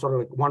not in sort of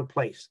like one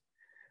place.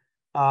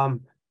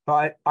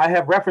 But I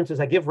have references.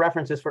 I give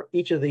references for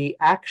each of the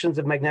actions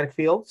of magnetic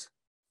fields.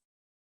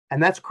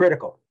 And that's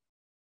critical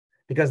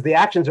because the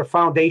actions are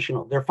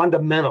foundational. They're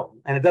fundamental.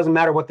 And it doesn't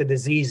matter what the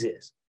disease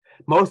is.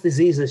 Most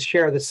diseases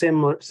share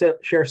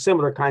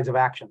similar kinds of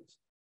actions.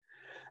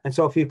 And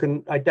so if you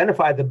can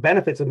identify the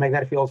benefits of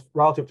magnetic fields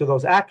relative to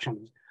those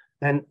actions,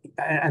 then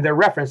and they're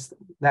referenced,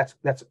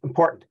 that's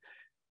important.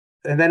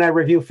 And then I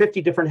review 50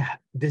 different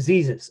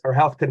diseases or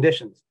health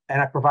conditions,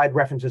 and I provide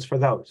references for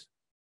those.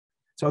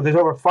 So there's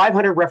over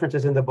 500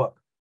 references in the book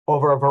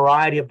over a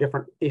variety of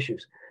different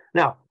issues.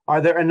 Now, are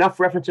there enough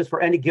references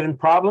for any given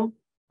problem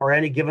or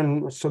any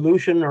given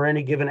solution or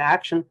any given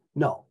action?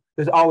 No,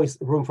 there's always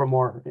room for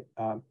more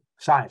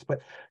science.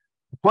 But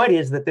the point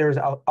is that there's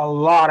a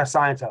lot of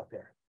science out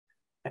there.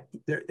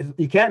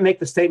 You can't make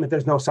the statement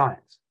there's no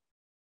science.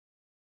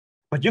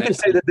 But you can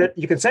say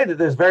that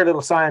there's very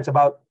little science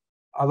about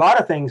a lot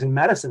of things in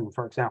medicine,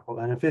 for example,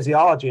 and in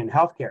physiology and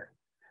healthcare.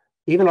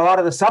 Even a lot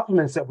of the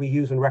supplements that we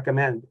use and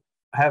recommend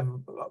have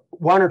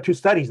 1 or 2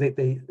 studies that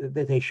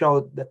they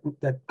show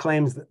that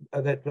claims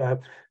that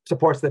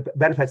supports the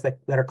benefits that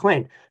are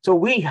claimed. So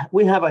we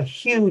have a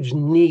huge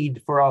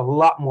need for a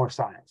lot more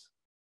science.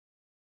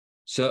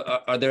 So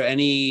are there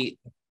any,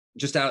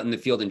 just out in the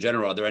field in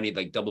general, are there any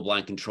like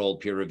double-blind controlled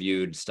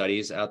peer-reviewed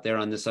studies out there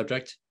on this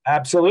subject?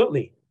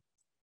 Absolutely.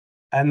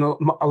 And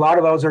a lot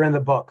of those are in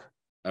the book.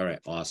 All right.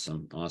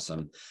 Awesome.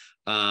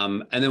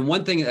 And then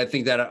one thing I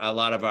think that a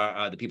lot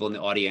of the people in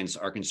the audience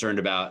are concerned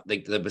about,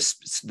 like the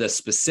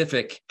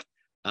specific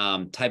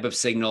type of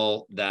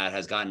signal that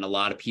has gotten a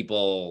lot of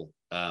people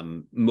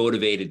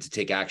motivated to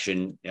take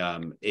action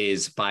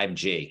is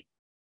 5G.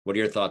 What are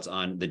your thoughts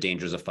on the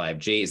dangers of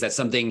 5G? Is that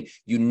something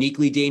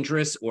uniquely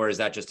dangerous, or is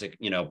that just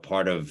a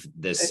part of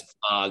this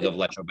fog of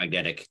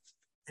electromagnetic?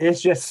 It's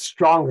just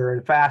stronger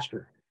and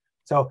faster.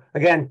 So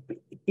again,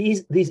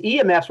 these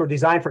EMFs were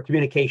designed for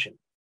communication.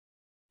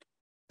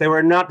 They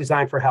were not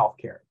designed for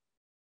healthcare.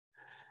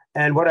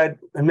 And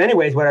in many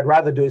ways, what I'd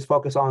rather do is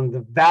focus on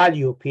the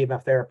value of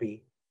PEMF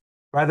therapy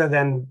rather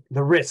than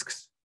the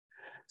risks.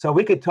 So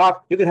you could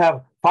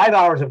have 5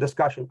 hours of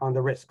discussion on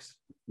the risks.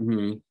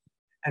 Mm-hmm.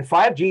 And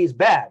 5G is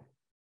bad.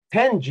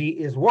 10G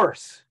is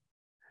worse.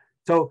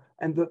 So,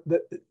 and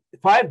the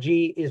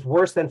 5G is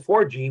worse than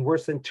 4G,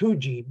 worse than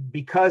 2G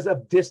because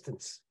of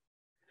distance.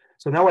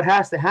 So now what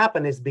has to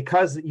happen is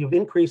because you've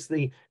decreased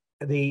the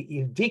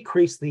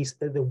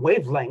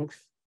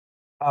wavelength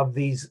of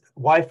these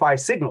Wi-Fi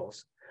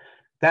signals,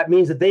 that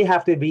means that they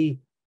have to be,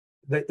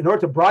 in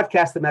order to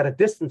broadcast them at a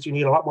distance, you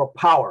need a lot more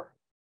power.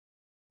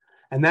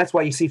 And that's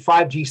why you see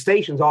 5G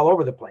stations all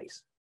over the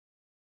place,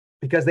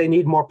 because they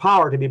need more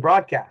power to be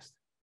broadcast.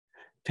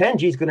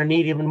 10G is going to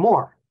need even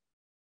more.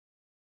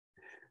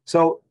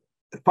 So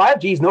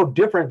 5G is no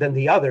different than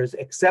the others,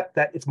 except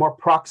that it's more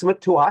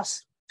proximate to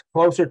us,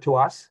 closer to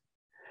us,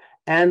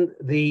 and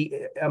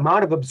the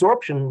amount of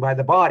absorption by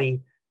the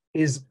body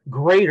is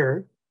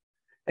greater,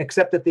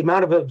 except that the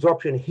amount of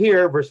absorption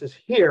here versus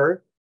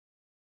here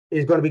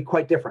is going to be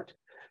quite different.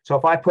 So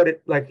if I put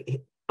it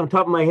like on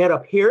top of my head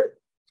up here,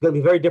 going to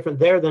be very different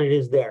there than it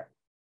is there.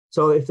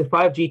 So if the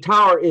 5G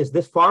tower is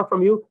this far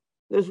from you,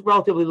 there's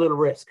relatively little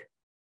risk.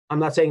 I'm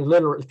not saying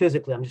literally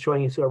physically, I'm just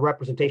showing you sort of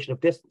representation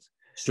of distance.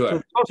 Sure. So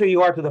the closer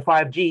you are to the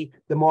 5G,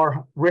 the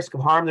more risk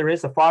of harm there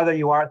is. The farther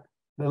you are,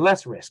 the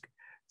less risk.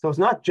 So it's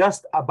not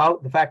just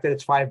about the fact that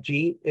it's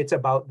 5G, it's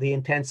about the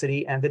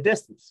intensity and the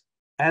distance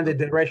and the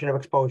duration of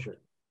exposure.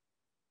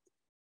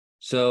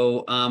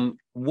 So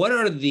what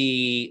are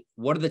the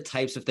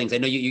types of things? I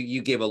know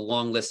you gave a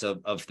long list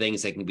of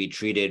things that can be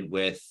treated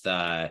with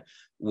the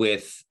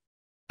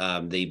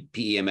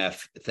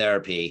PEMF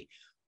therapy.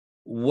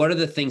 What are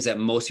the things that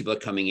most people are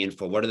coming in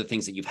for? What are the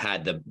things that you've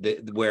had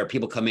where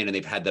people come in and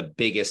they've had the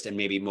biggest and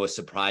maybe most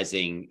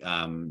surprising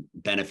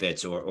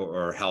benefits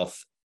or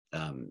health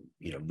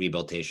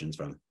rehabilitations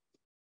from?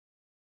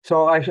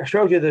 So I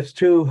showed you there's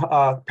two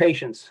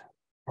patients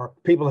or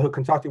people who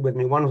consulted with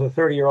me. One was a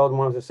 30-year-old and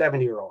one was a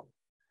 70-year-old.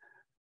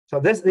 So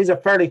these are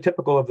fairly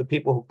typical of the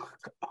people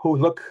who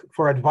look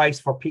for advice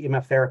for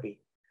PEMF therapy.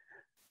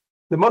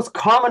 The most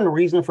common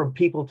reason for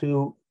people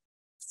to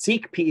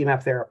seek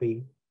PEMF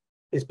therapy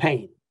is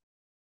pain.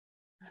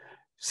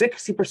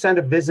 60%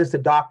 of visits to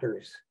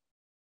doctors,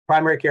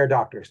 primary care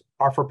doctors,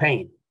 are for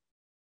pain.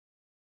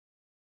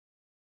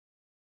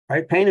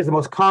 Right? Pain is the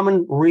most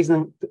common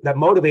reason that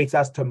motivates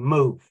us to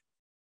move.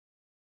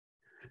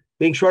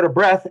 Being short of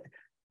breath,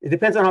 it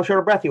depends on how short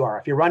of breath you are.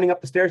 If you're running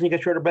up the stairs and you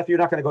get short of breath, you're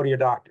not going to go to your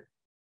doctor.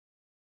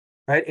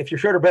 Right? If you're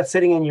short of breath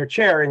sitting in your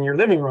chair in your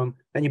living room,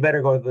 then you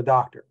better go to the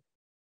doctor.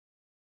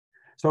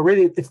 So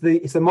really, it's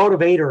the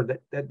motivator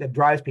that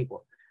drives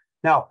people.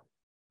 Now,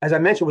 as I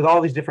mentioned, with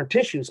all these different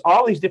tissues,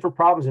 all these different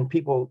problems the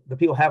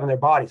people have in their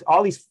bodies,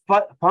 all these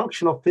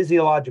functional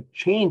physiologic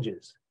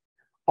changes,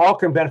 all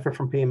can benefit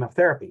from PEMF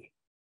therapy.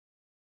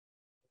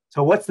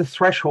 So what's the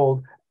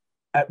threshold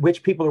at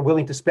which people are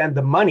willing to spend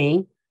the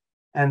money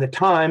and the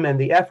time and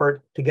the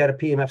effort to get a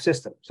PEMF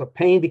system? So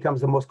pain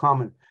becomes the most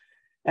common.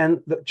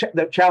 And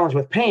the challenge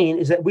with pain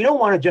is that we don't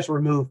want to just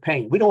remove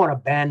pain. We don't want a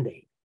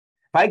Band-Aid.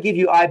 If I give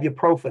you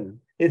ibuprofen,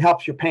 it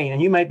helps your pain,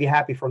 and you might be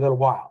happy for a little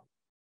while,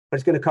 but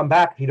it's going to come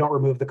back if you don't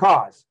remove the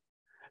cause.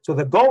 So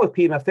the goal with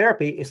PEMF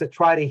therapy is to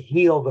try to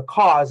heal the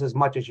cause as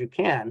much as you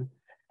can,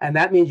 and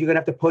that means you're going to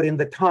have to put in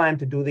the time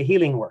to do the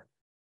healing work.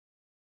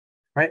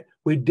 Right?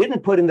 We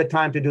didn't put in the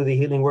time to do the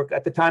healing work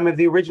at the time of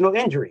the original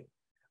injury,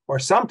 or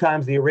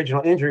sometimes the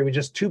original injury was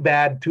just too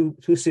bad, too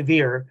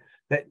severe,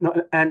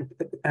 and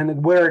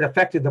where it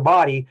affected the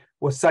body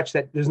was such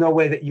that there's no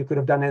way that you could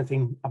have done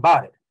anything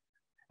about it.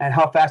 And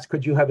how fast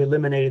could you have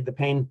eliminated the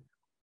pain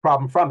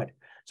problem from it?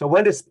 So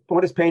when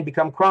does pain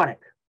become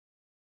chronic?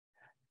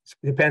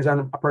 It depends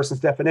on a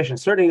person's definition.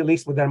 Certainly at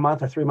least within a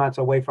month or 3 months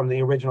away from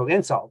the original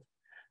insult.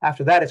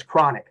 After that, it's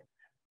chronic.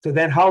 So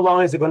then how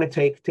long is it going to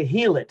take to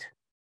heal it?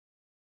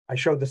 I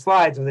showed the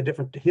slides of the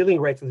different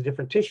healing rates of the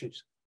different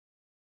tissues.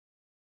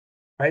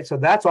 Right? So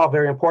that's all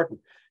very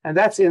important. And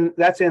that's in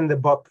the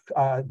book,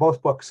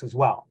 both books as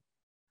well,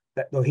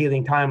 the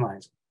healing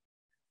timelines.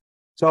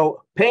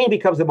 So pain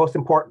becomes the most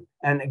important.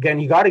 And again,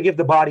 you got to give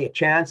the body a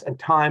chance and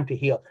time to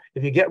heal.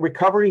 If you get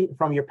recovery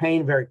from your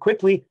pain very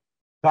quickly,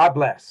 God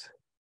bless.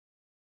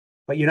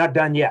 But you're not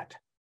done yet.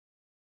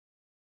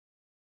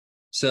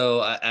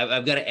 So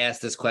I've got to ask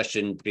this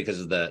question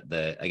because of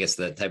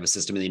the type of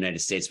system in the United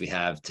States we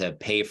have to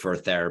pay for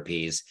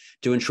therapies.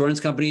 Do insurance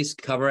companies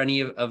cover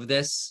any of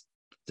this?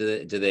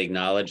 Do they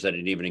acknowledge that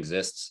it even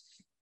exists?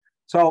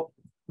 So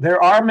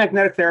there are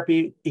magnetic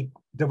therapy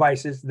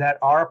devices that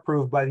are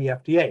approved by the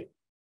FDA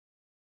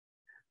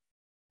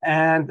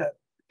and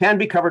can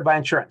be covered by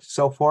insurance.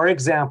 So for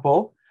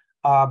example,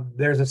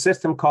 there's a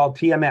system called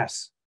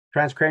TMS,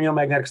 transcranial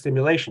magnetic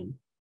stimulation,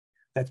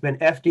 that's been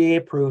FDA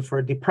approved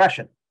for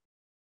depression.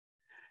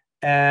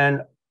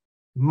 And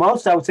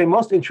I would say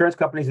most insurance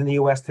companies in the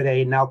US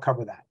today now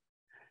cover that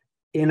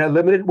in a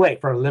limited way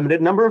for a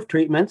limited number of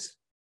treatments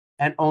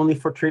and only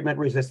for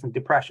treatment-resistant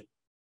depression.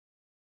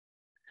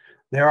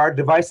 There are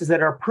devices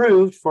that are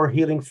approved for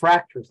healing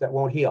fractures that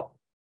won't heal,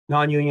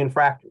 non-union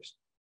fractures,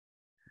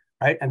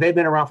 right? And they've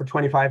been around for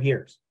 25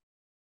 years.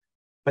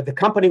 But the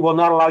company will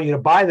not allow you to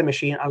buy the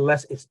machine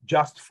unless it's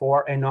just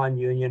for a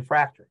non-union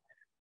fracture.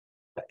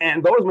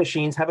 And those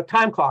machines have a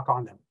time clock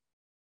on them.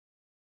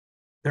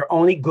 They're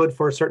only good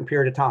for a certain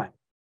period of time.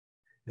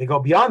 If they go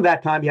beyond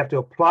that time, you have to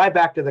apply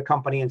back to the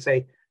company and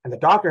say, and the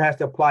doctor has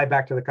to apply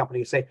back to the company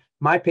and say,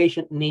 my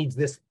patient needs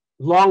this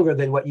longer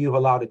than what you've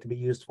allowed it to be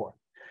used for.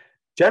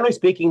 Generally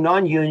speaking,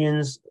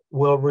 non-unions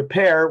will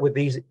repair with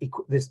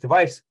this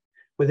device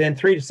within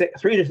 3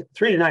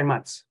 to 9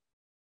 months.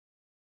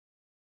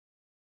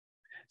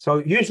 So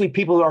usually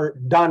people are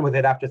done with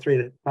it after 3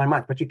 to 9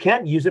 months, but you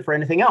can't use it for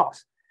anything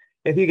else.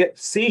 If you get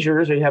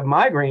seizures or you have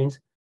migraines,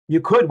 you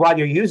could, while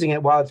you're using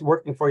it, while it's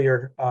working for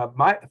your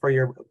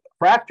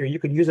fracture, you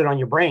could use it on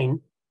your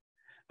brain,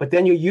 but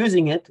then you're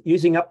using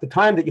up the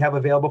time that you have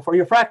available for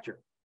your fracture.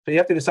 So you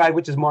have to decide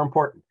which is more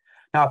important.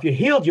 Now, if you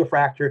healed your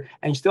fracture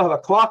and you still have a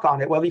clock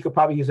on it, well, you could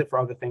probably use it for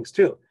other things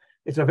too.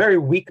 It's a very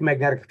weak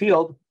magnetic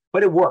field,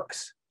 but it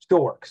works,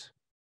 still works.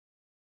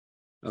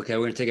 Okay,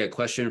 we're going to take a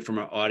question from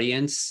our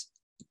audience.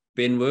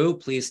 Bin Wu,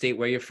 please state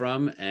where you're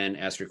from and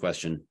ask your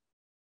question.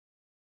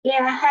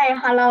 Yeah, hi,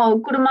 hello,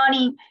 good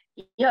morning.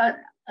 Yeah,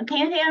 can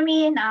you hear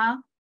me now?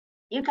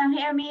 You can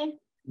hear me?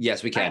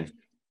 Yes, we can.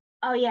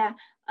 Oh yeah,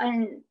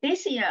 and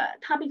this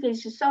topic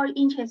is so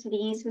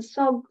interesting. It's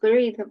so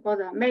great for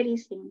the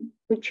medicine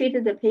to treat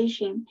the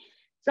patient.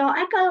 So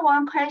I got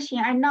one question.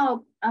 I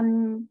know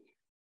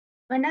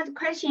another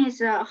question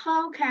is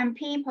how can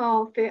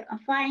people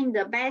find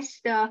the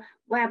best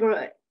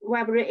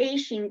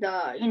vibration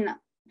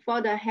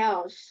for the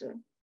health?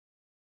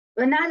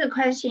 Another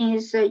question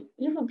is if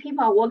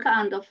people work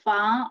on the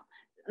phone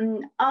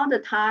all the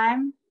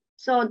time,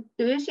 so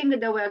do you think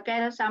they will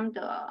get some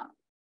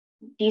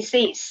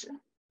disease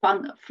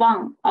from the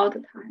phone all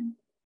the time?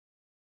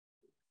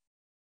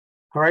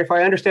 All right, if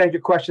I understand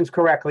your questions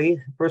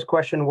correctly, first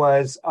question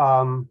was,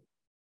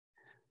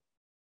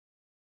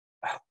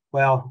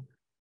 well,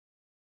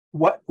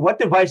 what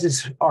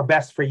devices are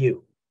best for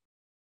you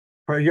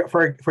for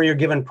your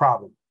given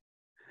problem?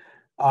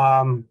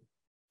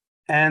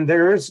 And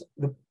there's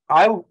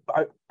I'll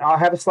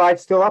have a slide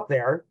still up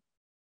there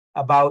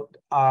about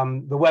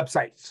the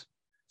websites.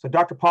 So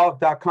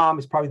drpawluk.com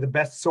is probably the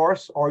best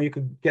source, or you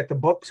could get the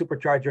book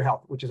Supercharge Your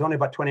Health, which is only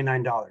about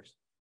 $29.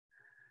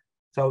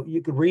 So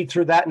you could read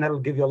through that, and that'll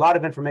give you a lot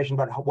of information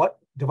about what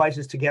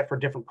devices to get for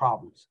different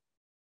problems.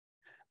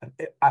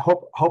 I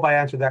hope I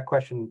answered that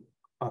question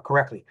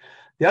correctly.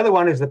 The other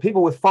one is the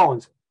people with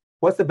phones.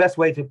 What's the best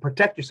way to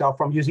protect yourself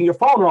from using your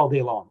phone all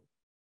day long?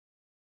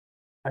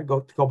 I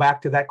go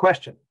back to that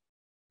question.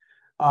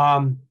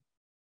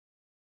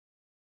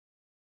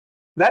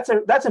 That's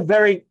a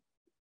very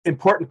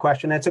important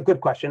question. And it's a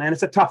good question, and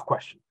it's a tough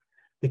question,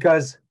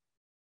 because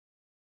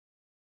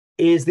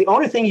is the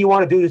only thing you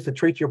want to do is to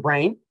treat your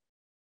brain?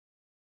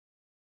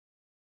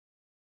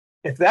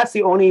 If that's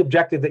the only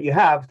objective that you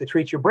have, to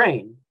treat your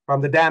brain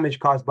from the damage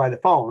caused by the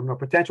phone or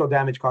potential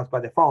damage caused by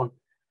the phone,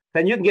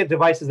 then you can get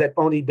devices that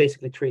only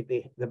basically treat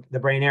the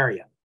brain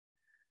area.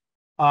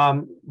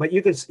 But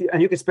you can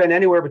spend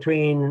anywhere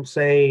between,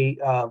 say,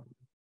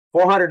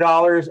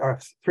 $400 or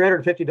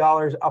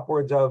 $350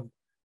 upwards of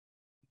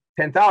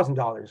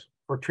 $10,000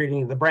 for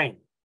treating the brain.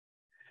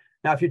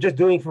 Now, if you're just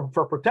doing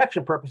for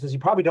protection purposes, you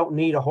probably don't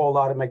need a whole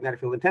lot of magnetic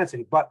field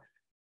intensity. But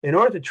in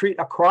order to treat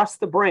across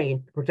the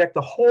brain, protect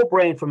the whole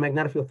brain from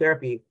magnetic field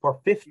therapy for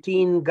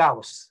 15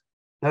 Gauss.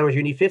 In other words,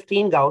 you need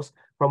 15 Gauss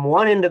from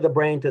one end of the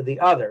brain to the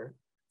other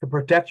to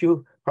protect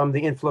you from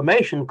the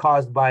inflammation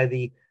caused by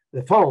the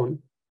phone.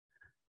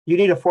 You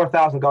need a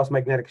 4,000 Gauss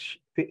magnetic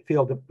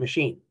field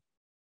machine.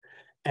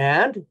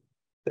 And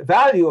the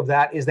value of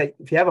that is that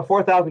if you have a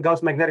 4,000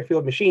 Gauss magnetic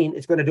field machine,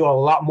 it's going to do a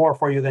lot more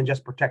for you than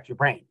just protect your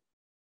brain.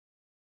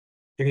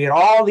 You can get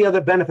all the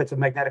other benefits of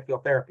magnetic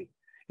field therapy.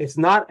 It's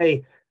not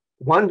a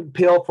one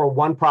pill for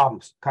one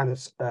problem kind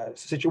of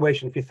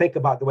situation if you think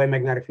about the way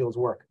magnetic fields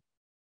work.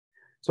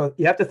 So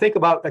you have to think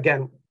about,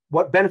 again,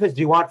 what benefits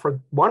do you want for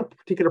one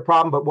particular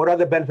problem, but what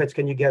other benefits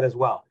can you get as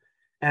well?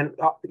 And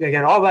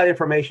again, all that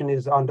information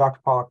is on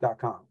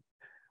drpawluk.com.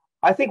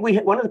 I think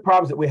one of the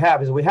problems that we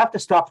have is we have to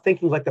stop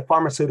thinking like the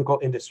pharmaceutical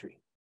industry.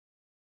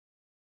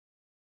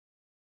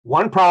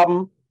 One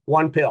problem,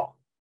 one pill.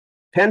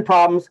 10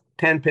 problems,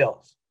 10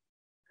 pills.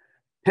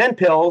 10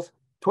 pills,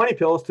 20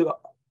 pills to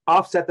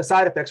offset the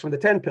side effects from the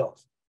 10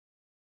 pills.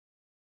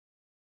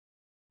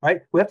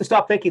 Right? We have to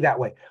stop thinking that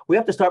way. We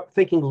have to start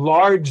thinking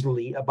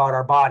largely about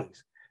our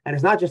bodies. And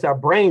it's not just our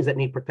brains that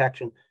need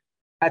protection.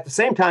 At the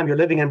same time, you're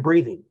living and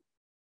breathing.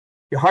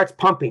 Your heart's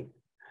pumping.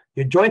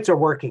 Your joints are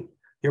working.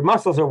 Your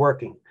muscles are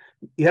working.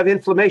 You have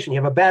inflammation.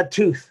 You have a bad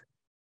tooth.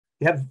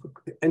 You have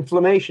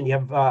inflammation. You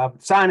have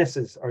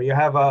sinuses, or you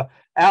have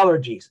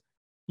allergies.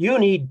 You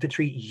need to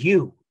treat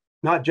you,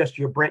 not just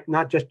your brain,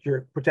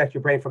 protect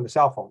your brain from the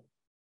cell phone.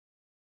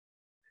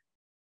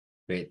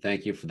 Great.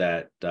 Thank you for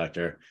that,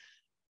 Doctor.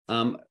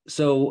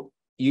 So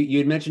you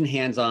had mentioned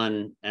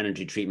hands-on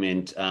energy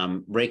treatment.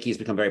 Reiki has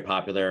become very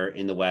popular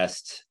in the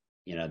West.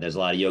 You know, there's a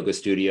lot of yoga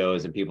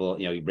studios and people,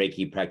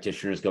 Reiki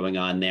practitioners going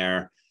on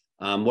there.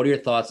 What are your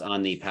thoughts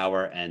on the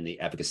power and the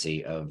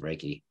efficacy of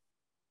Reiki?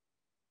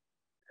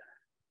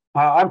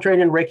 I'm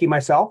trained in Reiki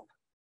myself.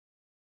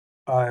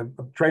 I'm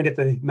trained at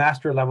the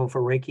master level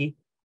for Reiki.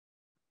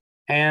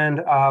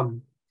 And,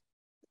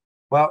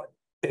 well,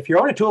 if your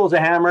only tool is a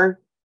hammer,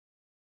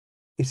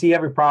 you see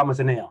every problem as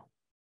a nail.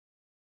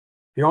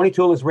 If your only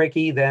tool is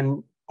Reiki,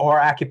 then, or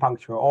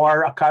acupuncture,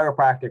 or a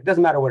chiropractic, it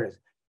doesn't matter what it is.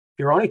 If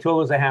your only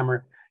tool is a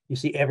hammer, you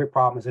see every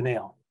problem as a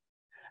nail.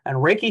 And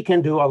Reiki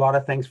can do a lot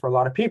of things for a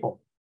lot of people.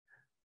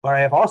 But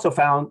I have also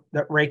found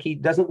that Reiki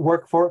doesn't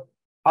work for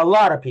a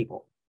lot of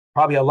people,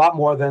 probably a lot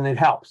more than it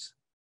helps.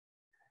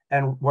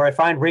 And where I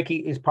find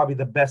Reiki is probably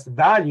the best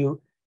value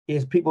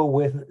is people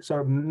with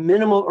sort of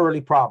minimal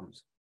early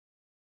problems.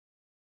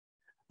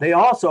 They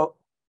also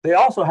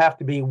have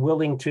to be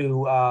willing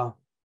to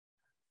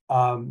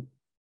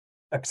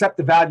accept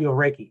the value of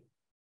Reiki,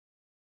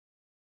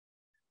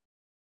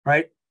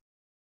 right?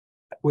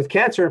 With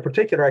cancer in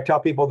particular, I tell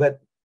people that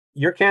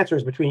your cancer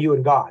is between you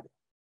and God.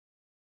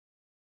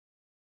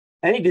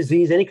 Any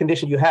disease, any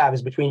condition you have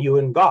is between you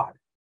and God.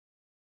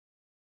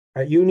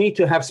 Right? You need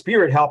to have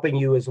spirit helping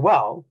you as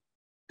well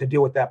to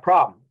deal with that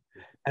problem.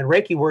 And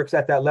Reiki works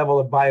at that level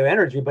of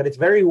bioenergy, but it's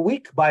very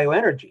weak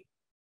bioenergy.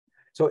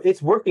 So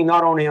it's working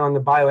not only on the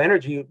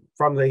bioenergy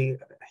from the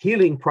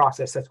healing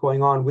process that's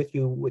going on with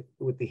you,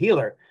 with the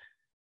healer,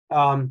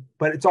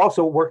 but it's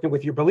also working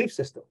with your belief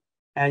system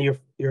and your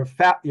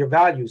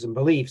values and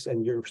beliefs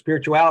and your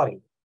spirituality.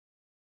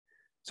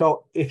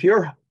 So if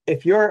you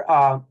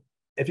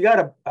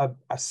got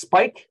a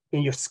spike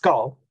in your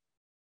skull,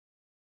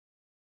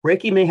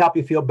 Reiki may help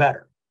you feel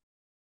better.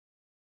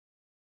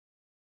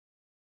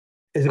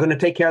 Is it going to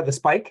take care of the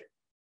spike?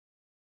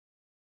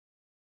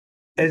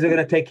 Is it going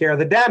to take care of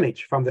the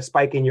damage from the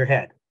spike in your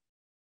head?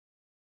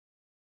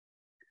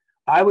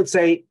 I would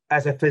say,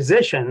 as a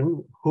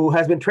physician who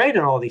has been trained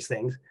in all these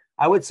things,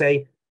 I would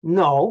say,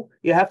 no,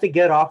 you have to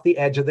get off the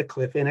edge of the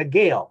cliff in a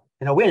gale,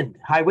 in a wind,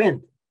 high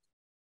wind.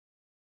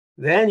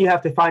 Then you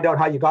have to find out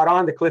how you got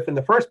on the cliff in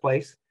the first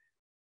place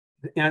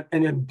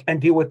and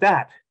deal with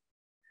that.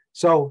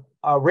 So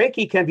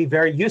Reiki can be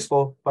very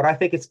useful, but I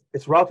think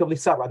it's relatively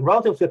subtle. And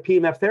relative to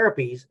PEMF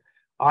therapies,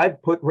 I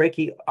put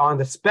Reiki on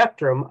the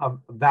spectrum of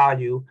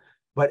value.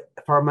 But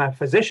from a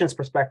physician's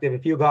perspective,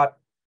 if you got,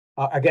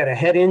 again, a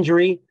head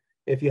injury,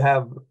 if you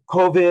have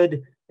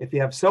COVID, if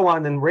you have so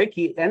on, then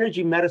Reiki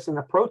energy medicine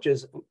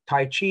approaches,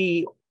 Tai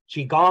Chi,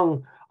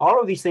 Qigong, all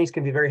of these things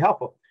can be very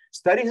helpful.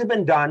 Studies have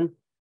been done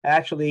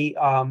actually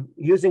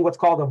using what's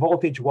called a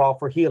voltage wall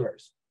for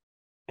healers,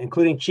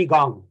 including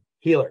Qigong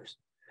healers.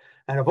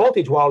 And a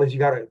voltage wall is you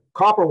got a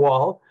copper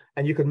wall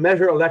and you can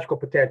measure electrical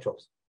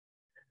potentials.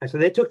 And so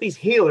they took these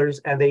healers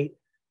and they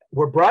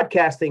were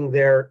broadcasting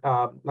their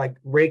like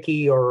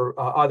Reiki or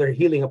other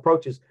healing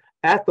approaches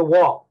at the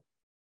wall.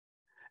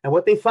 And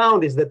what they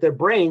found is that their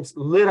brains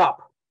lit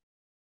up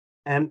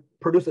and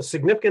produced a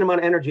significant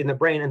amount of energy in the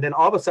brain. And then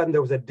all of a sudden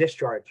there was a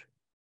discharge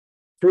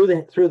through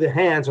the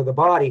hands or the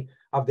body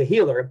of the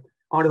healer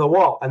onto the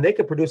wall. And they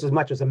could produce as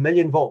much as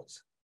 1,000,000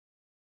 volts.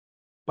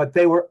 But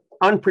they were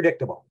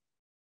unpredictable.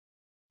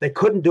 They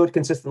couldn't do it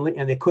consistently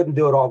and they couldn't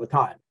do it all the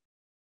time.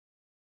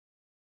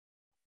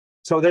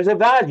 So there's a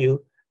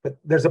value, but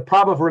there's a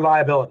problem of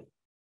reliability,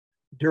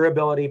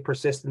 durability,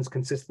 persistence,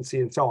 consistency,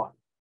 and so on.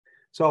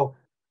 So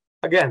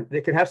again,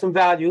 they can have some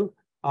value,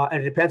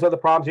 and it depends on the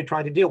problems you're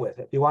trying to deal with.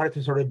 If you wanted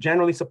to sort of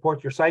generally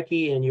support your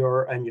psyche and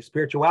your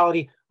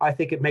spirituality, I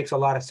think it makes a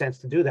lot of sense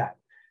to do that.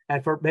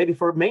 And maybe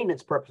for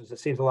maintenance purposes, it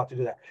seems a lot to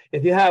do that.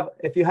 If you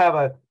have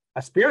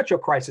a spiritual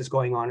crisis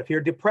going on, if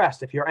you're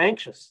depressed, if you're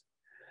anxious,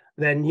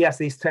 then yes,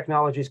 these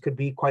technologies could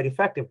be quite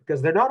effective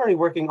because they're not only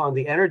working on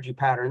the energy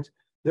patterns,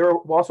 they're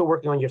also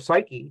working on your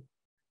psyche.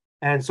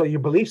 And so your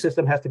belief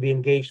system has to be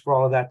engaged for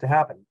all of that to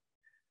happen.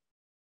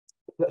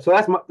 So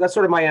that's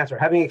sort of my answer,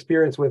 having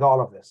experience with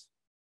all of this.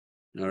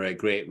 All right,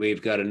 great.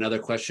 We've got another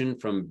question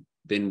from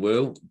Bin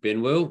Wu.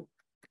 Bin Wu,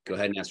 go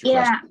ahead and ask your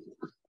question.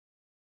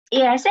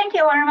 Yeah, thank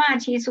you very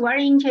much. It's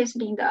very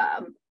interesting,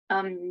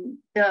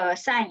 the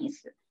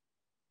science.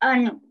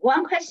 And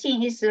one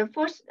question is,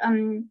 first,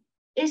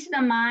 is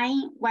the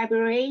mind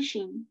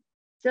vibration?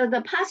 So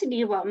the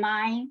positive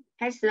mind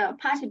has a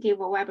positive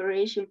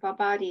vibration for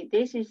body.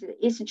 This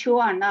is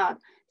true or not?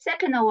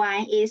 Second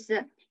one is,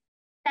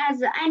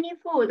 does any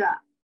food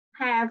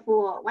have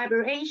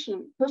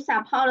vibration to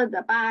support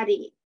the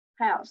body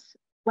health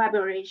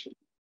vibration?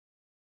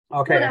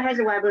 Okay. Food has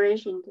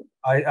vibration.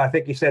 I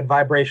think you said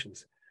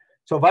vibrations.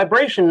 So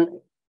vibration,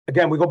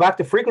 again, we go back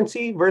to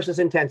frequency versus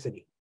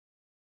intensity.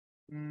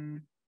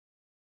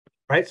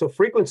 Right? So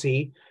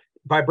frequency,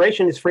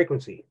 vibration is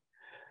frequency.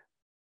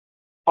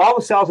 All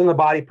the cells in the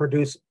body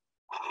produce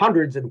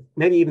hundreds and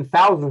maybe even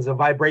thousands of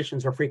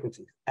vibrations or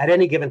frequencies at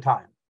any given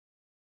time.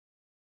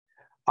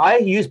 I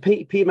use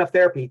PEMF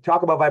therapy,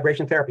 talk about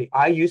vibration therapy.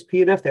 I use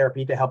PEMF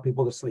therapy to help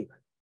people to sleep.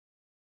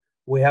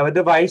 We have a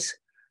device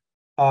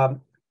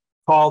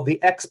called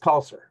the X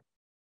pulsar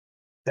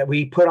that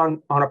we put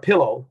on a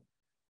pillow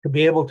to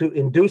be able to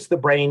induce the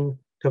brain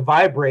to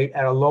vibrate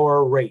at a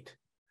lower rate.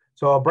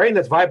 So a brain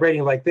that's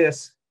vibrating like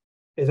this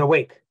is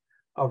awake.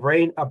 A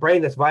brain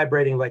that's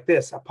vibrating like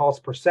this, a pulse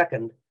per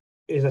second,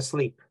 is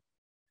asleep.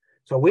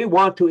 So we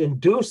want to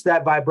induce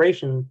that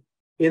vibration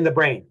in the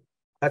brain.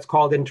 That's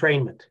called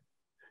entrainment.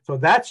 So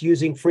that's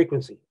using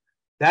frequency.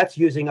 That's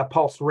using a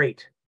pulse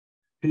rate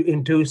to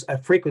induce a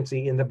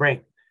frequency in the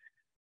brain.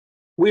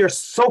 We are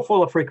so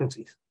full of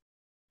frequencies.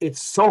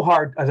 It's so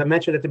hard, as I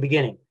mentioned at the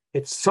beginning,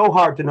 it's so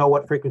hard to know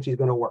what frequency is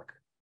going to work.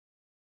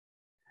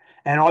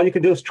 And all you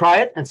can do is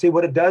try it and see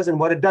what it does and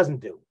what it doesn't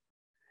do.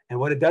 And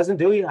what it doesn't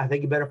do, I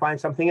think you better find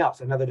something else,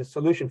 another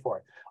solution for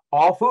it.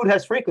 All food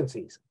has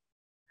frequencies.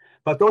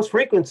 But those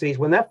frequencies,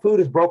 when that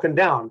food is broken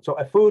down, so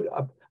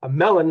a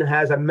melon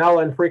has a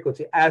melon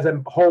frequency as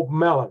a whole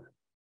melon,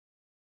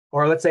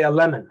 or let's say a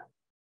lemon.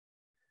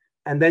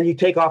 And then you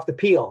take off the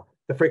peel,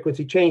 the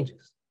frequency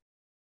changes,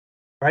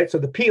 right? So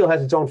the peel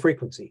has its own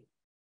frequency.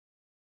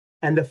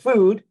 And the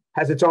food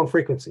has its own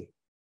frequency.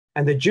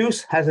 And the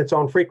juice has its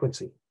own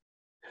frequency.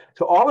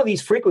 So all of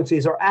these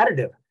frequencies are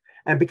additive.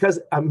 And because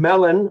a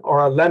melon or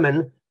a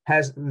lemon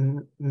has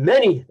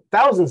many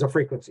thousands of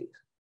frequencies,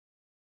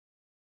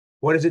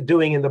 What is it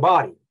doing in the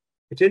body?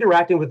 It's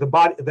interacting with the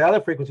body, the other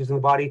frequencies in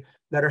the body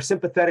that are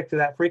sympathetic to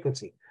that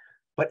frequency.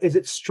 But is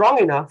it strong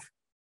enough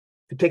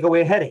to take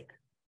away a headache?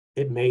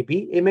 It may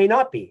be, it may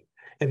not be.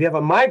 If you have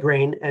a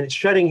migraine and it's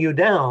shutting you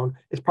down,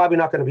 it's probably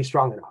not going to be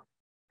strong enough.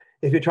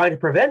 If you're trying to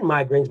prevent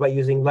migraines by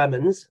using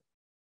lemons,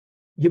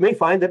 you may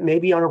find that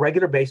maybe on a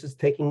regular basis,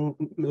 taking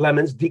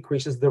lemons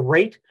decreases the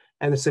rate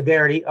and the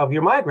severity of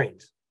your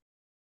migraines.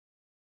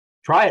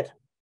 Try it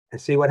and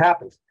see what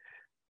happens.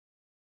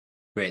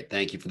 Great,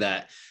 thank you for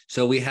that.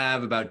 So we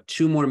have about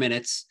 2 more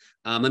minutes.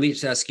 Let me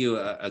just ask you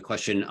a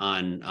question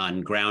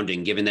on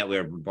grounding. Given that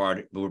we're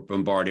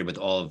bombarded with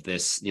all of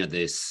this,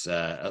 this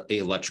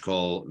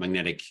electrical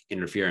magnetic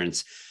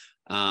interference,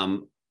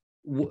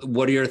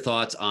 what are your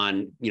thoughts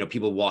on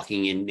people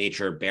walking in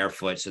nature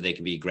barefoot so they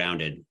can be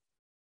grounded?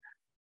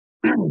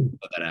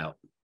 Put that out.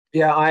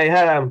 Yeah, I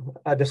had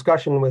a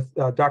discussion with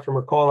Dr.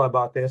 Mercola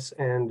about this,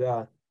 and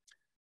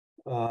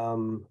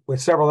with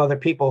several other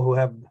people who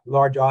have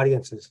large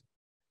audiences.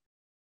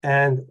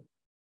 And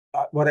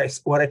what I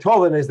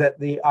told them is that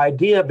the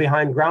idea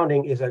behind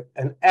grounding is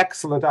an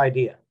excellent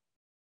idea.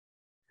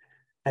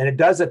 And it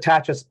does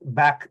attach us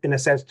back, in a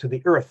sense, to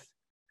the earth.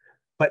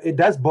 But it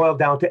does boil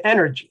down to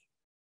energy.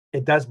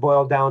 It does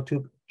boil down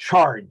to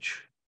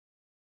charge.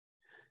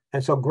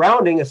 And so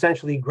grounding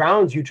essentially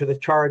grounds you to the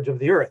charge of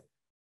the earth.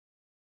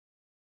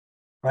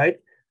 Right?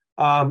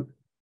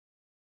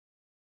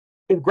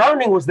 If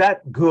grounding was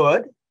that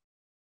good,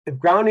 if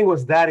grounding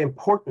was that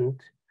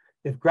important,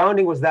 if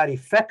grounding was that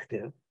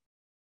effective,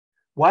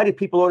 why did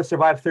people only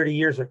survive 30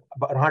 years or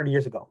about 100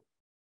 years ago?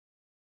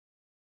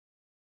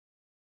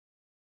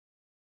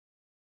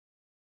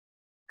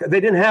 They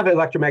didn't have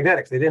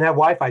electromagnetics. They didn't have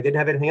Wi-Fi. They didn't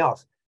have anything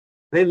else.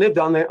 They lived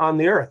on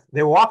the earth.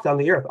 They walked on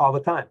the earth all the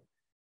time.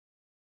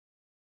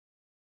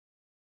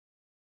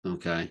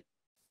 Okay.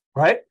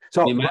 Right?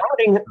 So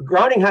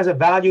grounding has a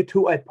value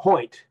to a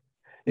point.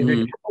 If you're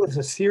dealing with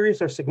a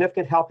serious or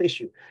significant health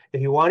issue,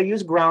 if you want to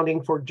use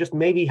grounding for just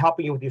maybe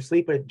helping you with your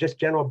sleep or just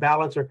general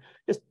balance or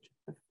just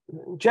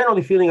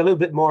generally feeling a little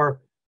bit more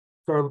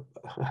sort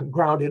of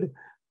grounded,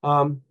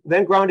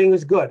 then grounding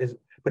is good.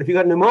 But if you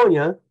got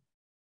pneumonia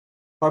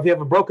or if you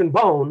have a broken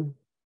bone,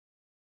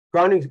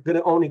 grounding is going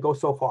to only go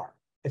so far.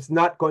 It's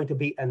not going to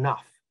be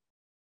enough.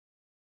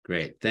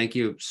 Great. Thank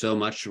you so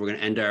much. We're going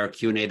to end our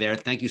Q&A there.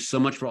 Thank you so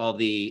much for all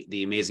the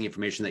amazing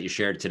information that you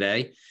shared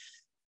today.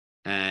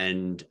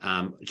 And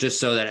just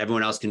so that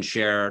everyone else can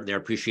share their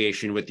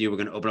appreciation with you, we're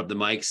going to open up the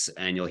mics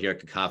and you'll hear a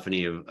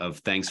cacophony of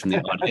thanks from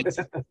the audience.